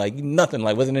nothing,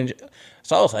 like wasn't in.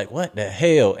 So I was like, what the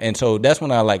hell? And so that's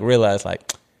when I like realized,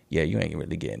 like, yeah, you ain't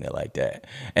really getting it like that.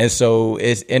 And so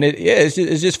it's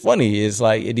just funny. It's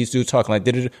like these dudes talking like,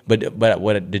 but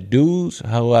what the dudes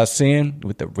how I seen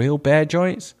with the real bad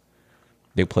joints,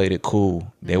 they played it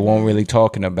cool. They weren't really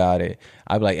talking about it.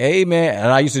 I'd be like, hey, man.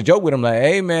 And I used to joke with them like,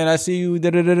 hey, man, I see you.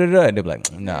 Da-da-da-da-da. They'd be like,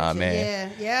 nah,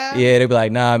 man. Yeah. They'd be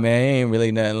like, nah, man, ain't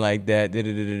really nothing like that.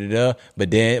 Da-da-da-da-da.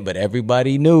 But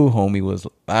everybody knew homie was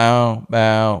bow.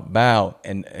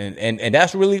 And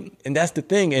that's really, and that's the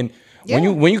thing. And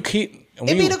when you keep.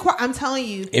 I'm telling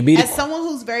you, as someone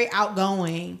who's very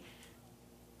outgoing,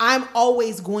 I'm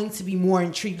always going to be more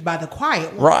intrigued by the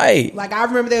quiet one. Right. Like, I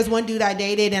remember there was one dude I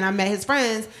dated and I met his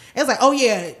friends. It was like, oh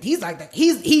yeah, he's like that.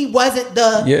 He wasn't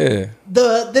the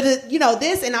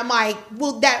this. And I'm like,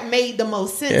 well, that made the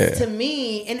most sense to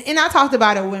me. And I talked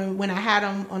about it when I had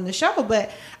him on the show,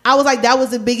 but I was like, that was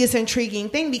the biggest intriguing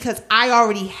thing because I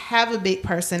already have a big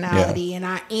personality and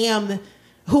I am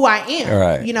who I am,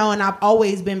 right. And I've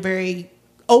always been very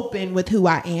open with who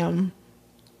I am,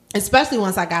 especially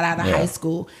once I got out of high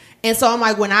school. And so I'm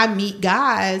like, when I meet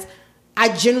guys,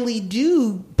 I generally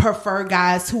do prefer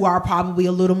guys who are probably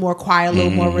a little more quiet, a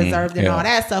little more reserved and all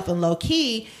that stuff and low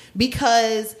key,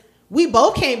 because we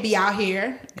both can't be out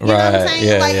here. You know what I'm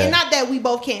saying? And not that we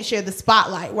both can't share the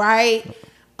spotlight, right?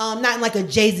 Not in like a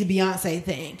Jay-Z Beyonce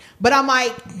thing. But I'm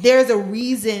like, there's a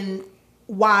reason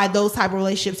why those type of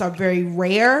relationships are very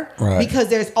rare, because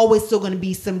there's always still going to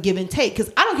be some give and take.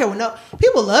 Because I don't care what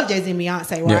people love Jay-Z and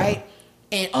Beyonce, right?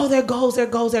 And their goals.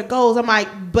 I'm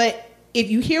like, but if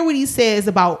you hear what he says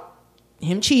about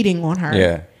him cheating on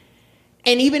her,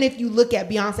 and even if you look at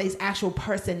Beyonce's actual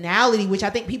personality, which I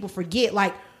think people forget,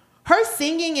 like her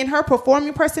singing and her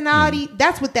performing personality,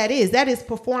 that's what that is. That is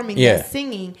performing, that's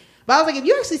singing. But I was like, if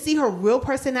you actually see her real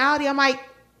personality, I'm like,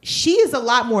 she is a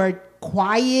lot more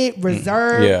quiet,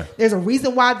 reserved. There's a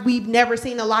reason why we've never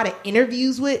seen a lot of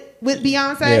interviews with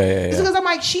Beyonce. It's because I'm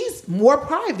like, she's more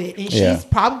private and she's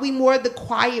probably more the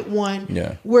quiet one.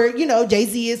 Where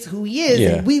Jay-Z is who he is.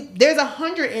 And there's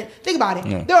 100. Think about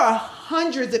it. There are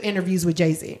hundreds of interviews with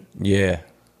Jay-Z.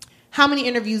 How many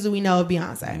interviews do we know of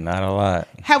Beyonce? Not a lot.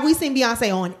 Have we seen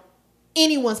Beyonce on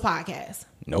anyone's podcast?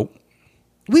 Nope.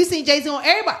 We've seen Jay-Z on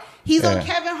everybody. He's on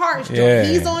Kevin Hart's joint.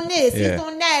 He's on this. He's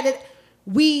on that.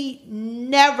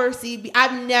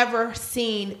 I've never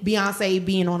seen Beyonce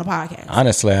being on a podcast.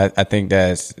 Honestly, I think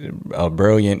that's a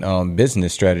brilliant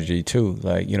business strategy too.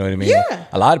 Like, you know what I mean? Yeah.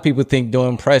 A lot of people think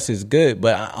doing press is good,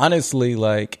 but honestly,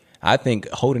 like, I think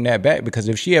holding that back, because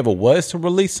if she ever was to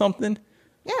release something,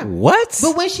 what?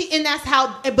 But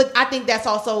but I think that's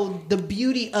also the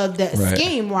beauty of that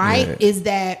scheme, right? Is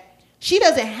that she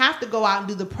doesn't have to go out and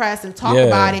do the press and talk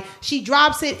about it. She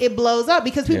drops it, it blows up,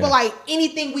 because people are like,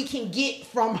 anything we can get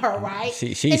from her, right?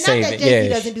 She's and not saving, that Jay-Z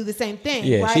doesn't do the same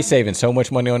thing, right? She's saving so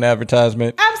much money on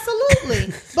advertisement.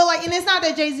 Absolutely. But like, and it's not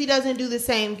that Jay-Z doesn't do the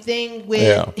same thing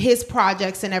with his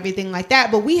projects and everything like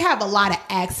that, but we have a lot of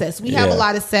access. We have a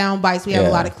lot of sound bites. We have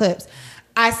a lot of clips.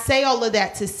 I say all of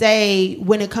that to say,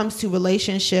 when it comes to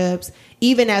relationships,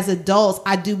 even as adults,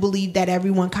 I do believe that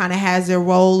everyone kind of has their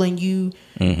role, and you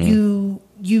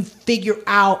figure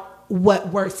out what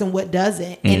works and what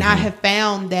doesn't. And I have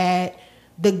found that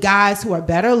the guys who are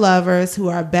better lovers, who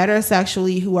are better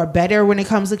sexually, who are better when it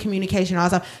comes to communication,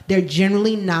 also, they're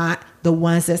generally not the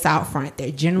ones that's out front.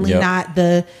 They're generally not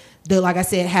the like I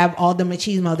said, have all the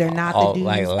machismo. They're not the dudes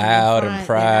like loud and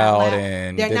proud,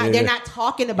 and they're not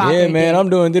talking about. Yeah, man, I'm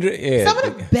doing. Some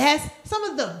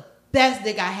of the best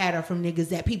dick I had are from niggas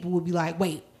that people would be like,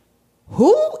 wait,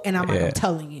 who? And I'm like, I'm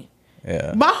telling you.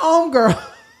 My homegirl,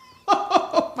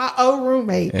 my old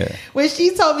roommate, when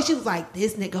she told me, she was like,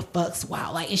 this nigga fucks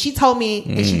wild. Like, and she told me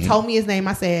his name.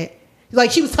 I said,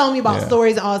 like, she was telling me about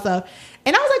stories and all that stuff.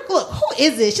 And I was like, look, who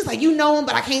is this? She's like, you know him,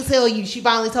 but I can't tell you. She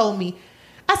finally told me.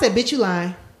 I said, bitch, you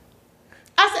lying.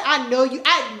 I said, I know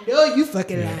you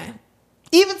fucking lying.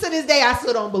 Even to this day, I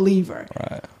still don't believe her.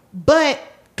 Right. But,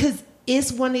 because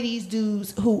it's one of these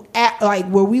dudes who, like,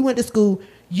 where we went to school,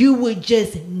 you would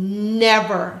just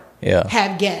never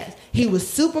have guessed. He was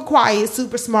super quiet,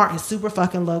 super smart, and super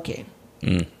fucking low-key.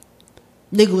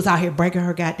 Nigga was out here breaking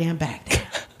her goddamn back.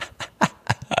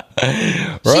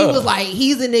 She was like,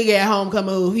 he's a nigga at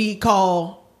homecoming who he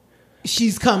call,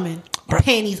 she's coming,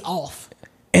 panties off.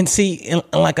 And see, and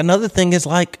like, another thing is,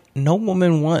 like, no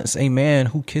woman wants a man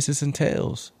who kisses and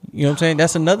tells. You know what I'm saying?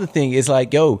 That's another thing. It's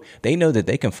like, yo, they know that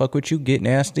they can fuck with you, get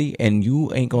nasty, and you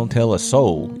ain't gonna tell a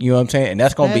soul. You know what I'm saying? And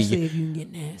that's gonna Especially if you can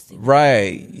get nasty.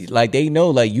 Right. Like, they know,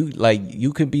 like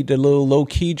you could be the little low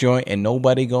key joint and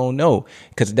nobody gonna know.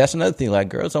 Because that's another thing. Like,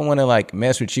 girls don't want to, like,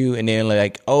 mess with you and then,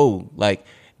 like,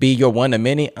 be your one a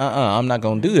minute. I'm not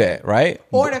gonna do that, right?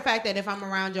 Or the fact that if I'm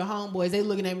around your homeboys, they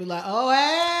looking at me like, oh,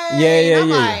 hey. And I'm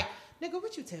like, nigga,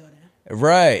 what you tell them?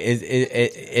 Right.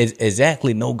 It's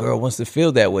exactly. No girl wants to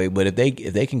feel that way. But if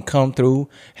they can come through,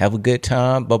 have a good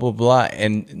time, blah blah blah,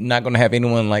 and not gonna have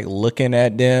anyone like looking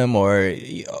at them or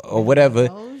whatever.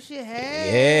 Oh shit!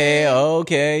 Hey. Yeah.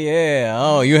 Okay. Yeah.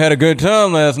 Oh, you had a good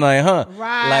time last night, huh?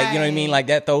 Right. Like, you know what I mean? Like,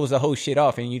 that throws the whole shit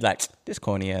off, and you like, this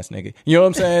corny ass nigga. You know what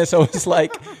I'm saying? So it's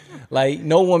like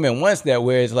no woman wants that.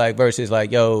 Where it's like, versus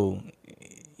like, yo,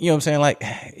 you know what I'm saying? Like,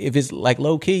 if it's like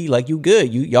low key, like you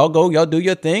good, y'all go, y'all do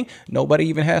your thing. Nobody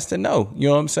even has to know. You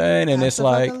know what I'm saying? And it's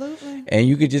like, and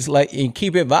you could just like and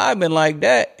keep it vibing like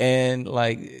that, and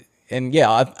like, and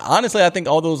yeah, honestly, I think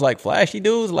all those like flashy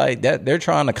dudes like that, they're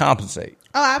trying to compensate.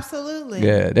 Oh, absolutely.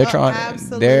 Yeah, they're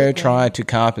trying to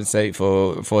compensate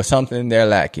for something they're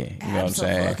lacking. You know what I'm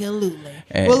saying? Absolutely.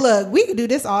 Well, look, we could do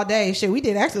this all day. Shit, we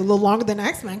did actually a little longer than I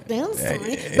expected. I'm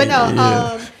sorry. But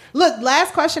no, look,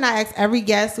 last question I ask every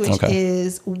guest, which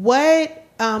is what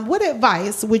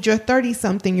advice would your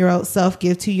 30-something-year-old self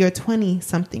give to your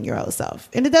 20-something-year-old self?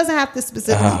 And it doesn't have to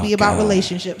specifically be about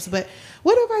relationships, but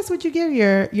what advice would you give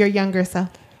your younger self?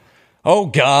 Oh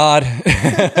God!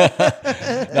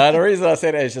 Now the reason I say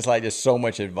that is just like there's so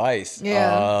much advice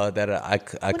that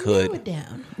I could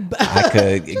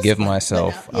give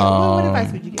myself. What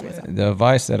advice would you give yourself? The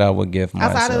advice that I would give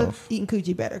myself, outside of eating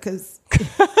coochie better, because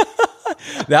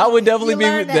that would definitely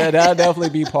that'll definitely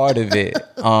be part of it.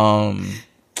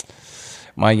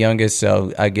 My youngest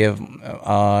self, I give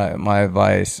my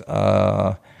advice.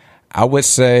 I would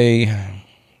say.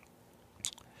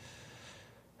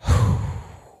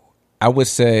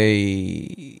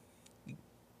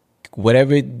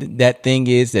 Whatever that thing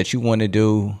is that you want to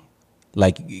do,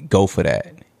 like go for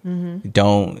that. Mm-hmm.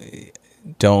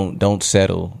 Don't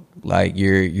settle. Like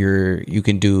you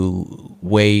can do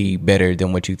way better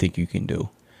than what you think you can do.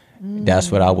 Mm-hmm.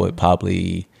 That's what I would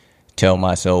probably tell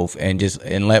myself, and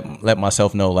let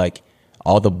myself know, like,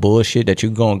 all the bullshit that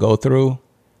you're gonna go through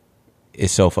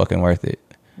is so fucking worth it.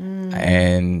 Mm.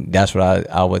 And that's what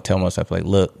I would tell myself, like,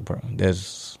 look, bro,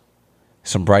 there's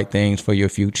some bright things for your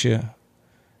future.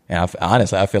 And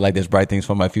honestly, I feel like there's bright things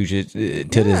for my future to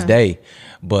this day.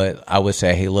 But I would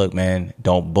say, hey, look, man,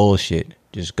 don't bullshit.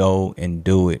 Just go and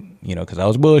do it. You know, because I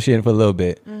was bullshitting for a little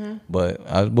bit. Mm-hmm. But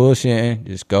I was bullshitting.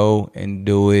 Just go and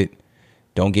do it.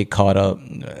 Don't get caught up.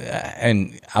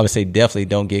 And I would say definitely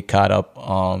don't get caught up.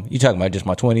 You talking about just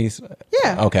my 20s?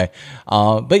 Yeah. Okay.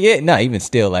 But yeah, no, even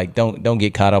still, like, don't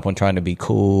get caught up on trying to be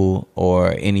cool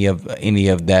or any of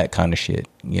that kind of shit.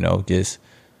 You know, just,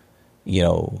 you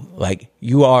know, like,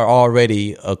 you are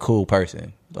already a cool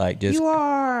person. Like, just, you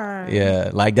are. Yeah.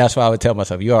 Like, that's what I would tell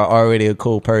myself. You are already a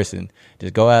cool person.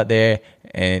 Just go out there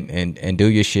and do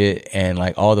your shit, and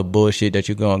like all the bullshit that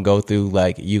you're gonna go through,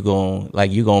 like you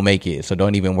gonna make it. So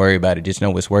don't even worry about it. Just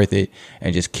know it's worth it,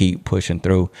 and just keep pushing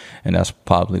through. And that's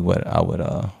probably what I would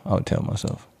tell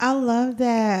myself. I love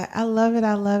that. I love it.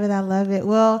 I love it. I love it.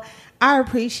 Well, I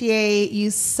appreciate you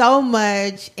so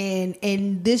much,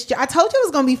 and this. I told you it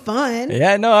was gonna be fun.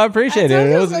 Yeah, no, I appreciate it.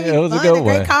 It was a good one.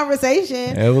 Great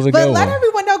conversation. It was a good one. But let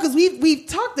everyone know, because we've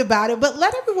talked about it. But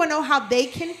let everyone know how they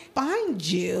can find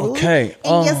you. Okay.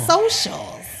 In your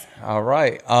socials. All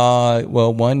right.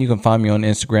 Well, one, you can find me on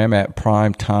Instagram at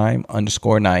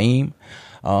primetime_Naeem.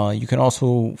 You can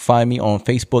also find me on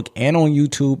Facebook and on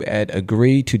YouTube at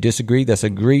Agree to Disagree. That's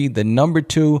Agree, the number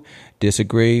 2,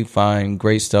 Disagree. Find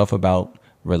great stuff about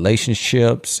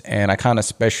relationships, and I kind of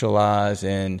specialize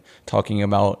in talking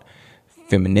about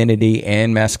femininity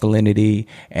and masculinity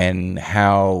and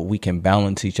how we can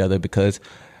balance each other, because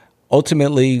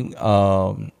ultimately,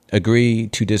 Agree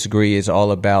to Disagree is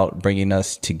all about bringing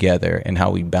us together and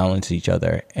how we balance each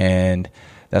other. And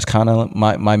that's kind of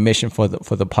my mission for the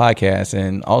podcast,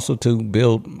 and also to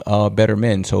build better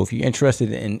men. So if you're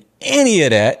interested in any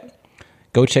of that,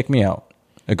 go check me out.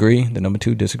 Agree, the number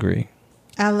 2, Disagree.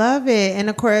 I love it. And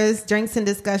of course, Drinks and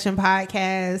Discussion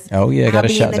podcast. Oh yeah, gotta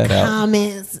shout that out. In the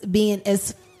comments, being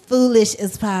as foolish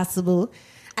as possible.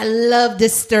 I love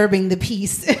disturbing the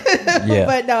peace. Yeah.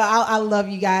 But no, I love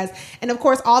you guys. And of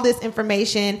course, all this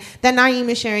information that Naeem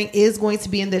is sharing is going to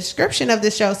be in the description of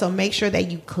the show. So make sure that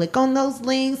you click on those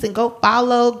links and go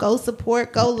follow, go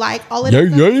support, go like. All of that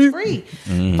stuff is free.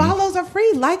 Mm-hmm. Follows are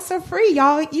free. Likes are free.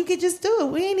 Y'all, you can just do it.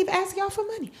 We ain't even asking y'all for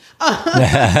money.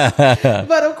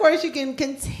 But of course, you can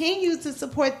continue to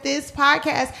support this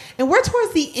podcast. And we're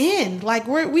towards the end. Like,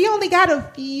 we only got a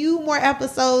few more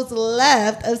episodes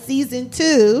left of season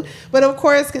 2. But of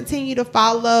course, continue to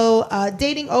follow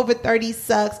Dating Over 30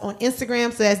 Sucks on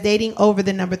Instagram. So that's Dating Over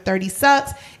the number 30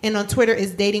 Sucks. And on Twitter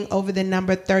is Dating Over the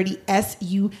number 30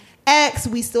 SUX.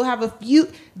 We still have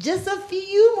just a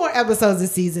few more episodes of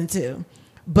season 2.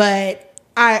 But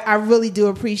I really do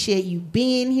appreciate you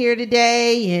being here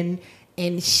today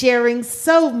and sharing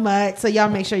so much. So y'all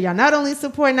make sure y'all not only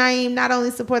support Naeem, not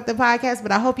only support the podcast,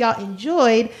 but I hope y'all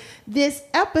enjoyed this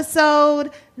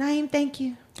episode. Naeem, thank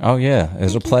you. Oh yeah, it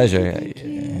was a pleasure.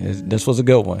 This was a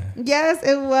good one. Yes,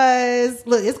 it was.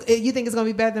 Look, you think it's gonna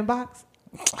be better than Box?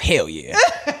 Hell yeah,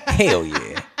 hell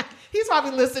yeah. He's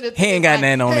probably listening. He ain't got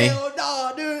nothing on me. Hell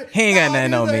no, dude. He ain't got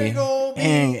nothing on me.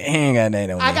 be. He ain't got that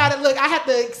on me. I gotta look. I have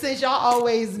to, since y'all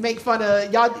always make fun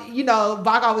of y'all. You know,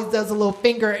 Bach always does a little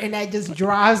finger, and that just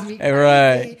drives me crazy.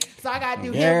 Right. So I gotta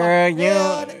do Yeah, him.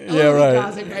 yeah. Yeah, Yeah, right.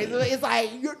 Drives me crazy. It's like,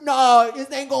 no,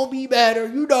 this ain't gonna be better.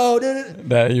 You know.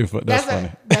 That's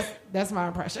funny. That's my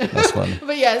impression. That's funny.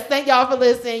 But yes, thank y'all for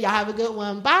listening. Y'all have a good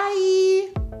one.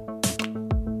 Bye.